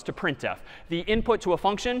inputs to printf. The input to a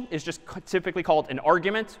function is just typically called an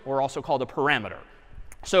argument, or also called a parameter.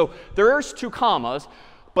 So there's 2 commas,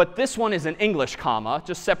 but this one is an English comma,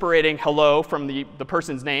 just separating hello from the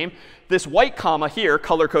person's name. This white comma here,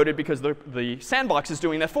 color-coded because the sandbox is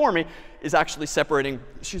doing that for me, is actually separating,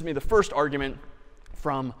 the first argument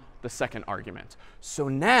from the second argument. So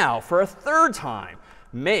now, for a third time,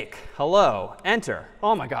 make hello, enter.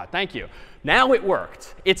 Oh my God, thank you. Now it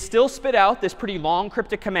worked. It still spit out this pretty long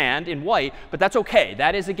cryptic command in white, but that's OK.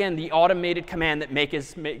 That is, again, the automated command that make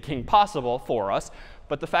is making possible for us.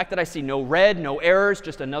 But the fact that I see no red, no errors,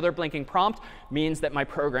 just another blinking prompt means that my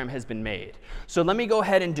program has been made. So let me go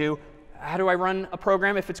ahead and do, how do I run a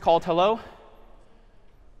program if it's called hello?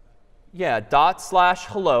 Yeah,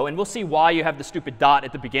 /hello. And we'll see why you have the stupid dot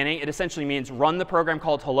at the beginning. It essentially means run the program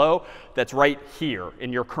called hello that's right here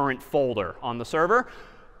in your current folder on the server.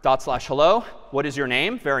 /hello. What is your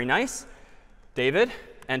name? Very nice. David.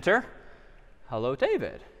 Enter. Hello,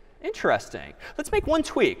 David. Interesting. Let's make one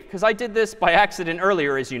tweak, because I did this by accident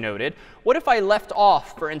earlier, as you noted. What if I left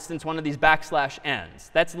off, for instance, one of these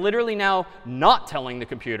 \n's? That's literally now not telling the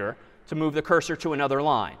computer to move the cursor to another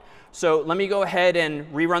line. So let me go ahead and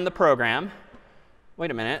rerun the program. Wait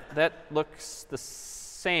a minute. That looks the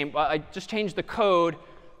same. I just changed the code,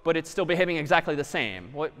 but it's still behaving exactly the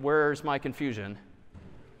same. Where's my confusion?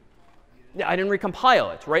 Yeah, I didn't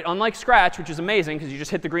recompile it, right? Unlike Scratch, which is amazing because you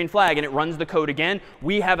just hit the green flag and it runs the code again,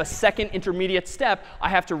 we have a second intermediate step. I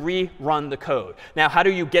have to rerun the code. Now, how do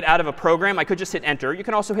you get out of a program? I could just hit Enter. You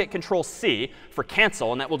can also hit Control-C for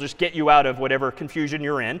cancel, and that will just get you out of whatever confusion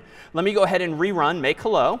you're in. Let me go ahead and rerun make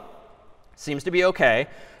hello. Seems to be OK.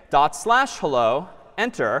 /hello,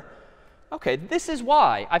 enter. OK, this is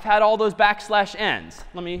why I've had all those \n's.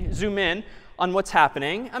 Let me zoom in on what's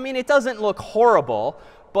happening. I mean, it doesn't look horrible.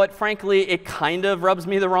 But frankly, it kind of rubs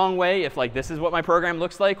me the wrong way if like this is what my program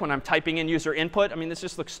looks like when I'm typing in user input. I mean, this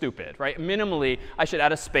just looks stupid, right? Minimally, I should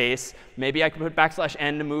add a space. Maybe I could put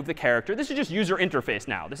 \n to move the character. This is just user interface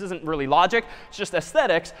now. This isn't really logic. It's just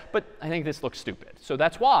aesthetics. But I think this looks stupid. So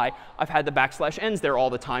that's why I've had the \n's there all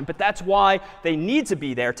the time. But that's why they need to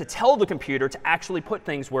be there to tell the computer to actually put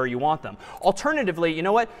things where you want them. Alternatively, you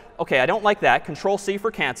know what? OK, I don't like that. Control-C for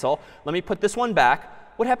cancel. Let me put this one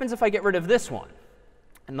back. What happens if I get rid of this one?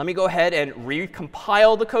 And let me go ahead and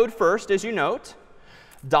recompile the code first, as you note.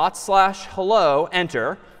 /hello,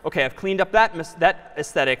 enter. OK, I've cleaned up that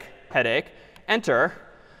aesthetic headache. Enter.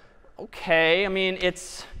 OK, I mean,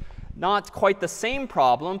 it's not quite the same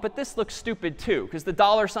problem, but this looks stupid too, because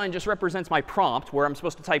the $sign just represents my prompt, where I'm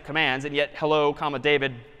supposed to type commands, and yet hello,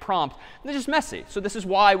 David prompt. And they're just messy. So this is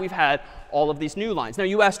why we've had all of these new lines. Now,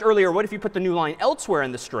 you asked earlier, what if you put the new line elsewhere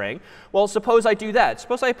in the string? Well, suppose I do that.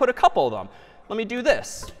 Suppose I put a couple of them. Let me do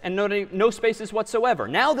this, and no spaces whatsoever.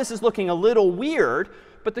 Now this is looking a little weird,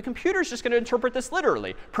 but the computer's just going to interpret this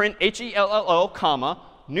literally. Print HELLO, comma,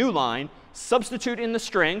 new line, substitute in the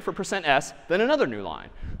string for %s, then another new line.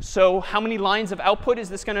 So how many lines of output is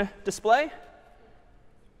this going to display?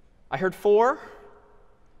 I heard 4.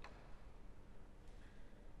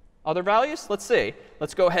 Other values? Let's see.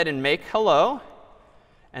 Let's go ahead and make hello,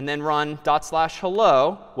 and then run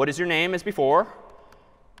 /hello. What is your name as before?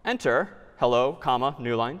 Enter. Hello, comma,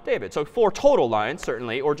 new line, David. So 4 total lines,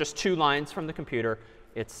 certainly, or just 2 lines from the computer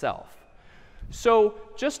itself. So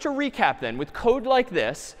just to recap then, with code like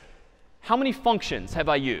this, how many functions have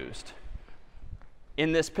I used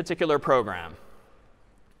in this particular program?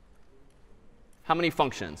 How many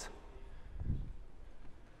functions?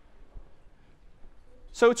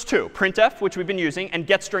 So it's 2. Printf, which we've been using, and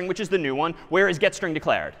getString, which is the new one. Where is getString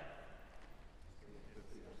declared?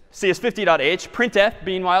 CS50.h. Printf,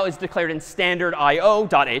 meanwhile, is declared in standard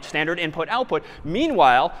IO.h, standard input output.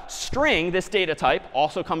 Meanwhile, string, this data type,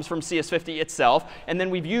 also comes from CS50 itself. And then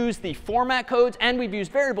we've used the format codes, and we've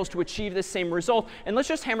used variables to achieve this same result. And let's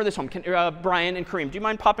just hammer this home. Brian and Kareem, do you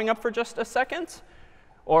mind popping up for just a second?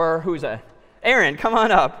 Or who's that? Aaron, come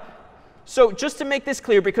on up. So just to make this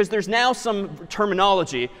clear, because there's now some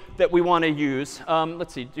terminology that we want to use.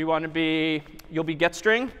 Let's see. Do you want to be, you'll be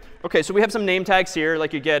getString? OK, so we have some name tags here,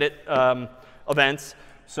 like you get at events.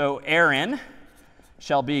 So Aaron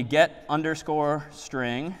shall be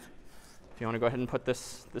get_string. If you want to go ahead and put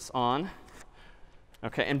this on.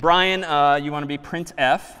 OK, and Brian, you want to be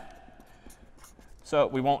printf. So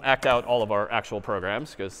we won't act out all of our actual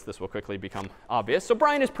programs, because this will quickly become obvious. So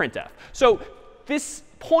Brian is printf. So this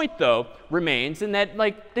point, though, remains in that,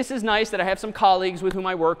 like, this is nice that I have some colleagues with whom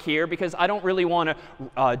I work here, because I don't really want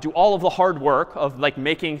to do all of the hard work of like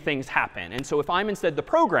making things happen. And so if I'm instead the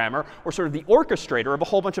programmer, or sort of the orchestrator of a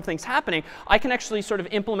whole bunch of things happening, I can actually sort of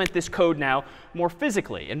implement this code now more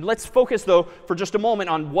physically. And let's focus, though, for just a moment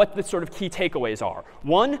on what the sort of key takeaways are.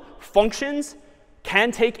 1, functions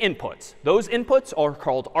can take inputs. Those inputs are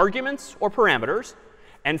called arguments or parameters.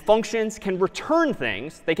 And functions can return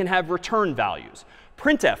things. They can have return values.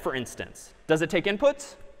 Printf, for instance, does it take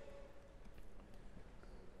inputs?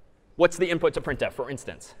 What's the input to printf, for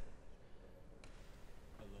instance?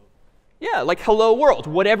 Yeah, like hello world.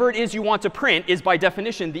 Whatever it is you want to print is by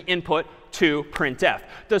definition the input to printf.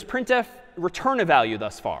 Does printf return a value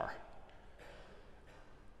thus far?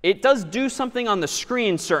 It does do something on the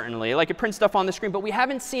screen, certainly, like it prints stuff on the screen, but we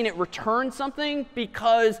haven't seen it return something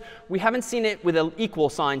because we haven't seen it with an equal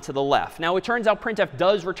sign to the left. Now, it turns out printf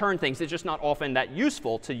does return things. It's just not often that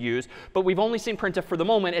useful to use, but we've only seen printf for the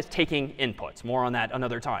moment as taking inputs. More on that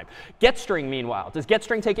another time. GetString, meanwhile, does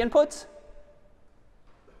getString take inputs?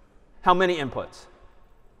 How many inputs?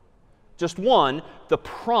 Just one, the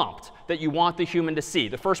prompt that you want the human to see.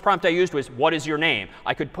 The first prompt I used was, what is your name?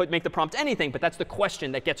 I could make the prompt anything, but that's the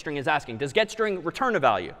question that getString is asking. Does getString return a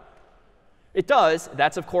value? It does.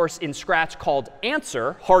 That's, of course, in Scratch called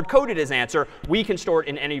answer, hard-coded as answer. We can store it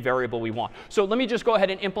in any variable we want. So let me just go ahead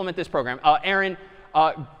and implement this program. Aaron,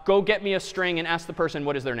 go get me a string and ask the person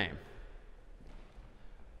what is their name.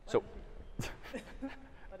 So.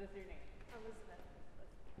 What is your name? Elizabeth.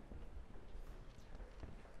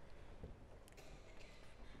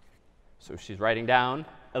 So she's writing down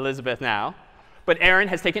Elizabeth now. But Aaron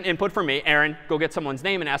has taken input from me. Aaron, go get someone's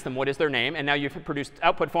name and ask them what is their name. And now you've produced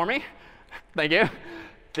output for me. Thank you.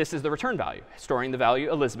 This is the return value, storing the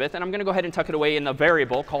value Elizabeth. And I'm going to go ahead and tuck it away in a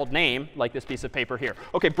variable called name, like this piece of paper here.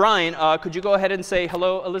 OK, Brian, could you go ahead and say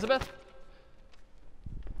hello, Elizabeth?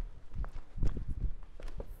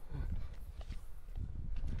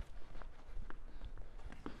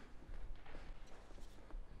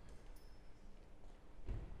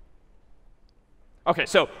 OK,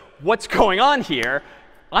 so what's going on here?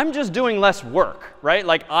 I'm just doing less work, right?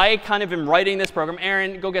 Like, I kind of am writing this program.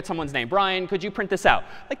 Aaron, go get someone's name. Brian, could you print this out?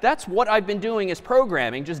 Like, that's what I've been doing as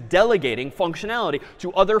programming, just delegating functionality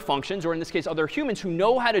to other functions, or in this case, other humans who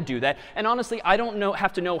know how to do that. And honestly, I don't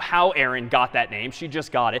have to know how Aaron got that name. She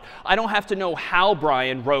just got it. I don't have to know how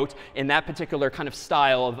Brian wrote in that particular kind of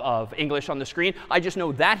style of English on the screen. I just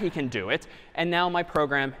know that he can do it. And now my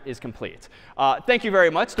program is complete. Thank you very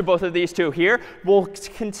much to both of these two here. We'll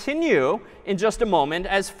continue in just a moment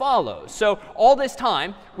as follows. So all this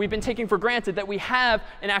time, we've been taking for granted that we have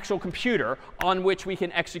an actual computer on which we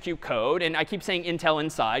can execute code. And I keep saying Intel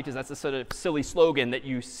inside, because that's a sort of silly slogan that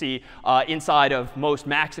you see inside of most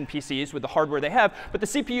Macs and PCs with the hardware they have. But the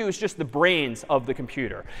CPU is just the brains of the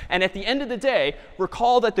computer. And at the end of the day,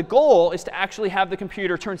 recall that the goal is to actually have the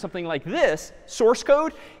computer turn something like this, source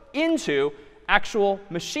code, into actual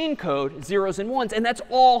machine code, zeros and ones. And that's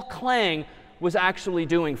all Clang was actually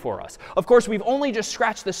doing for us. Of course, we've only just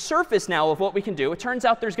scratched the surface now of what we can do. It turns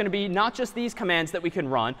out there's going to be not just these commands that we can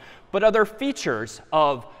run, but other features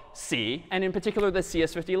of C, and in particular the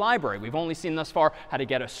CS50 library. We've only seen thus far how to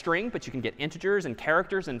get a string, but you can get integers and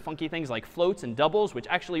characters and funky things like floats and doubles, which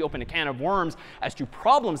actually open a can of worms as to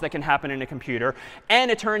problems that can happen in a computer.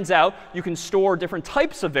 And it turns out you can store different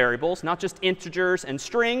types of variables, not just integers and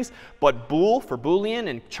strings, but bool for Boolean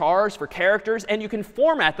and chars for characters. And you can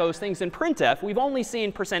format those things in printf. We've only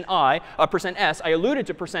seen %s. I alluded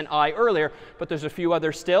to %i earlier, but there's a few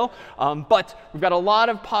others still. But we've got a lot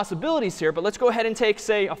of possibilities here. But let's go ahead and take,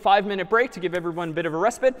 say, a 5-minute break to give everyone a bit of a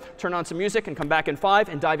respite, turn on some music, and come back in 5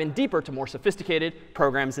 and dive in deeper to more sophisticated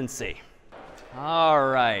programs in C. All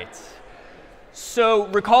right. So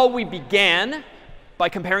recall we began by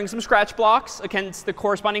comparing some Scratch blocks against the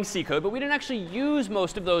corresponding C code. But we didn't actually use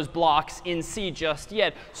most of those blocks in C just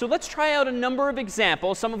yet. So let's try out a number of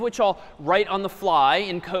examples, some of which I'll write on the fly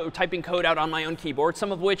in typing code out on my own keyboard,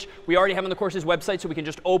 some of which we already have on the course's website, so we can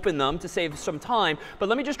just open them to save some time. But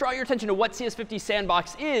let me just draw your attention to what CS50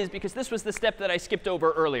 Sandbox is, because this was the step that I skipped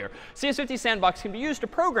over earlier. CS50 Sandbox can be used to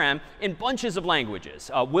program in bunches of languages.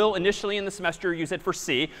 We'll initially in the semester use it for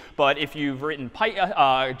C. But if you've written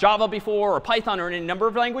Java before or Python or any number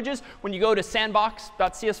of languages, when you go to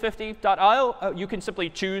sandbox.cs50.io, you can simply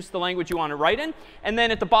choose the language you want to write in. And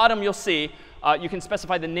then at the bottom, you'll see you can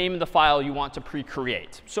specify the name of the file you want to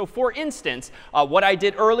pre-create. So for instance, what I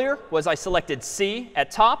did earlier was I selected C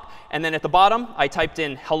at top. And then at the bottom, I typed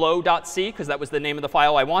in hello.c, because that was the name of the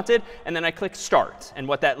file I wanted. And then I clicked Start. And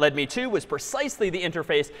what that led me to was precisely the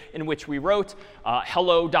interface in which we wrote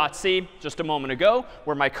hello.c just a moment ago,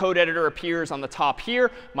 where my code editor appears on the top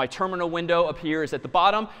here. My terminal window appears at the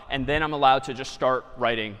bottom. And then I'm allowed to just start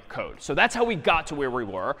writing code. So that's how we got to where we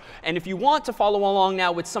were. And if you want to follow along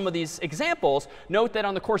now with some of these examples, examples, note that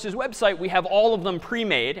on the course's website, we have all of them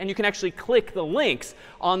pre-made. And you can actually click the links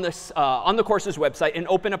on the course's website and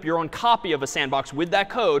open up your own copy of a sandbox with that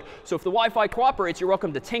code. So if the Wi-Fi cooperates, you're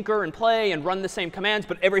welcome to tinker and play and run the same commands.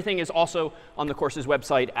 But everything is also on the course's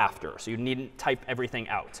website after. So you needn't type everything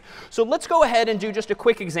out. So let's go ahead and do just a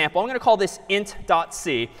quick example. I'm going to call this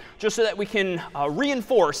int.c, just so that we can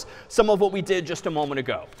reinforce some of what we did just a moment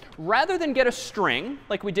ago. Rather than get a string,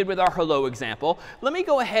 like we did with our hello example, let me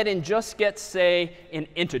go ahead and just get, say, an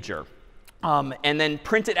integer. And then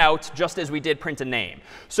print it out just as we did print a name.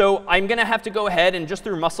 So I'm going to have to go ahead and just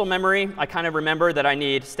through muscle memory, I kind of remember that I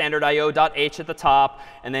need standard io.h at the top,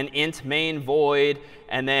 and then int main void,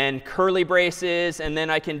 and then curly braces, and then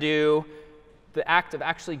I can do the act of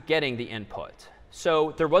actually getting the input.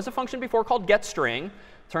 So there was a function before called getString.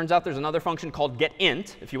 Turns out there's another function called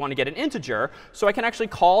getInt if you want to get an integer. So I can actually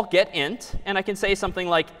call getInt, and I can say something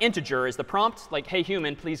like integer is the prompt, like, hey,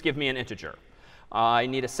 human, please give me an integer. I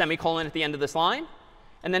need a semicolon at the end of this line.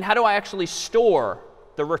 And then how do I actually store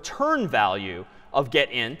the return value of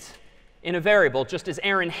getInt in a variable, just as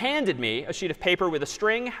Aaron handed me a sheet of paper with a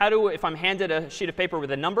string? If I'm handed a sheet of paper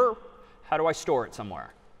with a number, how do I store it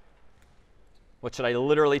somewhere? What should I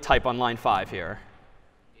literally type on line 5 here?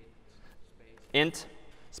 Int,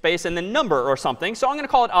 space, and then number or something. So I'm going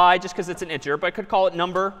to call it I just because it's an integer, but I could call it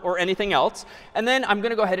number or anything else. And then I'm going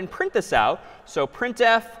to go ahead and print this out. So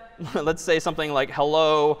printf, let's say something like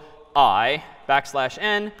hello I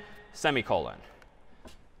 \n semicolon.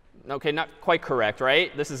 OK, not quite correct,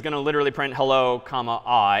 right? This is going to literally print hello, comma,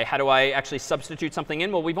 I. How do I actually substitute something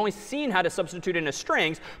in? Well, we've only seen how to substitute into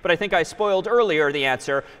strings, but I think I spoiled earlier the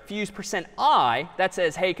answer. If you use %i, that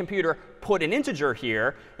says, hey, computer, put an integer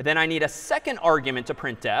here. And then I need a second argument to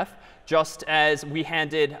printf, just as we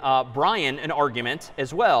handed Brian an argument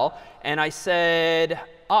as well. And I said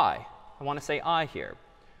I want to say I here.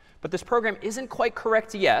 But this program isn't quite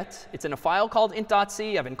correct yet. It's in a file called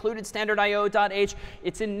int.c. I've included standard io.h.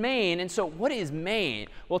 It's in main. And so what is main?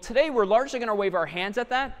 Well, today we're largely going to wave our hands at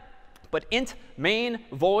that. But int main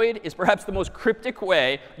void is perhaps the most cryptic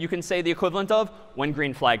way you can say the equivalent of when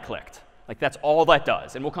green flag clicked. Like, that's all that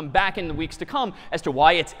does. And we'll come back in the weeks to come as to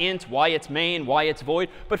why it's int, why it's main, why it's void.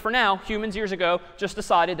 But for now, humans years ago just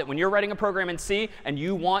decided that when you're writing a program in C and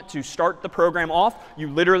you want to start the program off, you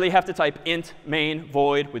literally have to type int main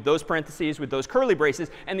void with those parentheses, with those curly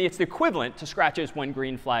braces. And it's the equivalent to scratches when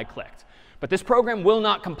green flag clicked. But this program will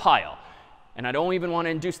not compile. And I don't even want to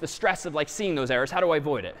induce the stress of like seeing those errors. How do I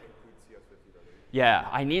avoid it? Yeah,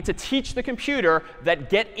 I need to teach the computer that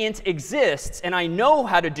getInt exists. And I know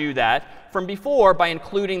how to do that from before by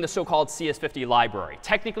including the so-called CS50 library.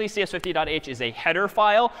 Technically, CS50.h is a header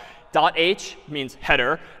file. .h means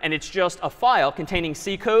header. And it's just a file containing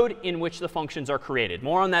C code in which the functions are created.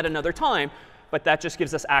 More on that another time. But that just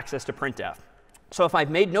gives us access to printf. So if I've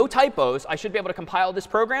made no typos, I should be able to compile this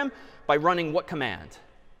program by running what command?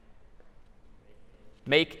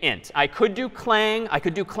 Make int. I could do clang. I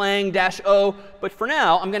could do clang -o. But for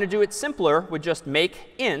now, I'm going to do it simpler with just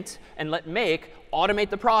make int and let make automate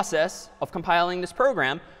the process of compiling this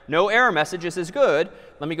program. No error messages is good.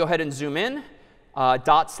 Let me go ahead and zoom in.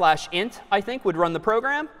 /int, I think, would run the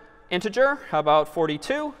program. Integer, how about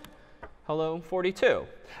 42? Hello, 42.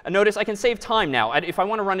 And notice I can save time now. If I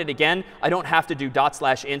want to run it again, I don't have to do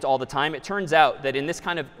 /int all the time. It turns out that in this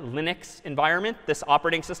kind of Linux environment, this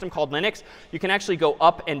operating system called Linux, you can actually go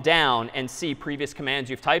up and down and see previous commands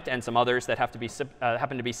you've typed and some others that have to be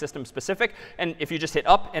happen to be system specific. And if you just hit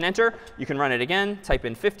up and enter, you can run it again, type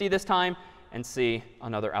in 50 this time, and see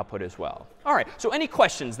another output as well. All right, so any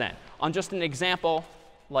questions then on just an example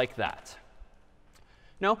like that?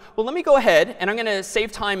 No? Well, let me go ahead, and I'm going to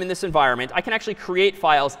save time in this environment. I can actually create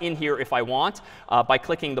files in here if I want by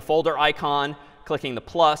clicking the folder icon, clicking the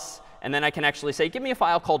plus, and then I can actually say, give me a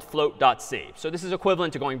file called float.c. So this is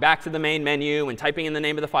equivalent to going back to the main menu and typing in the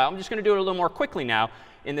name of the file. I'm just going to do it a little more quickly now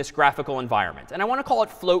in this graphical environment. And I want to call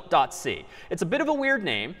it float.c. It's a bit of a weird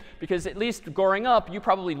name because at least growing up, you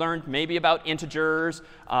probably learned maybe about integers.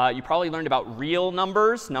 You probably learned about real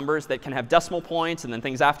numbers, numbers that can have decimal points and then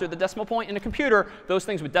things after the decimal point. In a computer, those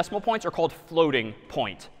things with decimal points are called floating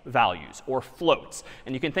point values or floats.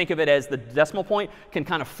 And you can think of it as the decimal point can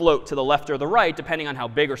kind of float to the left or the right depending on how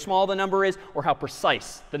big or small the number is or how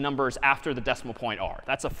precise the numbers after the decimal point are.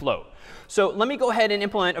 That's a float. So let me go ahead and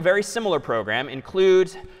implement a very similar program. Include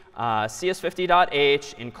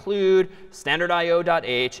CS50.h, include standard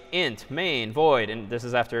io.h, int, main, void. And this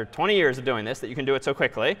is after 20 years of doing this that you can do it so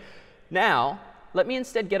quickly. Now, let me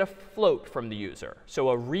instead get a float from the user. So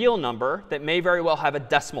a real number that may very well have a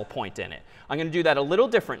decimal point in it. I'm going to do that a little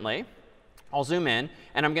differently. I'll zoom in,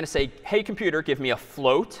 and I'm going to say, hey, computer, give me a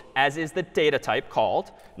float, as is the data type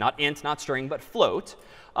called. Not int, not string, but float.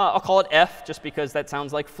 I'll call it f, just because that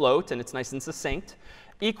sounds like float, and it's nice and succinct.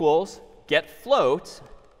 Equals get float.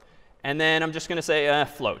 And then I'm just going to say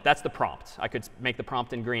float. That's the prompt. I could make the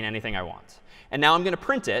prompt in green anything I want. And now I'm going to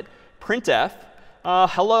print it. Printf,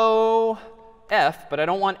 hello f, but I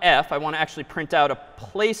don't want f. I want to actually print out a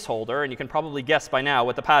placeholder. And you can probably guess by now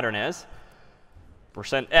what the pattern is.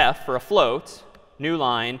 %f for a float, new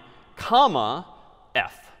line, comma,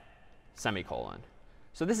 f, semicolon.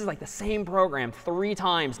 So this is like the same program 3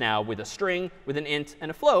 times now with a string, with an int,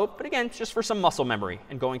 and a float. But again, it's just for some muscle memory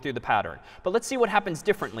and going through the pattern. But let's see what happens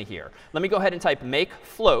differently here. Let me go ahead and type make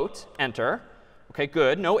float, enter. OK,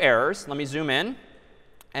 good, no errors. Let me zoom in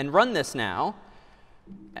and run this now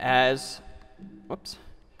as,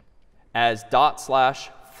 as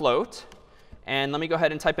dot/float. And let me go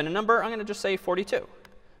ahead and type in a number. I'm going to just say 42.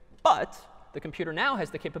 But the computer now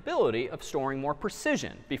has the capability of storing more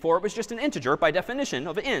precision. Before it was just an integer by definition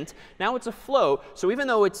of int. Now it's a float. So even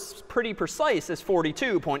though it's pretty precise as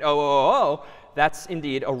 42.0000, that's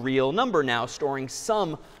indeed a real number now, storing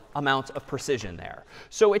some amount of precision there.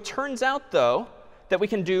 So it turns out, though, that we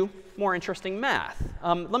can do more interesting math.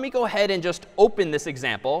 Let me go ahead and just open this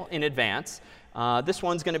example in advance. This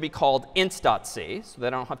one's going to be called ints.c, so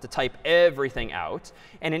that I don't have to type everything out.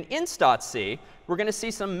 And in ints.c, we're going to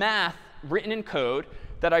see some math written in code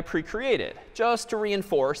that I pre-created, just to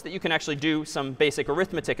reinforce that you can actually do some basic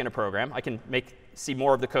arithmetic in a program. I can see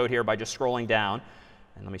more of the code here by just scrolling down.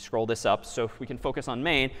 And let me scroll this up so we can focus on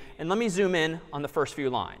main. And let me zoom in on the first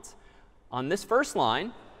few lines. On this first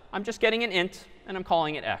line, I'm just getting an int, and I'm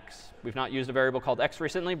calling it x. We've not used a variable called x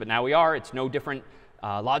recently, but now we are. It's no different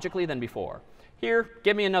logically than before. Here,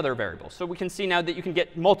 give me another variable. So we can see now that you can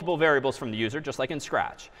get multiple variables from the user, just like in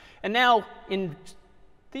Scratch. And now in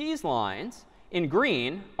these lines, in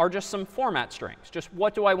green, are just some format strings. Just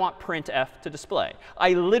what do I want printf to display?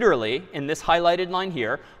 I literally, in this highlighted line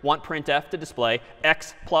here, want printf to display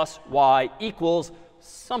x plus y equals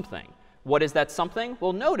something. What is that something?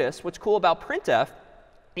 Well, notice what's cool about printf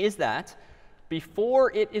is that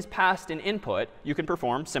before it is passed an input, you can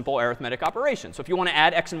perform simple arithmetic operations. So if you want to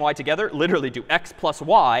add x and y together, literally do x plus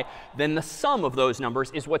y, then the sum of those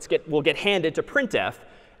numbers is what will get handed to printf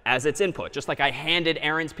as its input. Just like I handed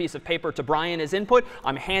Aaron's piece of paper to Brian as input,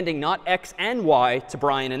 I'm handing not x and y to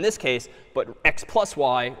Brian in this case, but x plus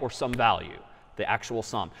y or some value, the actual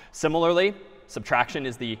sum. Similarly, subtraction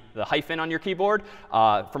is the hyphen on your keyboard.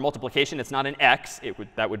 For multiplication, it's not an x.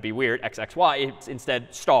 That would be weird, x, x, y. It's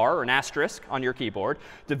instead star or an asterisk on your keyboard.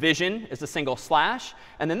 Division is a single slash.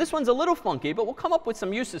 And then this one's a little funky, but we'll come up with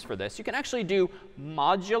some uses for this. You can actually do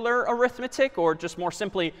modular arithmetic, or just more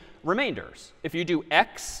simply, remainders. If you do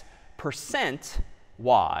x %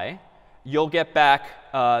 y, you'll get back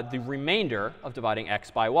the remainder of dividing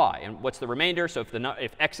x by y. And what's the remainder? So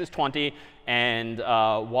if x is 20 and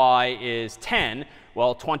y is 10,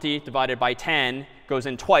 well, 20 divided by 10 goes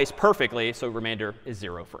in twice perfectly, so remainder is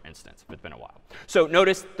 0, for instance, if it's been a while. So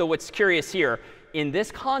notice, though, what's curious here, in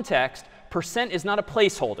this context, percent is not a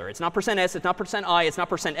placeholder. It's not %s, it's not %i, it's not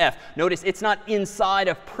 %f. Notice it's not inside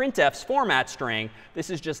of printf's format string. This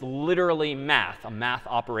is just literally math, a math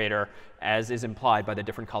operator, as is implied by the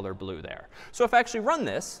different color blue there. So if I actually run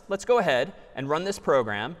this, let's go ahead and run this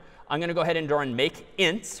program. I'm going to go ahead and make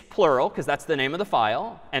ints, plural, because that's the name of the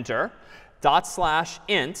file. Enter.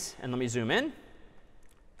 /int, and let me zoom in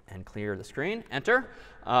and clear the screen. Enter.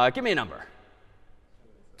 Give me a number.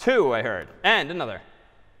 2, I heard. And another.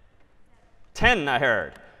 10, I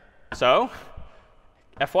heard. So,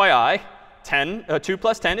 FYI, 2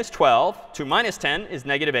 plus 10 is 12. 2 minus 10 is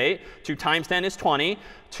 -8. 2 times 10 is 20.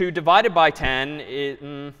 2 divided by 10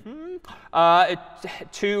 is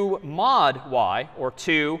 2 mod y, or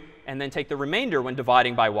 2, and then take the remainder when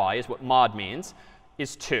dividing by y, is what mod means,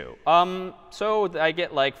 is 2. So I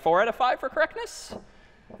get like 4 out of 5 for correctness?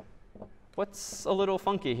 What's a little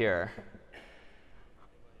funky here?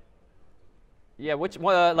 Yeah,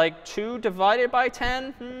 like 2 divided by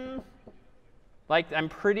 10? Like, I'm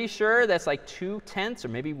pretty sure that's like 2/10 or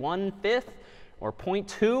maybe 1/5 or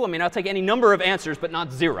 0.2. I mean, I'll take any number of answers, but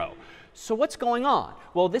not 0. So what's going on?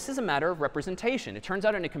 Well, this is a matter of representation. It turns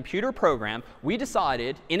out in a computer program, we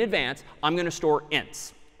decided in advance, I'm going to store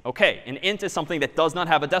ints. OK, an int is something that does not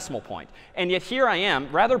have a decimal point. And yet here I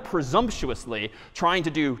am, rather presumptuously, trying to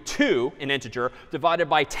do 2, an integer, divided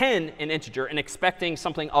by 10, an integer, and expecting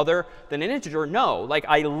something other than an integer. No, like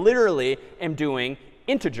I literally am doing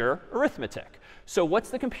integer arithmetic. So what's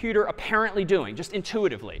the computer apparently doing, just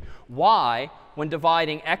intuitively? Y, when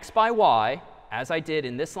dividing x by y, as I did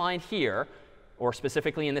in this line here, or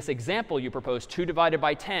specifically in this example you proposed, 2 divided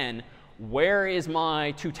by 10, where is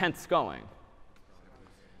my 2/10 going?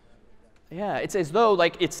 Yeah, it's as though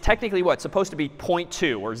like it's technically what? Supposed to be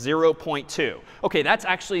 0.2 or 0.2. OK, that's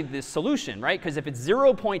actually the solution, right? Because if it's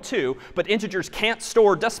 0.2, but integers can't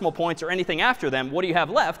store decimal points or anything after them, what do you have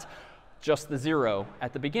left? Just the 0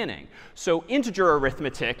 at the beginning. So integer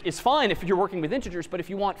arithmetic is fine if you're working with integers, but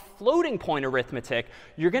if you want floating point arithmetic,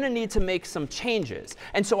 you're going to need to make some changes.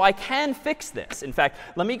 And so I can fix this. In fact,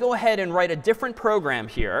 let me go ahead and write a different program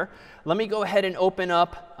here. Let me go ahead and open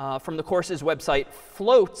up from the course's website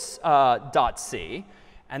floats.c.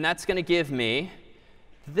 And that's going to give me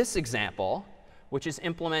this example, which is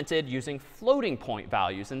implemented using floating point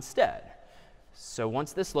values instead. So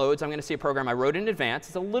once this loads, I'm going to see a program I wrote in advance.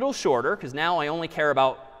 It's a little shorter, because now I only care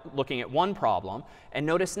about looking at one problem. And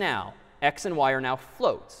notice now, x and y are now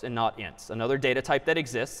floats and not ints, another data type that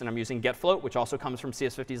exists. And I'm using getFloat, which also comes from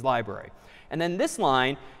CS50's library. And then this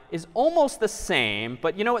line is almost the same.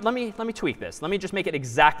 But you know what? Let me tweak this. Let me just make it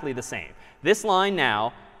exactly the same. This line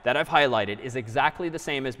now that I've highlighted is exactly the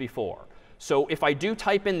same as before. So if I do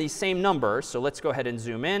type in these same numbers, so let's go ahead and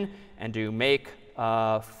zoom in and do make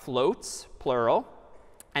floats, plural,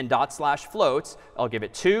 and /floats. I'll give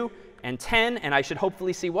it 2 and 10. And I should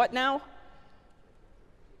hopefully see what now?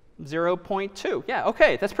 0.2. Yeah,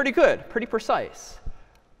 OK, that's pretty good, pretty precise.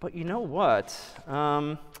 But you know what?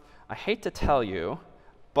 I hate to tell you,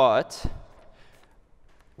 but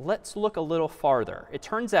let's look a little farther. It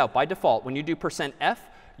turns out, by default, when you do %f,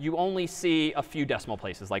 you only see a few decimal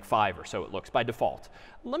places, like 5 or so it looks by default.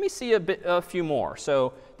 Let me see a few more.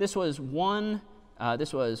 So this was 1,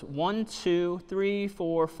 2, 3,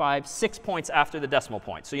 4, 5, 6 points after the decimal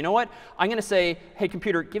point. So you know what? I'm going to say, hey,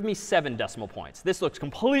 computer, give me 7 decimal points. This looks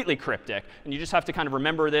completely cryptic. And you just have to kind of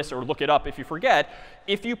remember this or look it up if you forget.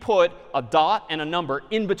 If you put a dot and a number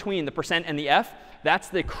in between the % and the f, that's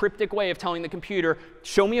the cryptic way of telling the computer,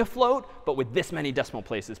 show me a float, but with this many decimal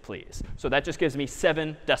places, please. So that just gives me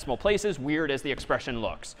 7 decimal places, weird as the expression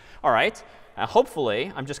looks. All right.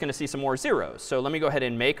 Hopefully, I'm just going to see some more zeros. So let me go ahead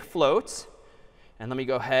and make floats. And let me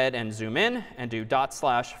go ahead and zoom in and do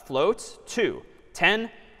 /floats 2,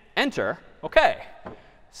 10, enter. OK,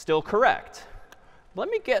 still correct. Let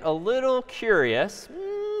me get a little curious.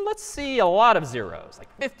 Let's see a lot of zeros,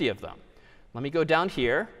 like 50 of them. Let me go down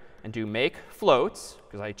here and do make floats,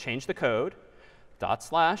 because I changed the code,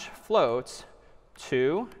 /floats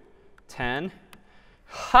 2, 10.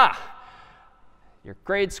 Ha! Your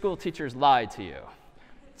grade school teachers lied to you.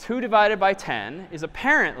 2 divided by 10 is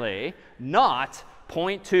apparently not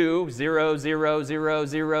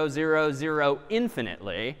 0.2000000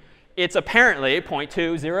 infinitely. It's apparently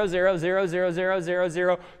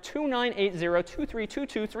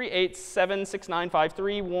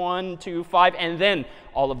 0.2000000298023223876953125, and then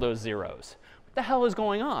all of those zeros. What the hell is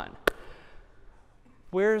going on?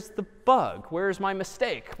 Where's the bug? Where's my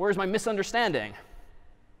mistake? Where's my misunderstanding?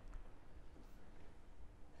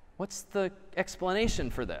 What's the explanation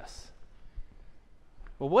for this?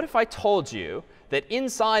 Well, what if I told you that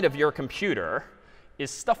inside of your computer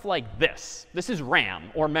is stuff like this? This is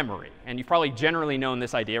RAM, or memory. And you've probably generally known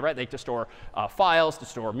this idea, right? Like to store files, to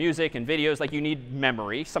store music and videos, like you need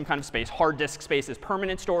memory, some kind of space. Hard disk space is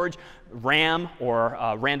permanent storage. RAM, or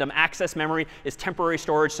random access memory, is temporary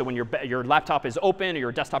storage. So when your laptop is open, or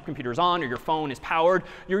your desktop computer is on, or your phone is powered,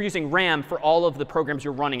 you're using RAM for all of the programs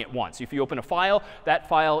you're running at once. If you open a file, that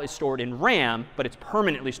file is stored in RAM, but it's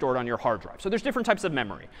permanently stored on your hard drive. So there's different types of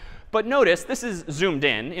memory. But notice, this is zoomed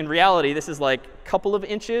in. In reality, this is like a couple of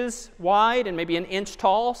inches wide and maybe an inch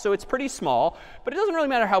tall. So it's pretty small. But it doesn't really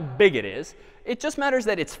matter how big it is. It just matters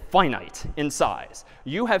that it's finite in size.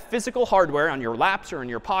 You have physical hardware on your laps or in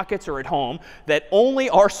your pockets or at home that only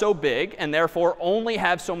are so big and therefore only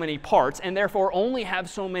have so many parts and therefore only have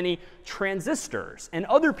so many transistors and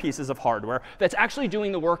other pieces of hardware that's actually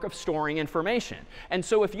doing the work of storing information. And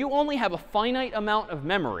so if you only have a finite amount of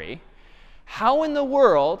memory, how in the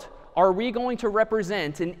world are we going to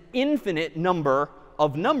represent an infinite number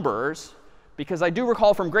of numbers? Because I do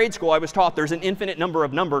recall from grade school, I was taught there's an infinite number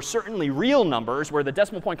of numbers, certainly real numbers, where the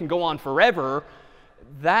decimal point can go on forever.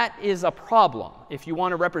 That is a problem if you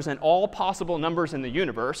want to represent all possible numbers in the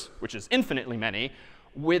universe, which is infinitely many,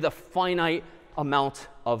 with a finite amount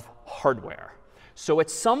of hardware. So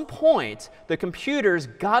at some point, the computer's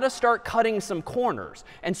got to start cutting some corners.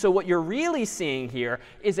 And so what you're really seeing here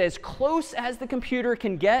is as close as the computer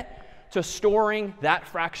can get to storing that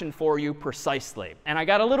fraction for you precisely. And I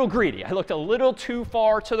got a little greedy. I looked a little too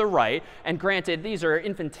far to the right. And granted, these are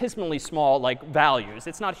infinitesimally small like values.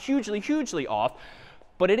 It's not hugely, hugely off.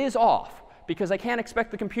 But it is off, because I can't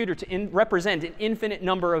expect the computer to represent an infinite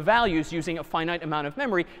number of values using a finite amount of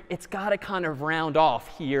memory. It's got to kind of round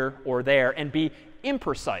off here or there and be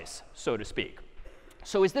imprecise, so to speak.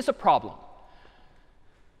 So is this a problem?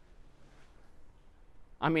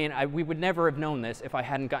 I mean, we would never have known this if I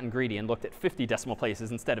hadn't gotten greedy and looked at 50 decimal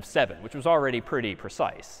places instead of 7, which was already pretty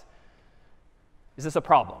precise. Is this a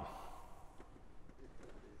problem?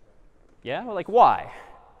 Yeah? Well, like, why?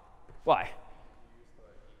 Why?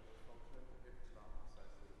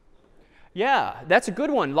 Yeah, that's a good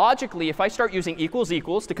one. Logically, if I start using equals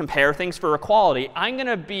equals to compare things for equality,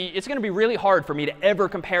 it's going to be really hard for me to ever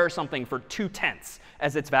compare something for 2/10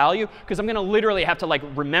 as its value, because I'm going to literally have to like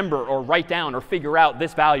remember or write down or figure out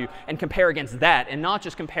this value and compare against that, and not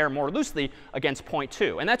just compare more loosely against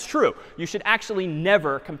 0.2. And that's true. You should actually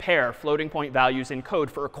never compare floating point values in code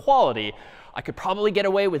for equality. I could probably get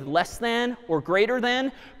away with less than or greater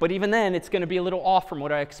than, but even then, it's going to be a little off from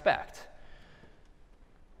what I expect.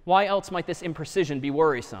 Why else might this imprecision be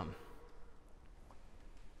worrisome?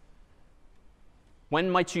 When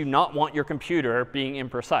might you not want your computer being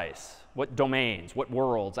imprecise? What domains? What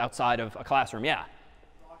worlds outside of a classroom? Yeah?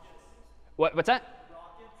 Rockets. What's that?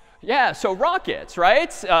 Rockets. Yeah, so rockets,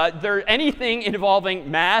 right? Anything involving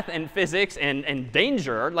math and physics and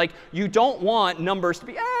danger, like you don't want numbers to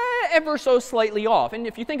be ever so slightly off. And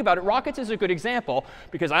if you think about it, rockets is a good example,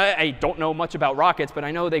 because I don't know much about rockets, but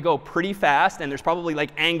I know they go pretty fast, and there's probably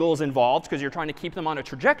like angles involved because you're trying to keep them on a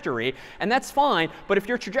trajectory. And that's fine. But if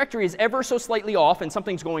your trajectory is ever so slightly off and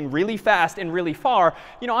something's going really fast and really far,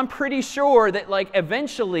 I'm pretty sure that like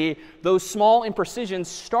eventually those small imprecisions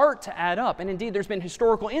start to add up. And indeed, there's been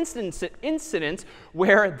historical incidents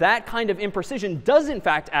where that kind of imprecision does in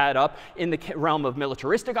fact add up in the realm of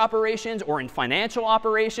militaristic operations or in financial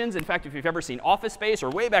operations. In fact, if you've ever seen Office Space,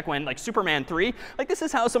 or way back when, like Superman 3, like this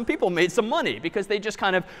is how some people made some money, because they just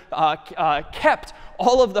kind of kept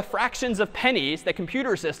all of the fractions of pennies that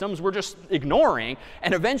computer systems were just ignoring,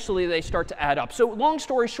 and eventually they start to add up. So long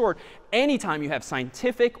story short, anytime you have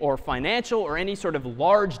scientific or financial or any sort of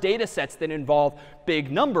large data sets that involve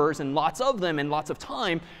big numbers and lots of them and lots of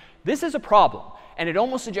time, this is a problem. And it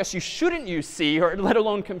almost suggests you shouldn't use C, or let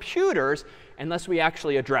alone computers, unless we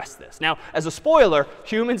actually address this. Now, as a spoiler,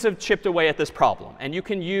 humans have chipped away at this problem. And you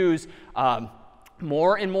can use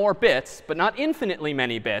more and more bits, but not infinitely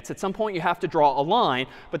many bits. At some point, you have to draw a line.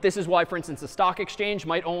 But this is why, for instance, a stock exchange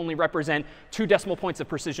might only represent 2 decimal points of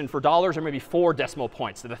precision for dollars, or maybe 4 decimal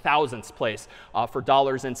points to the thousandths place for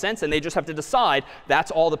dollars and cents. And they just have to decide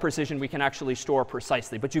that's all the precision we can actually store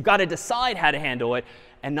precisely. But you've got to decide how to handle it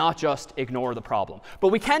and not just ignore the problem. But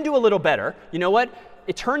we can do a little better. You know what?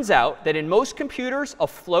 It turns out that in most computers, a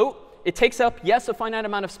float, it takes up, yes, a finite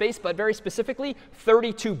amount of space, but very specifically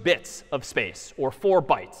 32 bits of space, or 4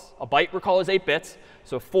 bytes. A byte, recall, is 8 bits.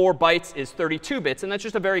 So 4 bytes is 32 bits. And that's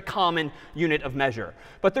just a very common unit of measure.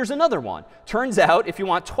 But there's another one. Turns out if you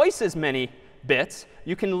want twice as many bits,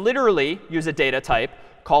 you can literally use a data type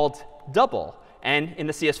called double. And in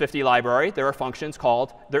the CS50 library, there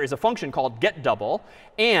is a function called getDouble.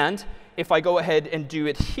 And if I go ahead and do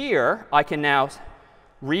it here, I can now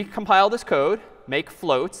recompile this code, make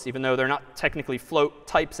floats, even though they're not technically float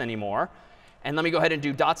types anymore. And let me go ahead and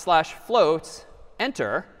do /floats,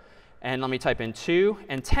 enter. And let me type in 2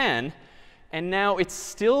 and 10. And now it's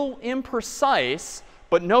still imprecise.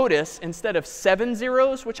 But notice, instead of 7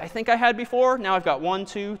 zeros, which I think I had before, now I've got 1,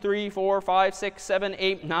 2, 3, 4, 5, 6, 7,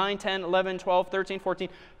 8, 9, 10, 11, 12, 13, 14,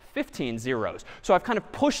 15 zeros. So I've kind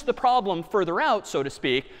of pushed the problem further out, so to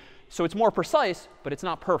speak. So it's more precise, but it's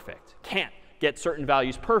not perfect. Can't get certain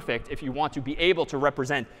values perfect if you want to be able to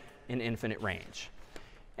represent an infinite range.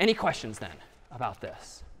 Any questions then about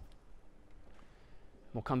this?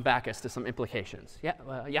 We'll come back as to some implications. Yeah,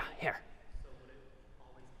 here.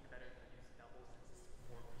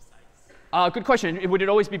 Good question. Would it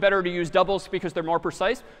always be better to use doubles because they're more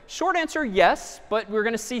precise? Short answer, yes. But we're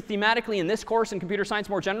going to see thematically in this course, in computer science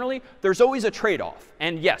more generally, there's always a trade-off.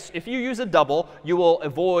 And yes, if you use a double, you will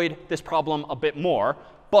avoid this problem a bit more.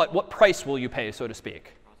 But what price will you pay, so to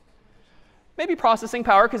speak? Maybe processing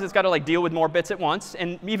power, because it's got to like deal with more bits at once.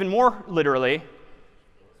 And even more literally,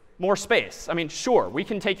 more space. I mean, sure, we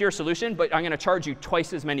can take your solution, but I'm going to charge you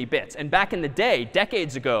twice as many bits. And back in the day,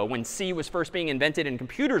 decades ago, when C was first being invented and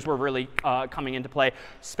computers were really coming into play,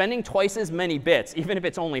 spending twice as many bits, even if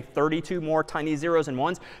it's only 32 more tiny zeros and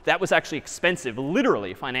ones, that was actually expensive,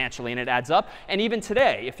 literally, financially, and it adds up. And even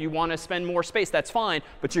today, if you want to spend more space, that's fine,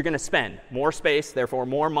 but you're going to spend more space, therefore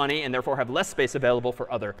more money, and therefore have less space available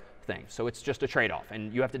for other things. So it's just a trade-off.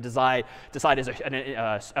 And you have to decide as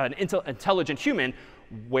an intelligent human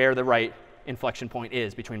where the right inflection point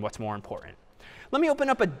is between what's more important. Let me open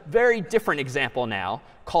up a very different example now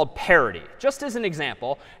called parity, just as an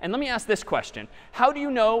example. And let me ask this question. How do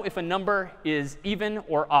you know if a number is even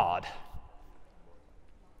or odd?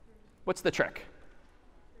 What's the trick?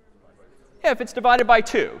 Yeah, if it's divided by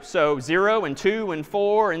 2. So 0 and 2 and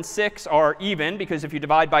 4 and 6 are even, because if you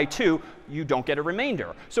divide by 2, you don't get a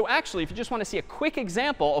remainder. So actually, if you just want to see a quick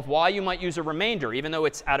example of why you might use a remainder, even though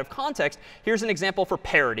it's out of context, here's an example for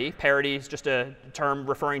parity. Parity is just a term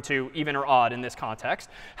referring to even or odd in this context.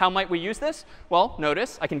 How might we use this? Well,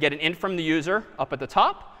 notice I can get an int from the user up at the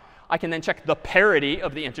top. I can then check the parity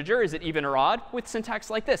of the integer. Is it even or odd? With syntax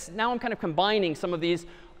like this. Now I'm kind of combining some of these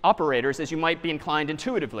operators as you might be inclined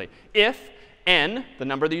intuitively. If n, the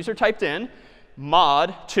number the user typed in,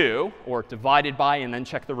 mod 2, or divided by and then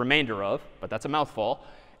check the remainder of, but that's a mouthful,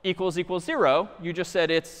 equals 0, you just said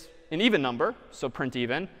it's an even number, so print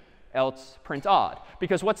even, else print odd.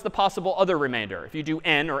 Because what's the possible other remainder? If you do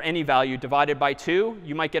n, or any value, divided by 2,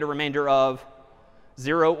 you might get a remainder of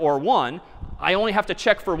 0 or 1. I only have to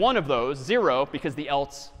check for one of those, 0, because the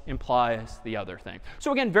else implies the other thing.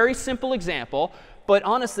 So again, very simple example. But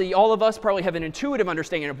honestly, all of us probably have an intuitive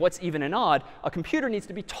understanding of what's even and odd. A computer needs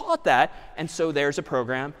to be taught that. And so there's a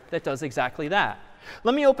program that does exactly that.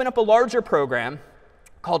 Let me open up a larger program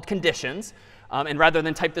called conditions. And rather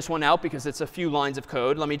than type this one out because it's a few lines of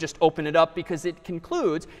code, let me just open it up because it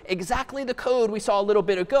concludes exactly the code we saw a little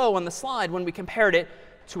bit ago on the slide when we compared it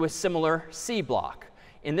to a similar C block.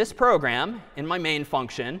 In this program, in my main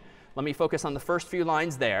function, let me focus on the first few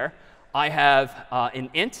lines there. I have an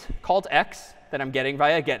int called x that I'm getting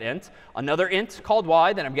via getInt, another int called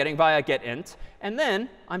y that I'm getting via getInt, and then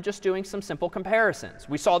I'm just doing some simple comparisons.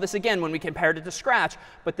 We saw this again when we compared it to Scratch,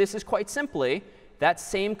 but this is quite simply that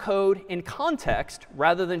same code in context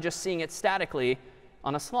rather than just seeing it statically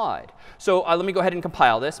on a slide. So let me go ahead and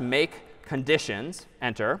compile this. Make conditions,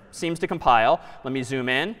 enter. Seems to compile. Let me zoom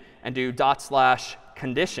in and do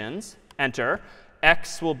 /conditions, enter.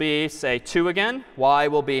 X will be, say, 2 again. Y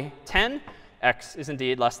will be 10. X is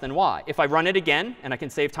indeed less than y. If I run it again, and I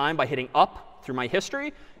can save time by hitting up through my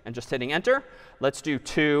history and just hitting enter, let's do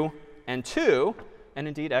 2 and 2. And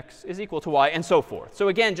indeed, x is equal to y, and so forth. So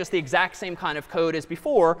again, just the exact same kind of code as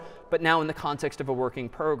before, but now in the context of a working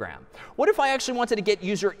program. What if I actually wanted to get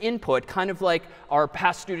user input, kind of like our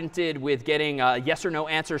past student did with getting yes or no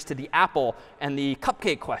answers to the apple and the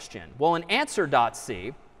cupcake question? Well, in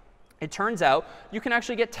answer.c, it turns out you can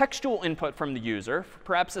actually get textual input from the user,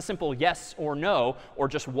 perhaps a simple yes or no, or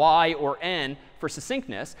just y or n for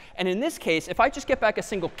succinctness. And in this case, if I just get back a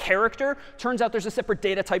single character, turns out there's a separate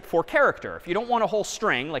data type for character. If you don't want a whole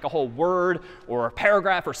string, like a whole word or a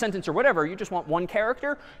paragraph or sentence or whatever, you just want one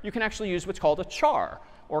character, you can actually use what's called a char,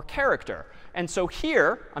 or character. And so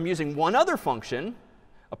here, I'm using one other function,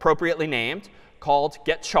 appropriately named, called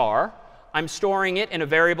getChar. I'm storing it in a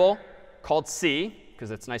variable called c, because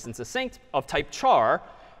it's nice and succinct, of type char.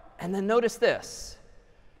 And then notice this.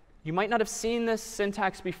 You might not have seen this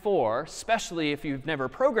syntax before, especially if you've never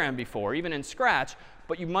programmed before, even in Scratch,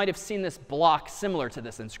 but you might have seen this block similar to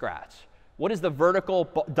this in Scratch. What does the vertical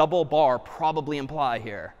double bar probably imply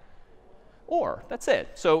here? Or, that's it.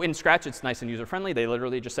 So in Scratch, it's nice and user-friendly. They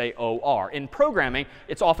literally just say OR. In programming,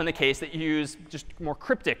 it's often the case that you use just more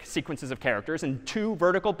cryptic sequences of characters and 2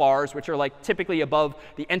 vertical bars, which are like typically above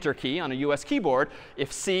the Enter key on a US keyboard.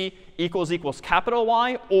 If C equals capital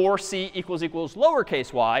Y or C equals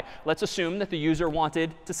lowercase y, let's assume that the user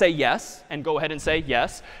wanted to say yes and go ahead and say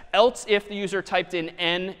yes. Else, if the user typed in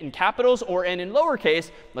n in capitals or n in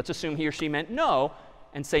lowercase, let's assume he or she meant no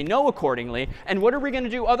and say no accordingly. And what are we going to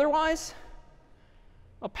do otherwise?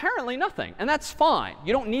 Apparently nothing. And that's fine.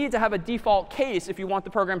 You don't need to have a default case if you want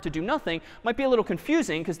the program to do nothing. Might be a little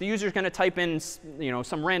confusing because the user is going to type in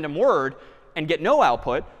some random word and get no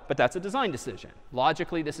output, but that's a design decision.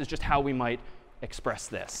 Logically, this is just how we might express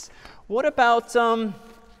this. What about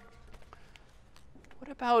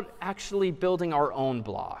actually building our own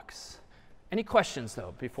blocks? Any questions,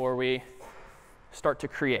 though, before we start to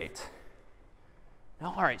create?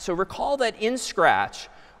 No? All right, so recall that in Scratch,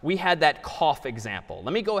 we had that cough example.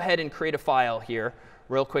 Let me go ahead and create a file here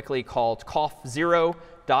real quickly called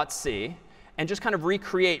cough0.c and just kind of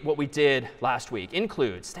recreate what we did last week.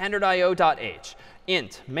 Include standardIO.h,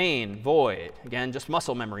 int, main, void, again, just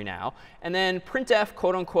muscle memory now, and then printf,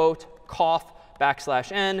 quote unquote, cough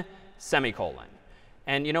 \n, semicolon.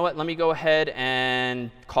 And you know what? Let me go ahead and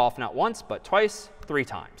cough not once, but twice, 3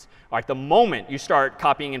 times. All right, the moment you start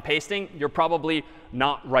copying and pasting, you're probably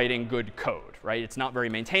not writing good code, right? It's not very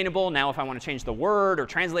maintainable. Now if I want to change the word or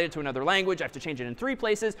translate it to another language, I have to change it in 3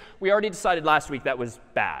 places. We already decided last week that was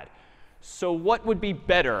bad. So what would be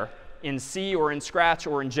better in C or in Scratch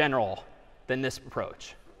or in general than this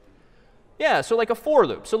approach. Yeah, so like a for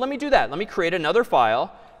loop. So let me do that. Let me create another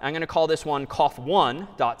file. I'm going to call this one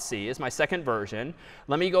coff1.c is my second version.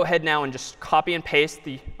 Let me go ahead now and just copy and paste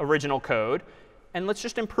the original code. And let's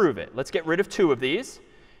just improve it. Let's get rid of 2 of these.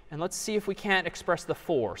 And let's see if we can't express the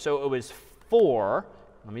for. So it was for,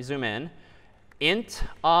 let me zoom in, int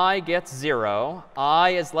I gets 0. I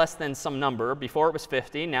is less than some number. Before it was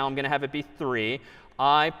 50. Now I'm going to have it be 3.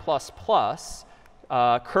 I plus plus.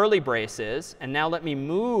 Curly braces, and now let me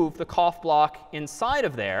move the cough block inside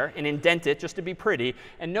of there and indent it just to be pretty.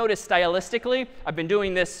 And notice stylistically, I've been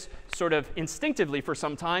doing this sort of instinctively for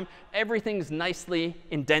some time. Everything's nicely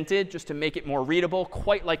indented just to make it more readable,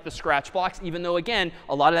 quite like the scratch blocks, even though, again,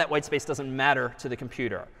 a lot of that white space doesn't matter to the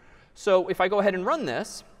computer. So if I go ahead and run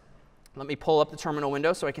this, let me pull up the terminal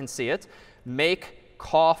window so I can see it. Make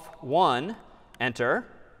cough1, enter.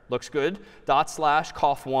 Looks good.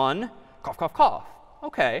 /cough1, cough, cough, cough.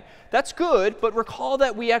 OK, that's good. But recall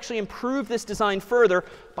that we actually improved this design further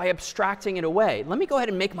by abstracting it away. Let me go ahead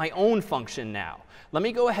and make my own function now. Let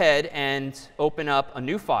me go ahead and open up a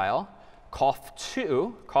new file,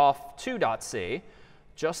 cough2.c,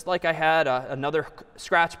 just like I had another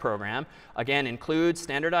Scratch program. Again, include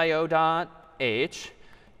standard io.h,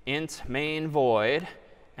 int main void.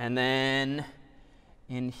 And then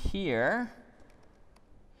in here,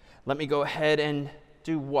 let me go ahead and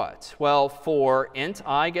do what? Well, for int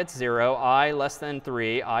I gets 0, I less than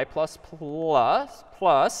 3, I plus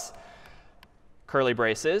plus, curly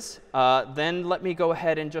braces. Then let me go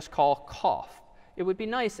ahead and just call cough. It would be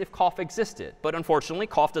nice if cough existed. But unfortunately,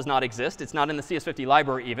 cough does not exist. It's not in the CS50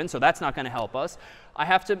 library even, so that's not going to help us. I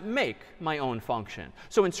have to make my own function.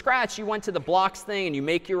 So in Scratch, you went to the blocks thing, and you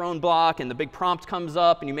make your own block, and the big prompt comes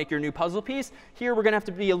up, and you make your new puzzle piece. Here, we're going to have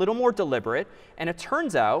to be a little more deliberate. And it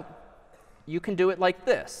turns out you can do it like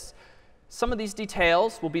this. Some of these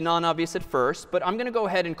details will be non-obvious at first, but I'm going to go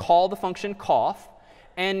ahead and call the function cough.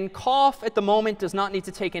 And cough at the moment does not need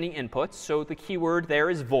to take any inputs, so the keyword there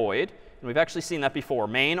is void. And we've actually seen that before.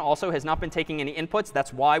 Main also has not been taking any inputs.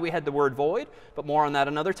 That's why we had the word void, but more on that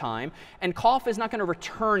another time. And cough is not going to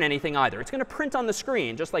return anything either. It's going to print on the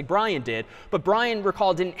screen, just like Brian did. But Brian,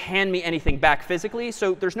 recall, didn't hand me anything back physically,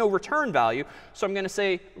 so there's no return value. So I'm going to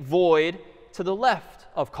say void to the left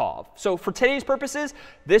of cough. So for today's purposes,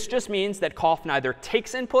 this just means that cough neither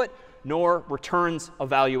takes input nor returns a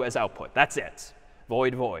value as output. That's it.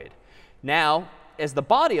 Void, void. Now, as the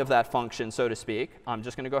body of that function, so to speak, I'm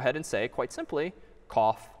just going to go ahead and say, quite simply,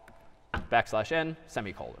 cough \n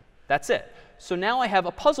semicolon. That's it. So now I have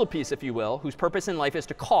a puzzle piece, if you will, whose purpose in life is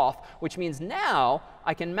to cough, which means now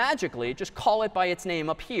I can magically just call it by its name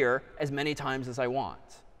up here as many times as I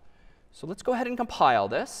want. So let's go ahead and compile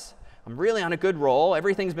this. I'm really on a good roll.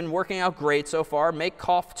 Everything's been working out great so far. Make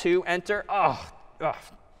cough2, enter.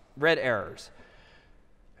 Red errors.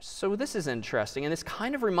 So this is interesting. And this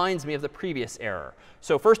kind of reminds me of the previous error.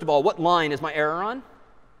 So first of all, what line is my error on?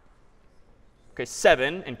 OK,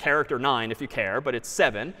 7 and character 9 if you care, but it's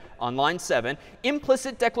 7 on line 7.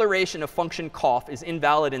 Implicit declaration of function cough is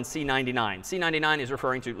invalid in C99. C99 is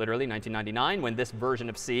referring to literally 1999 when this version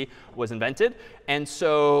of C was invented. And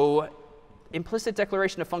so implicit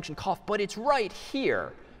declaration of function cough, but it's right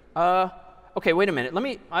here. OK, wait a minute. Let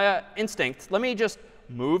me instinct. Let me just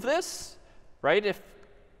move this, right?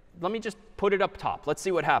 Let me just put it up top. Let's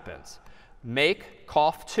see what happens. Make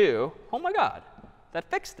cough2. Oh my god, that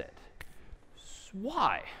fixed it.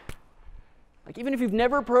 Why? Like, even if you've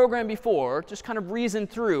never programmed before, just kind of reason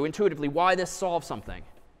through intuitively why this solves something.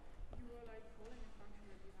 You were like calling a function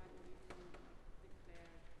that you had already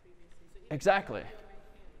declared previously. So even Exactly. if you're making a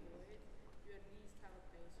void, you at least have a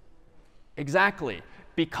placeholder. Exactly.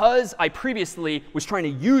 Because I previously was trying to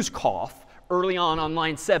use cough early on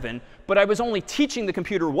line 7, but I was only teaching the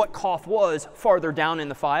computer what cough was farther down in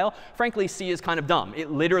the file. Frankly, C is kind of dumb.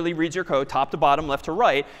 It literally reads your code top to bottom, left to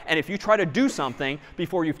right. And if you try to do something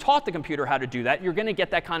before you've taught the computer how to do that, you're going to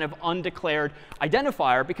get that kind of undeclared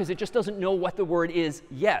identifier because it just doesn't know what the word is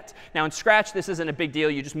yet. Now, in Scratch, this isn't a big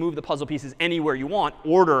deal. You just move the puzzle pieces anywhere you want.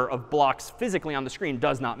 Order of blocks physically on the screen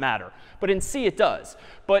does not matter. But in C, it does.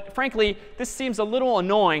 But frankly, this seems a little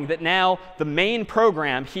annoying that now the main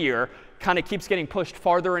program here kind of keeps getting pushed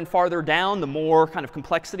farther and farther down, the more kind of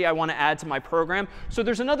complexity I want to add to my program. So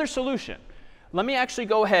there's another solution. Let me actually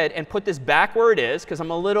go ahead and put this back where it is, because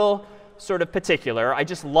I'm a little sort of particular. I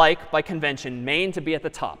just like, by convention, main to be at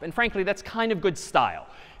the top. And frankly, that's kind of good style.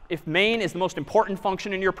 If main is the most important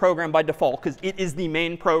function in your program by default, because it is the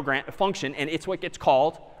main program function, and it's what gets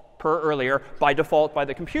called, per earlier, by default by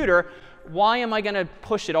the computer, why am I going to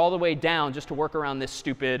push it all the way down just to work around this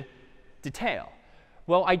stupid detail?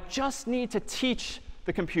 Well, I just need to teach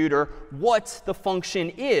the computer what the function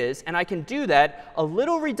is. And I can do that a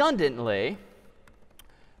little redundantly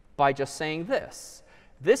by just saying this.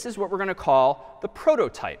 This is what we're going to call the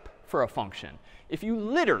prototype for a function. If you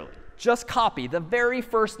literally just copy the very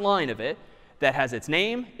first line of it that has its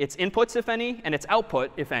name, its inputs, if any, and its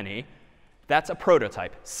output, if any, that's a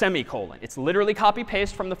prototype, semicolon. It's literally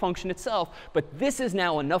copy-paste from the function itself. But this is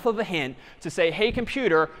now enough of a hint to say, hey,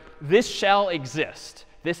 computer, this shall exist.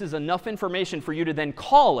 This is enough information for you to then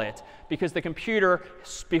call it, because the computer,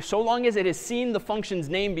 so long as it has seen the function's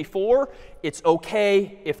name before, it's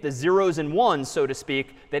OK if the zeros and ones, so to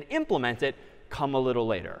speak, that implement it come a little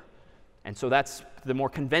later. And so that's the more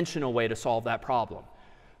conventional way to solve that problem.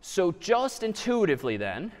 So just intuitively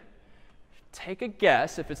then, take a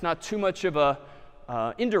guess, if it's not too much of a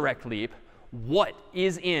indirect leap, what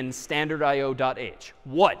is in standard.io.h?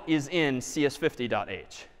 What is in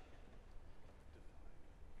CS50.h?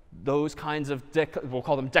 Those kinds of, we'll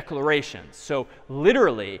call them declarations. So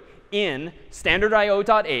literally, in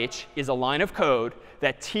standard.io.h is a line of code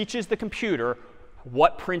that teaches the computer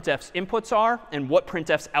what printf's inputs are and what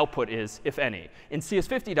printf's output is, if any. In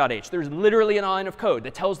CS50.h, there's literally a line of code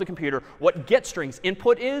that tells the computer what getString's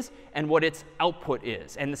input is and what its output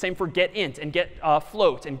is. And the same for getInt and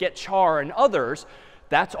getFloat and getChar and others.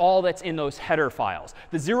 That's all that's in those header files.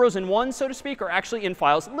 The zeros and ones, so to speak, are actually in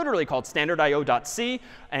files literally called standard.io.c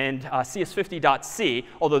and CS50.c.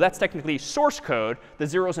 Although that's technically source code, the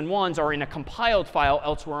zeros and ones are in a compiled file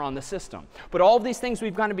elsewhere on the system. But all of these things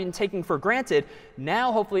we've kind of been taking for granted.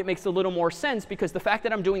 Now, hopefully, it makes a little more sense, because the fact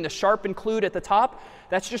that I'm doing the sharp include at the top,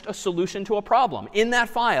 that's just a solution to a problem. In that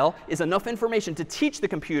file is enough information to teach the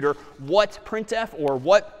computer what printf or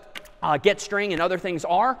what getString and other things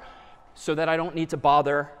are, so that I don't need to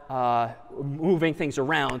bother moving things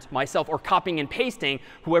around myself or copying and pasting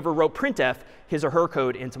whoever wrote printf, his or her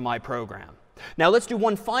code, into my program. Now let's do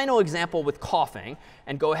one final example with coughing,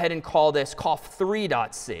 and go ahead and call this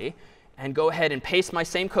cough3.c. And go ahead and paste my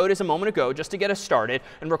same code as a moment ago just to get us started.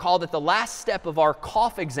 And recall that the last step of our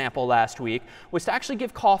cough example last week was to actually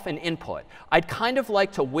give cough an input. I'd kind of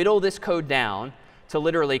like to whittle this code down to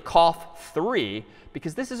literally cough3,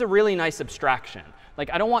 because this is a really nice abstraction. Like,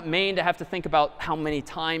 I don't want main to have to think about how many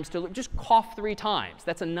times to just cough 3 times.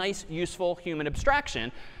 That's a nice, useful human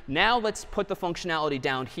abstraction. Now let's put the functionality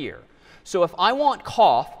down here. So if I want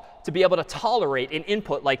cough to be able to tolerate an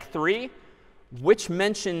input like 3, which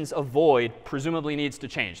mentions of void presumably needs to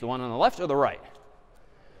change? The one on the left or the right?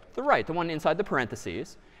 The right, the one inside the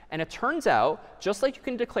parentheses. And it turns out, just like you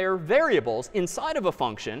can declare variables inside of a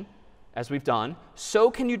function, as we've done, so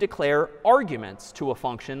can you declare arguments to a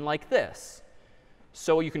function like this.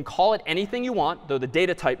 So you can call it anything you want, though the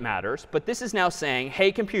data type matters. But this is now saying,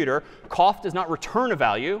 hey, computer, cough does not return a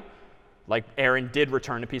value, like Aaron did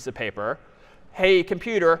return a piece of paper. Hey,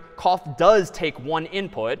 computer, cough does take one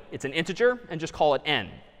input. It's an integer, and just call it n.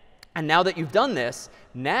 And now that you've done this,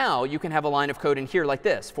 now you can have a line of code in here like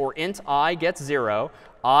this. For int I gets 0,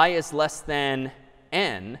 I is less than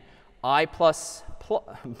n, I plus,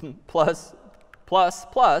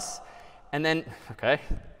 and then, OK,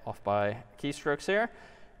 off by keystrokes here.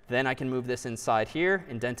 Then I can move this inside here,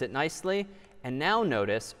 indent it nicely. And now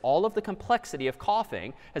notice all of the complexity of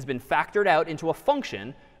coughing has been factored out into a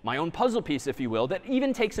function, my own puzzle piece, if you will, that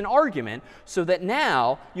even takes an argument, so that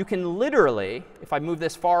now you can literally, if I move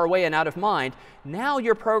this far away and out of mind, now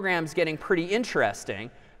your program's getting pretty interesting,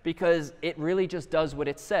 because it really just does what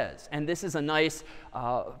it says. And this is a nice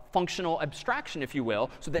functional abstraction, if you will,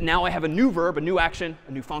 so that now I have a new verb, a new action,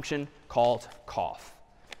 a new function called cough.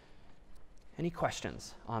 Any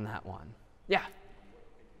questions on that one? Yeah?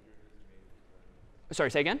 Sorry,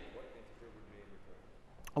 say again?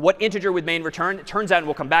 What integer would main return? It turns out, and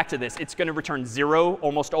we'll come back to this, it's going to return 0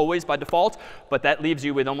 almost always by default. But that leaves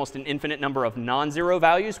you with almost an infinite number of non-zero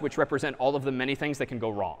values, which represent all of the many things that can go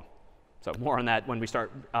wrong. So more on that when we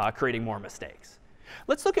start creating more mistakes.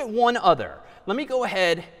 Let's look at one other. Let me go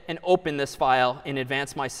ahead and open this file in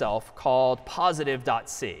advance myself called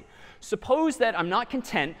positive.c. Suppose that I'm not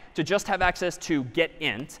content to just have access to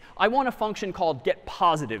getInt. I want a function called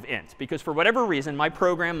getPositiveInt, because for whatever reason, my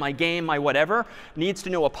program, my game, my whatever, needs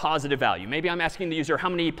to know a positive value. Maybe I'm asking the user, how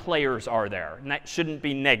many players are there? And that shouldn't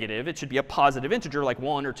be negative. It should be a positive integer, like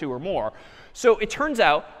 1 or 2 or more. So it turns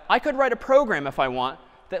out I could write a program, if I want,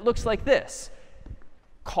 that looks like this.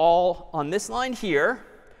 Call on this line here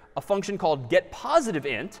a function called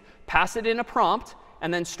getPositiveInt, pass it in a prompt,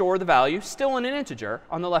 and then store the value, still in an integer,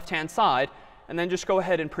 on the left-hand side, and then just go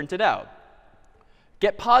ahead and print it out.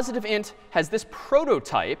 getPositiveInt has this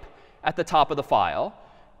prototype at the top of the file.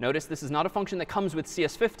 Notice this is not a function that comes with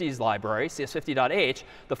CS50's library, CS50.h.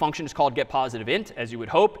 The function is called getPositiveInt, as you would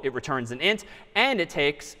hope. It returns an int, and it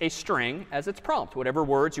takes a string as its prompt, whatever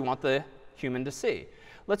words you want the human to see.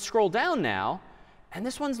 Let's scroll down now. And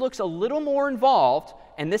this one looks a little more involved.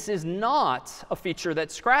 And this is not a feature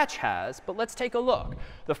that Scratch has. But let's take a look.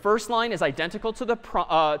 The first line is identical to the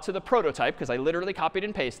prototype, because I literally copied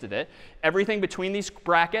and pasted it. Everything between these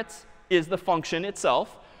brackets is the function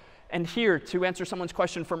itself. And here, to answer someone's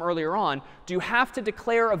question from earlier on, do you have to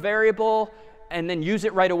declare a variable and then use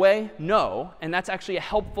it right away? No. And that's actually a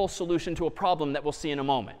helpful solution to a problem that we'll see in a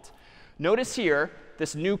moment. Notice here,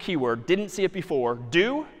 this new keyword, didn't see it before,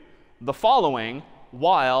 do the following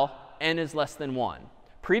while n is less than 1.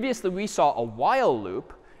 Previously, we saw a while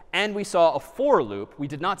loop, and we saw a for loop. We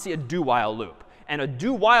did not see a do-while loop. And a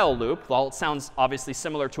do-while loop, while it sounds obviously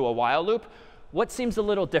similar to a while loop, what seems a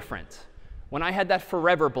little different? When I had that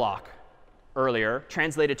forever block earlier,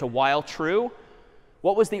 translated to while true,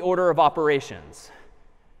 what was the order of operations?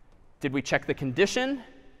 Did we check the condition,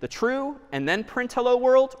 the true, and then print hello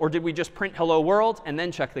world? Or did we just print hello world and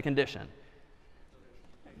then check the condition?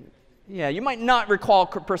 Yeah, you might not recall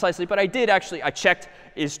precisely, but I did actually. I checked,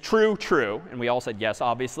 is true true? And we all said yes,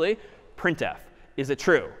 obviously. Printf, is it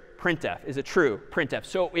true? Printf, is it true? Printf.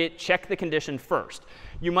 So it checked the condition first.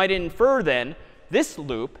 You might infer then, this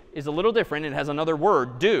loop is a little different. It has another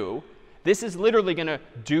word, do. This is literally going to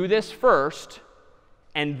do this first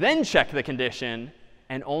and then check the condition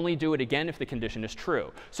and only do it again if the condition is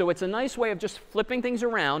true. So it's a nice way of just flipping things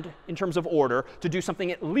around in terms of order to do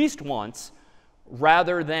something at least once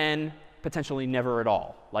rather than potentially never at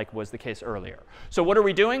all, like was the case earlier. So what are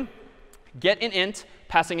we doing? Get an int,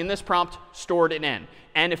 passing in this prompt, stored in n.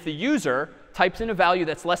 And if the user types in a value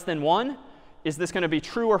that's less than 1, is this going to be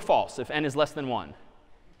true or false if n is less than 1?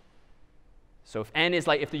 So if n is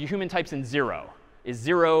like, if the human types in 0, is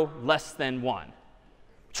 0 less than 1?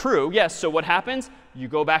 True, yes. So what happens? You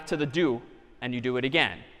go back to the do, and you do it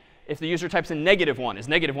again. If the user types in -1, is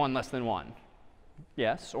 -1 less than 1?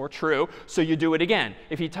 Yes, or true. So you do it again.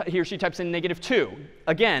 If he or she types in -2,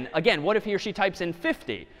 again, what if he or she types in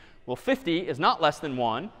 50? Well, 50 is not less than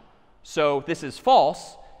 1. So this is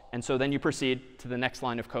false. And so then you proceed to the next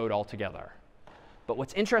line of code altogether. But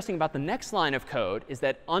what's interesting about the next line of code is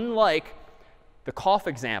that unlike the cough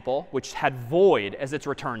example, which had void as its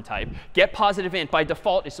return type, getPositiveInt by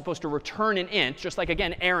default is supposed to return an int, just like,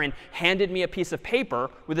 again, Aaron handed me a piece of paper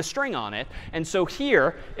with a string on it. And so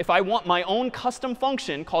here, if I want my own custom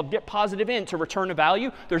function called getPositiveInt to return a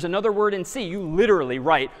value, there's another word in C. You literally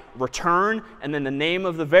write return and then the name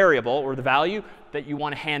of the variable or the value that you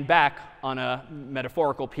want to hand back on a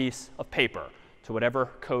metaphorical piece of paper to whatever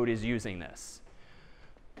code is using this.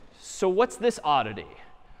 So what's this oddity?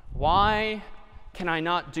 Why can I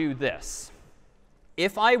not do this?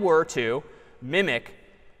 If I were to mimic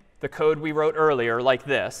the code we wrote earlier like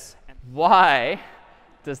this, why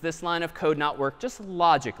does this line of code not work just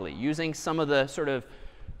logically, using some of the sort of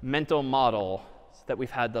mental model that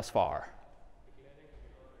we've had thus far?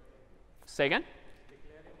 Say again?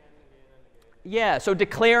 Yeah, so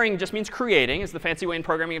declaring just means creating, is the fancy way in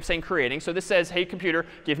programming of saying creating. So this says, hey, computer,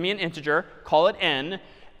 give me an integer, call it n,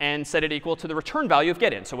 and set it equal to the return value of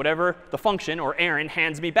getInt. So whatever the function, or Aaron,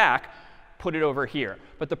 hands me back, put it over here.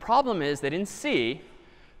 But the problem is that in C,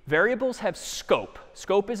 variables have scope.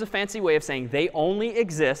 Scope is a fancy way of saying they only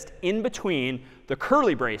exist in between the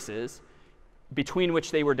curly braces between which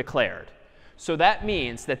they were declared. So that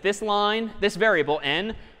means that this line, this variable,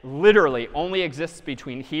 n, literally only exists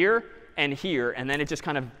between here and here, and then it just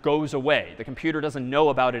kind of goes away. The computer doesn't know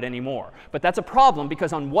about it anymore. But that's a problem,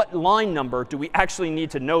 because on what line number do we actually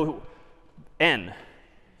need to know n?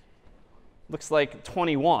 Looks like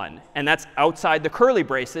 21. And that's outside the curly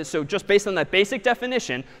braces. So just based on that basic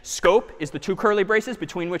definition, scope is the two curly braces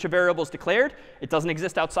between which a variable is declared. It doesn't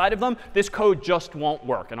exist outside of them. This code just won't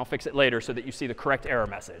work. And I'll fix it later so that you see the correct error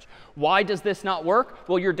message. Why does this not work?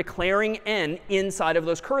 Well, you're declaring n inside of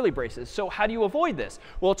those curly braces. So how do you avoid this?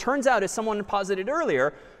 Well, it turns out, as someone posited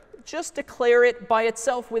earlier, just declare it by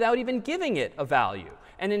itself without even giving it a value.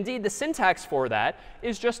 And indeed, the syntax for that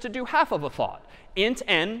is just to do half of a thought. Int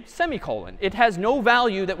n semicolon. It has no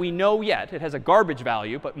value that we know yet. It has a garbage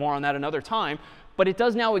value, but more on that another time. But it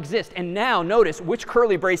does now exist. And now notice which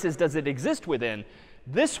curly braces does it exist within?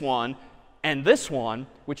 This one and this one,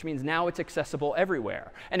 which means now it's accessible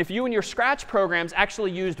everywhere. And if you in your Scratch programs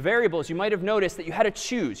actually used variables, you might have noticed that you had to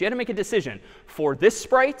choose. You had to make a decision for this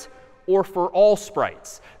sprite or for all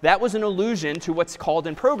sprites. That was an allusion to what's called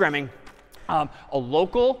in programming a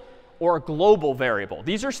local or a global variable.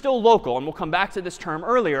 These are still local, and we'll come back to this term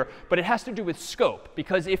earlier, but it has to do with scope.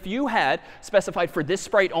 Because if you had specified for this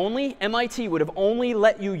sprite only, MIT would have only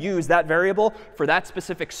let you use that variable for that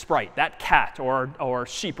specific sprite, that cat or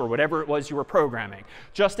sheep or whatever it was you were programming.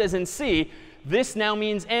 Just as in C, this now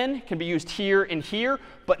means n can be used here and here,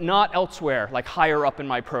 but not elsewhere, like higher up in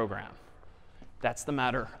my program. That's the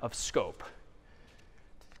matter of scope.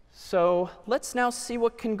 So let's now see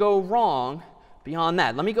what can go wrong beyond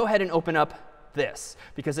that. Let me go ahead and open up this.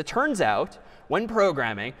 Because it turns out, when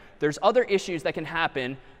programming, there's other issues that can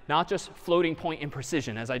happen, not just floating point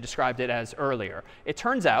imprecision, as I described it as earlier. It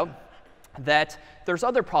turns out that there's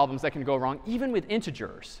other problems that can go wrong, even with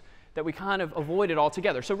integers, that we kind of avoided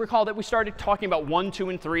altogether. So recall that we started talking about 1, 2,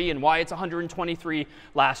 and 3 and why it's 123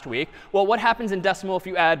 last week. Well, what happens in decimal if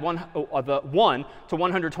you add the 1 to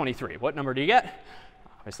 123? What number do you get?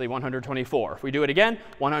 Obviously 124. If we do it again,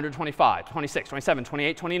 125, 26, 27,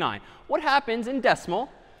 28, 29. What happens in decimal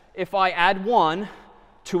if I add 1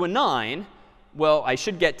 to a 9? Well, I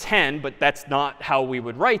should get 10, but that's not how we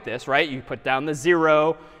would write this, right? You put down the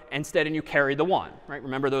 0 instead, and you carry the 1, right?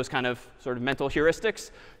 Remember those kind of sort of mental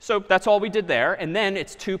heuristics? So that's all we did there. And then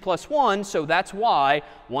it's 2 plus 1, so that's why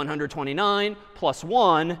 129 plus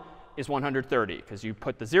 1 is 130, because you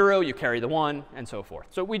put the 0, you carry the 1, and so forth.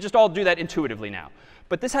 So we just all do that intuitively now.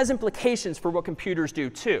 But this has implications for what computers do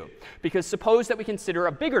too. Because suppose that we consider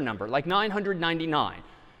a bigger number, like 999.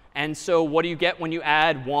 And so what do you get when you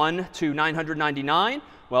add 1 to 999?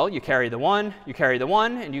 Well, you carry the 1,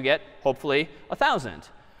 and you get, hopefully, 1,000.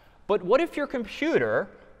 But what if your computer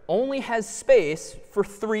only has space for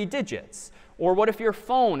 3 digits? Or what if your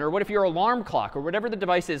phone, or what if your alarm clock, or whatever the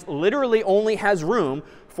device is, literally only has room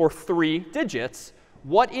for 3 digits?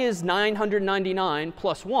 What is 999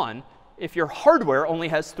 plus 1 if your hardware only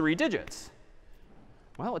has 3 digits?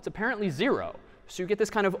 Well, it's apparently 0. So you get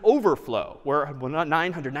this kind of overflow, where well, not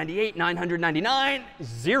 998, 999,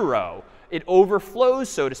 0. It overflows,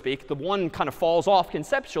 so to speak. The 1 kind of falls off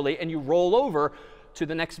conceptually, and you roll over to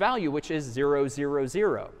the next value, which is 0, 0,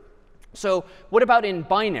 0. So what about in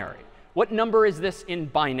binary? What number is this in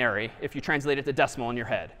binary if you translate it to decimal in your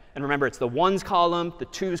head? And remember, it's the 1s column, the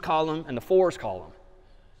 2s column, and the 4s column.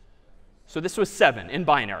 So this was 7 in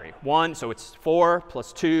binary. 1, so it's 4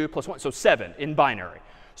 plus 2 plus 1, so 7 in binary.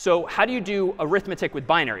 So how do you do arithmetic with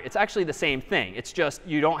binary? It's actually the same thing. It's just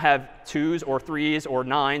you don't have 2s or 3s or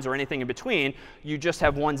 9s or anything in between. You just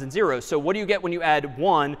have 1s and 0s. So what do you get when you add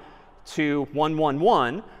 1 to 1, 1,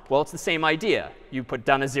 1? Well, it's the same idea. You put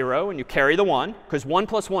down a 0 and you carry the 1, because 1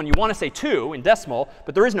 plus 1, you want to say 2 in decimal,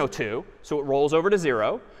 but there is no 2, so it rolls over to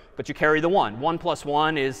 0. But you carry the 1. 1 plus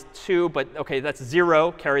 1 is 2, but OK, that's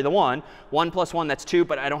 0, carry the 1. 1 plus 1, that's 2,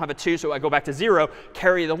 but I don't have a 2, so I go back to 0,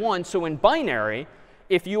 carry the 1. So in binary,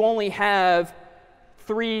 if you only have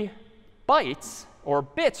 3 bytes, or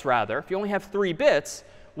bits rather, if you only have 3 bits,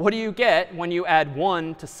 what do you get when you add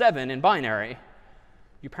 1 to 7 in binary?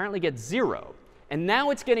 You apparently get 0. And now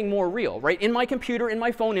it's getting more real, right? In my computer, in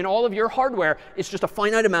my phone, in all of your hardware, it's just a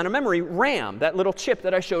finite amount of memory, RAM, that little chip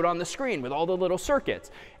that I showed on the screen with all the little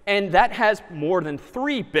circuits. And that has more than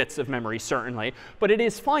 3 bits of memory, certainly, but it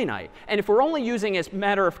is finite. And if we're only using, as a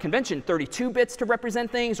matter of convention, 32 bits to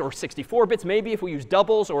represent things, or 64 bits, maybe if we use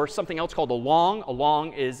doubles, or something else called a long. A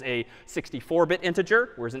long is a 64-bit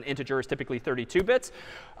integer, whereas an integer is typically 32 bits.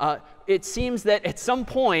 It seems that at some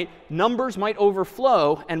point, numbers might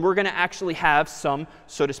overflow, and we're going to actually have some,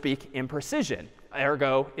 so to speak, imprecision.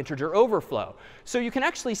 Ergo, integer overflow. So you can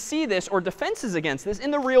actually see this, or defenses against this,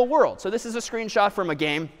 in the real world. So this is a screenshot from a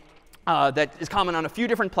game that is common on a few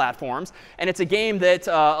different platforms. And it's a game that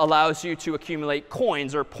allows you to accumulate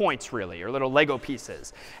coins, or points, really, or little Lego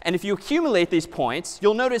pieces. And if you accumulate these points,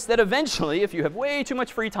 you'll notice that eventually, if you have way too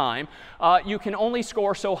much free time, you can only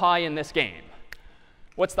score so high in this game.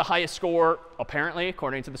 What's the highest score, apparently,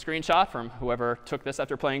 according to the screenshot from whoever took this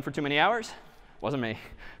after playing for too many hours? Wasn't me.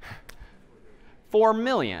 4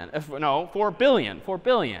 million. No, 4 billion. 4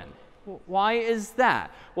 billion. Why is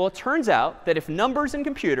that? Well, it turns out that if numbers in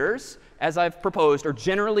computers, as I've proposed, are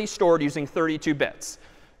generally stored using 32 bits,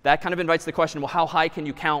 that kind of invites the question, well, how high can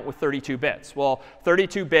you count with 32 bits? Well,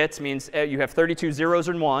 32 bits means you have 32 zeros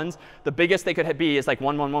and ones. The biggest they could be is like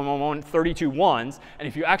 1, 1, 1, 1, 1, 32 ones. And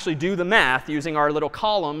if you actually do the math using our little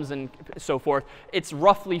columns and so forth, it's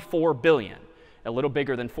roughly 4 billion. A little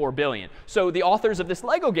bigger than 4 billion. So the authors of this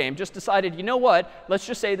Lego game just decided, you know what? Let's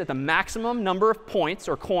just say that the maximum number of points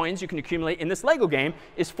or coins you can accumulate in this Lego game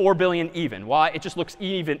is 4 billion even. Why? It just looks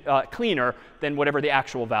even cleaner than whatever the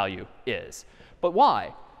actual value is. But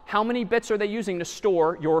why? How many bits are they using to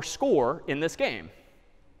store your score in this game?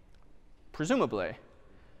 Presumably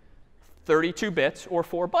 32 bits or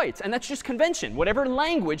 4 bytes. And that's just convention. Whatever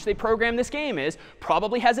language they program this game is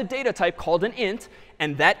probably has a data type called an int.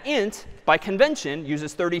 And that int, by convention,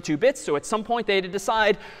 uses 32 bits. So at some point, they had to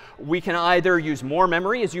decide we can either use more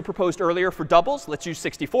memory, as you proposed earlier for doubles. Let's use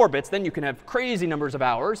 64 bits. Then you can have crazy numbers of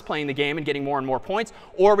hours playing the game and getting more and more points.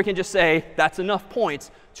 Or we can just say that's enough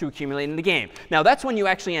points to accumulate in the game. Now, that's when you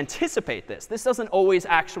actually anticipate this. This doesn't always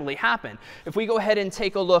actually happen. If we go ahead and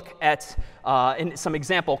take a look at in some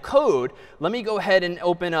example code, let me go ahead and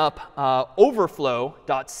open up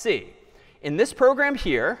overflow.c. In this program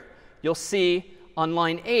here, you'll see on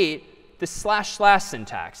line 8 this //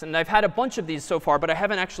 syntax. And I've had a bunch of these so far, but I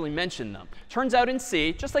haven't actually mentioned them. Turns out in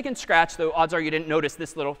C, just like in Scratch, though odds are you didn't notice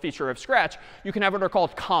this little feature of Scratch, you can have what are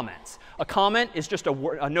called comments. A comment is just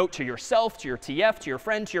a note to yourself, to your TF, to your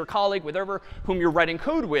friend, to your colleague, whoever whom you're writing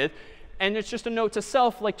code with. And it's just a note to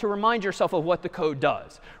self, like to remind yourself of what the code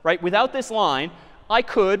does. Right? Without this line, I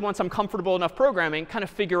could, once I'm comfortable enough programming, kind of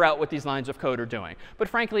figure out what these lines of code are doing. But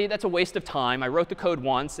frankly, that's a waste of time. I wrote the code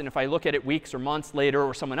once, and if I look at it weeks or months later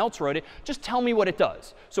or someone else wrote it, just tell me what it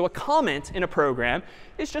does. So a comment in a program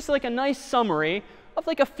is just like a nice summary of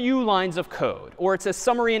like a few lines of code. Or it's a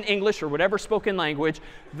summary in English or whatever spoken language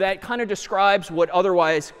that kind of describes what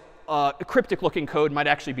otherwise cryptic-looking code might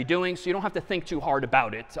actually be doing, so you don't have to think too hard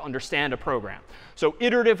about it to understand a program. So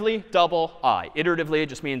iteratively, double I. Iteratively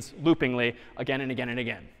just means loopingly, again and again and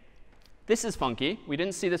again. This is funky. We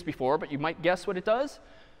didn't see this before, but you might guess what it does.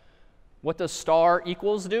 What does star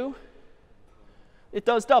equals do? It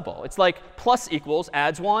does double. It's like plus equals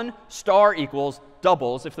adds 1, star equals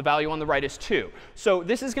doubles if the value on the right is 2. So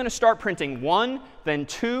this is going to start printing 1, then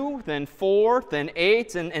 2, then 4, then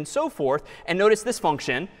 8, and so forth. And notice this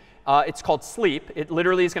function. It's called sleep. It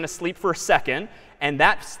literally is going to sleep for a second. And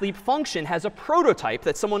that sleep function has a prototype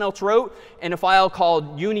that someone else wrote in a file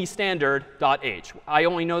called unistandard.h. I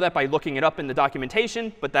only know that by looking it up in the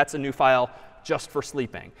documentation, but that's a new file just for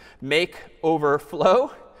sleeping. Make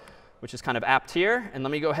overflow, which is kind of apt here. And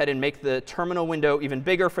let me go ahead and make the terminal window even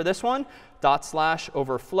bigger for this one.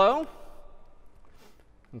 /overflow.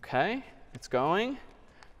 OK, it's going.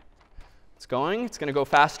 It's going. It's going to go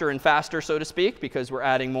faster and faster, so to speak, because we're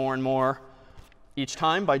adding more and more each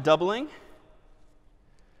time by doubling.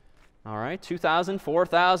 All right, 2,000,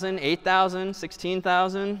 4,000, 8,000,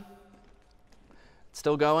 16,000.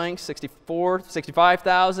 Still going. 64,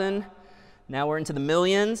 65,000. Now we're into the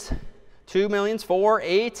millions. 2 millions, 4,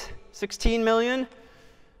 8, 16 million.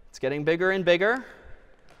 It's getting bigger and bigger.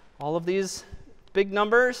 All of these big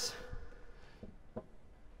numbers.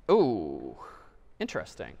 Ooh.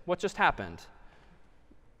 Interesting. What just happened?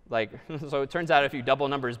 Like, so it turns out if you double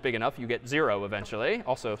numbers big enough, you get 0 eventually.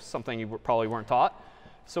 Also something you probably weren't taught.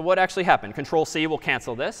 So what actually happened? Control-C will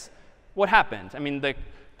cancel this. What happened? I mean, the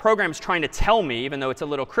program's trying to tell me, even though it's a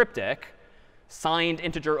little cryptic, signed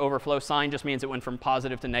integer overflow. Signed just means it went from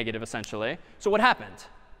positive to negative, essentially. So what happened?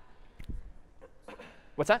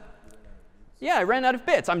 What's that? Yeah, I ran out of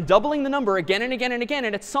bits. I'm doubling the number again and again and again.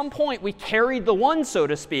 And at some point, we carried the 1, so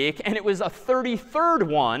to speak. And it was a 33rd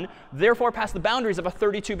one, therefore passed the boundaries of a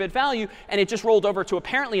 32-bit value. And it just rolled over to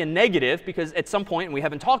apparently a negative, because at some point, and we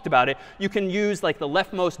haven't talked about it, you can use like the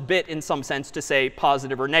leftmost bit in some sense to say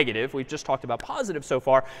positive or negative. We've just talked about positive so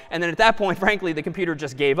far. And then at that point, frankly, the computer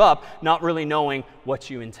just gave up, not really knowing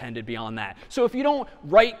what you intended beyond that. So if you don't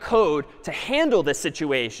write code to handle this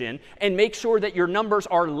situation and make sure that your numbers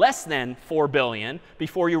are less than 4 billion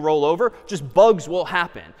before you roll over, just bugs will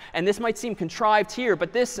happen. And this might seem contrived here,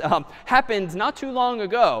 but this happened not too long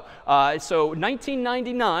ago. So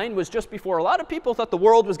 1999 was just before a lot of people thought the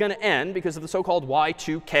world was going to end because of the so-called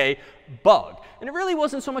Y2K bug. And it really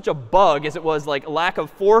wasn't so much a bug as it was like lack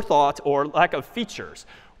of forethought or lack of features.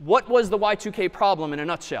 What was the Y2K problem in a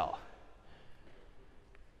nutshell?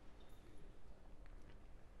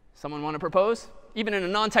 Someone want to propose? Even in a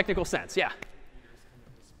non-technical sense, yeah.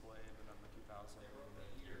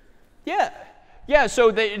 Yeah, so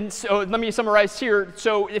let me summarize here.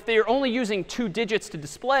 So if they are only using 2 digits to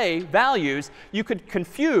display values, you could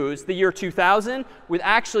confuse the year 2000 with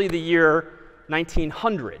actually the year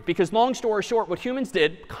 1900. Because long story short, what humans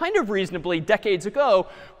did kind of reasonably decades ago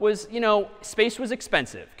was, space was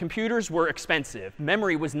expensive. Computers were expensive.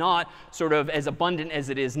 Memory was not sort of as abundant as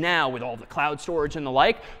it is now with all the cloud storage and the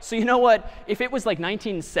like. So you know what? If it was like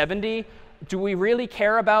 1970, do we really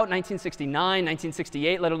care about 1969,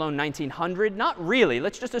 1968, let alone 1900? Not really.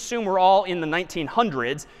 Let's just assume we're all in the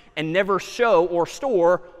 1900s and never show or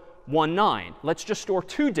store 19. Let's just store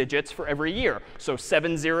 2 digits for every year. So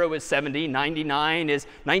 70 is 70, 99 is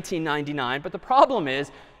 1999. But the problem is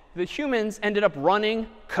the humans ended up running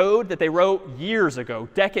code that they wrote years ago,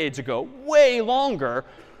 decades ago, way longer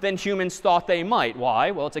than humans thought they might.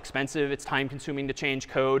 Why? Well, it's expensive. It's time consuming to change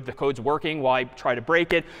code. The code's working. Why try to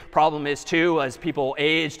break it? Problem is, too, as people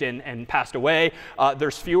aged and passed away,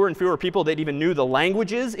 there's fewer and fewer people that even knew the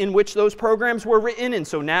languages in which those programs were written. And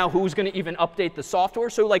so now who's going to even update the software?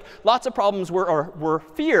 So like lots of problems were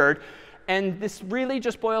feared. And this really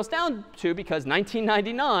just boils down to because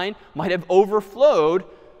 1999 might have overflowed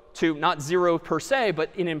to not 0 per se,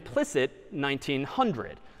 but an implicit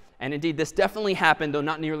 1900. And indeed, this definitely happened, though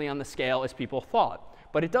not nearly on the scale as people thought.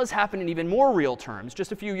 But it does happen in even more real terms.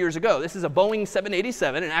 Just a few years ago, this is a Boeing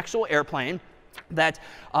 787, an actual airplane that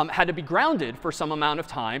had to be grounded for some amount of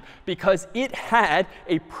time because it had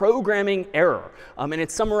a programming error. And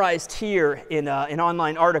it's summarized here in an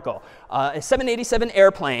online article. A 787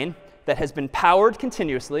 airplane that has been powered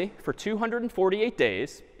continuously for 248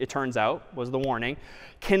 days, it turns out, was the warning,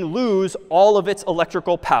 can lose all of its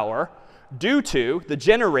electrical power due to the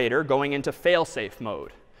generator going into fail-safe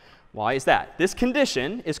mode. Why is that? This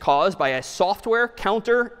condition is caused by a software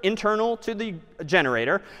counter internal to the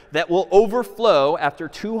generator that will overflow after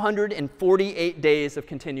 248 days of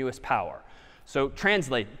continuous power. So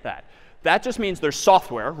translate that. That just means there's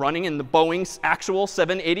software running in the Boeing's actual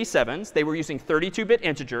 787s. They were using 32-bit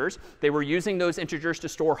integers. They were using those integers to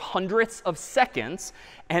store hundreds of seconds.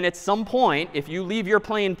 And at some point, if you leave your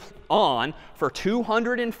plane on for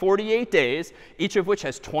 248 days, each of which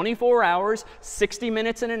has 24 hours, 60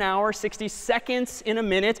 minutes in an hour, 60 seconds in a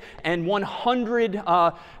minute, and 100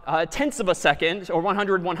 tenths of a second, or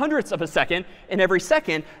 100 100ths of a second in every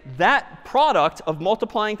second, that product of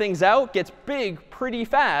multiplying things out gets big pretty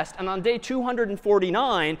fast. And on day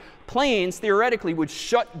 249, planes theoretically would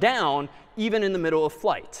shut down even in the middle of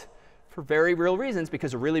flight for very real reasons,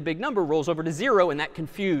 because a really big number rolls over to 0, and that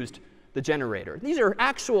confused the generator. These are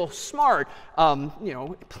actual smart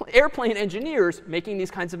airplane engineers making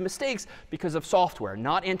these kinds of mistakes because of software,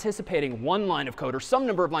 not anticipating one line of code or some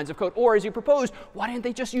number of lines of code, or as you proposed, why didn't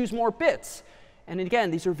they just use more bits? And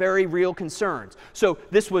again, these are very real concerns. So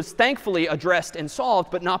this was thankfully addressed and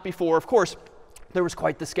solved, but not before, of course, there was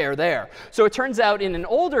quite the scare there. So it turns out in an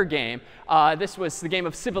older game, this was the game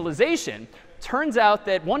of Civilization, turns out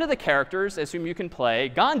that one of the characters, as whom you can play,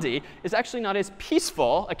 Gandhi, is actually not as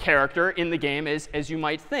peaceful a character in the game as you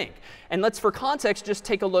might think. And let's, for context, just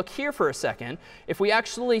take a look here for a second. If we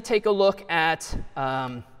actually take a look at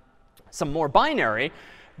some more binary,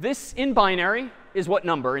 this in binary is what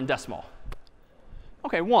number in decimal?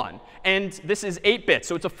 OK, 1. And this is 8 bits,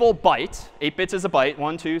 so it's a full byte. 8 bits is a byte.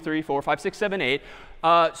 1, 2, 3, 4, 5, 6, 7, 8.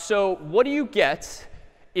 So what do you get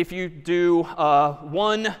if you do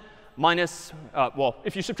 1 minus, well,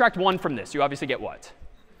 if you subtract 1 from this, you obviously get what?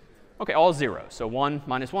 OK, all 0. So 1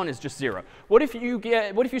 minus 1 is just 0. What if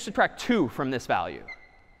you subtract 2 from this value?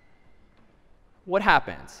 What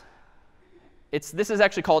happens? This is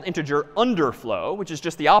actually called integer underflow, which is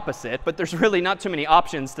just the opposite. But there's really not too many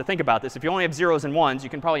options to think about this. If you only have 0s and 1s, you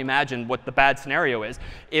can probably imagine what the bad scenario is.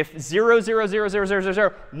 If 0, 0, 0, 0, 0, 0,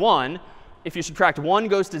 0, 1, if you subtract 1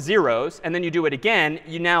 goes to 0s, and then you do it again,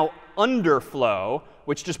 you now underflow,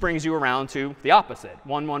 which just brings you around to the opposite.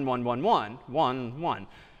 1, 1, 1, 1, 1, 1, 1.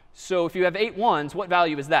 So if you have 8 1s, what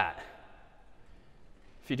value is that?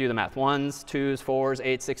 If you do the math, 1s, 2s, 4s,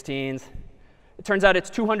 8s, 16s. It turns out it's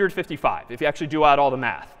 255 if you actually do out all the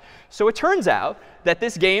math. So it turns out that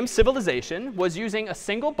this game, Civilization, was using a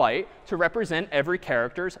single byte to represent every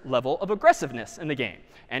character's level of aggressiveness in the game.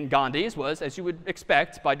 And Gandhi's was, as you would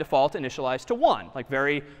expect, by default initialized to 1, like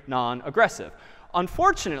very non-aggressive.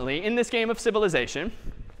 Unfortunately, in this game of Civilization,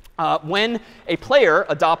 when a player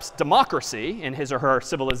adopts democracy in his or her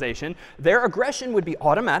civilization, their aggression would be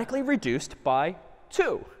automatically reduced by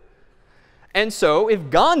 2. And so if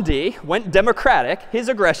Gandhi went democratic, his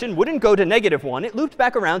aggression wouldn't go to -1. It looped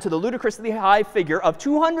back around to the ludicrously high figure of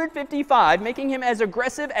 255, making him as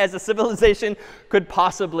aggressive as a civilization could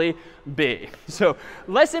possibly be. So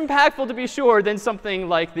less impactful, to be sure, than something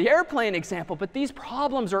like the airplane example. But these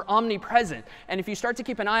problems are omnipresent. And if you start to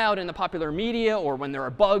keep an eye out in the popular media, or when there are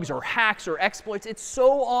bugs or hacks or exploits, it's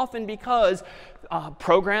so often because a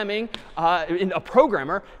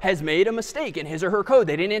programmer has made a mistake in his or her code.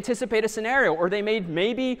 They didn't anticipate a scenario, or they made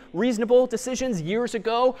maybe reasonable decisions years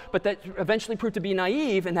ago, but that eventually proved to be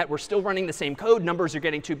naive, and that we're still running the same code. Numbers are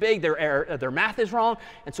getting too big. Their math is wrong.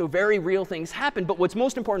 And so very real things happen. But what's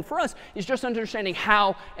most important for us is just understanding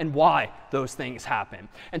how and why those things happen.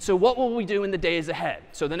 And so what will we do in the days ahead?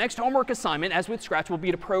 So the next homework assignment, as with Scratch, will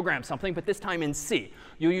be to program something, but this time in C.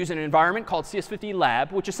 You'll use an environment called CS50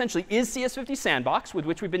 Lab, which essentially is CS50 Sandbox. Sandbox, with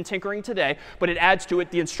which we've been tinkering today, but it adds to it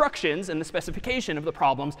the instructions and the specification of the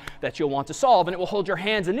problems that you'll want to solve. And it will hold your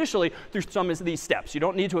hands initially through some of these steps. You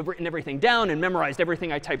don't need to have written everything down and memorized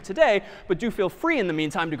everything I typed today, but do feel free in the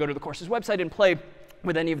meantime to go to the course's website and play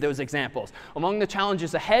with any of those examples. Among the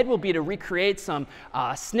challenges ahead will be to recreate some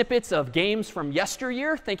snippets of games from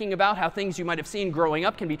yesteryear, thinking about how things you might have seen growing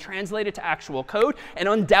up can be translated to actual code. And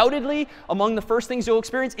undoubtedly, among the first things you'll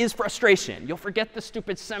experience is frustration. You'll forget the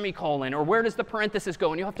stupid semicolon, or where does the parenthesis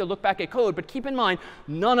go, and you'll have to look back at code. But keep in mind,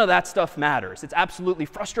 none of that stuff matters. It's absolutely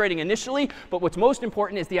frustrating initially, but what's most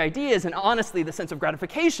important is the ideas and honestly the sense of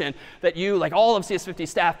gratification that you, like all of CS50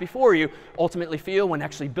 staff before you, ultimately feel when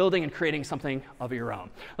actually building and creating something of your own.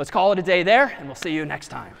 Let's call it a day there, and we'll see you next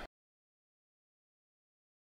time.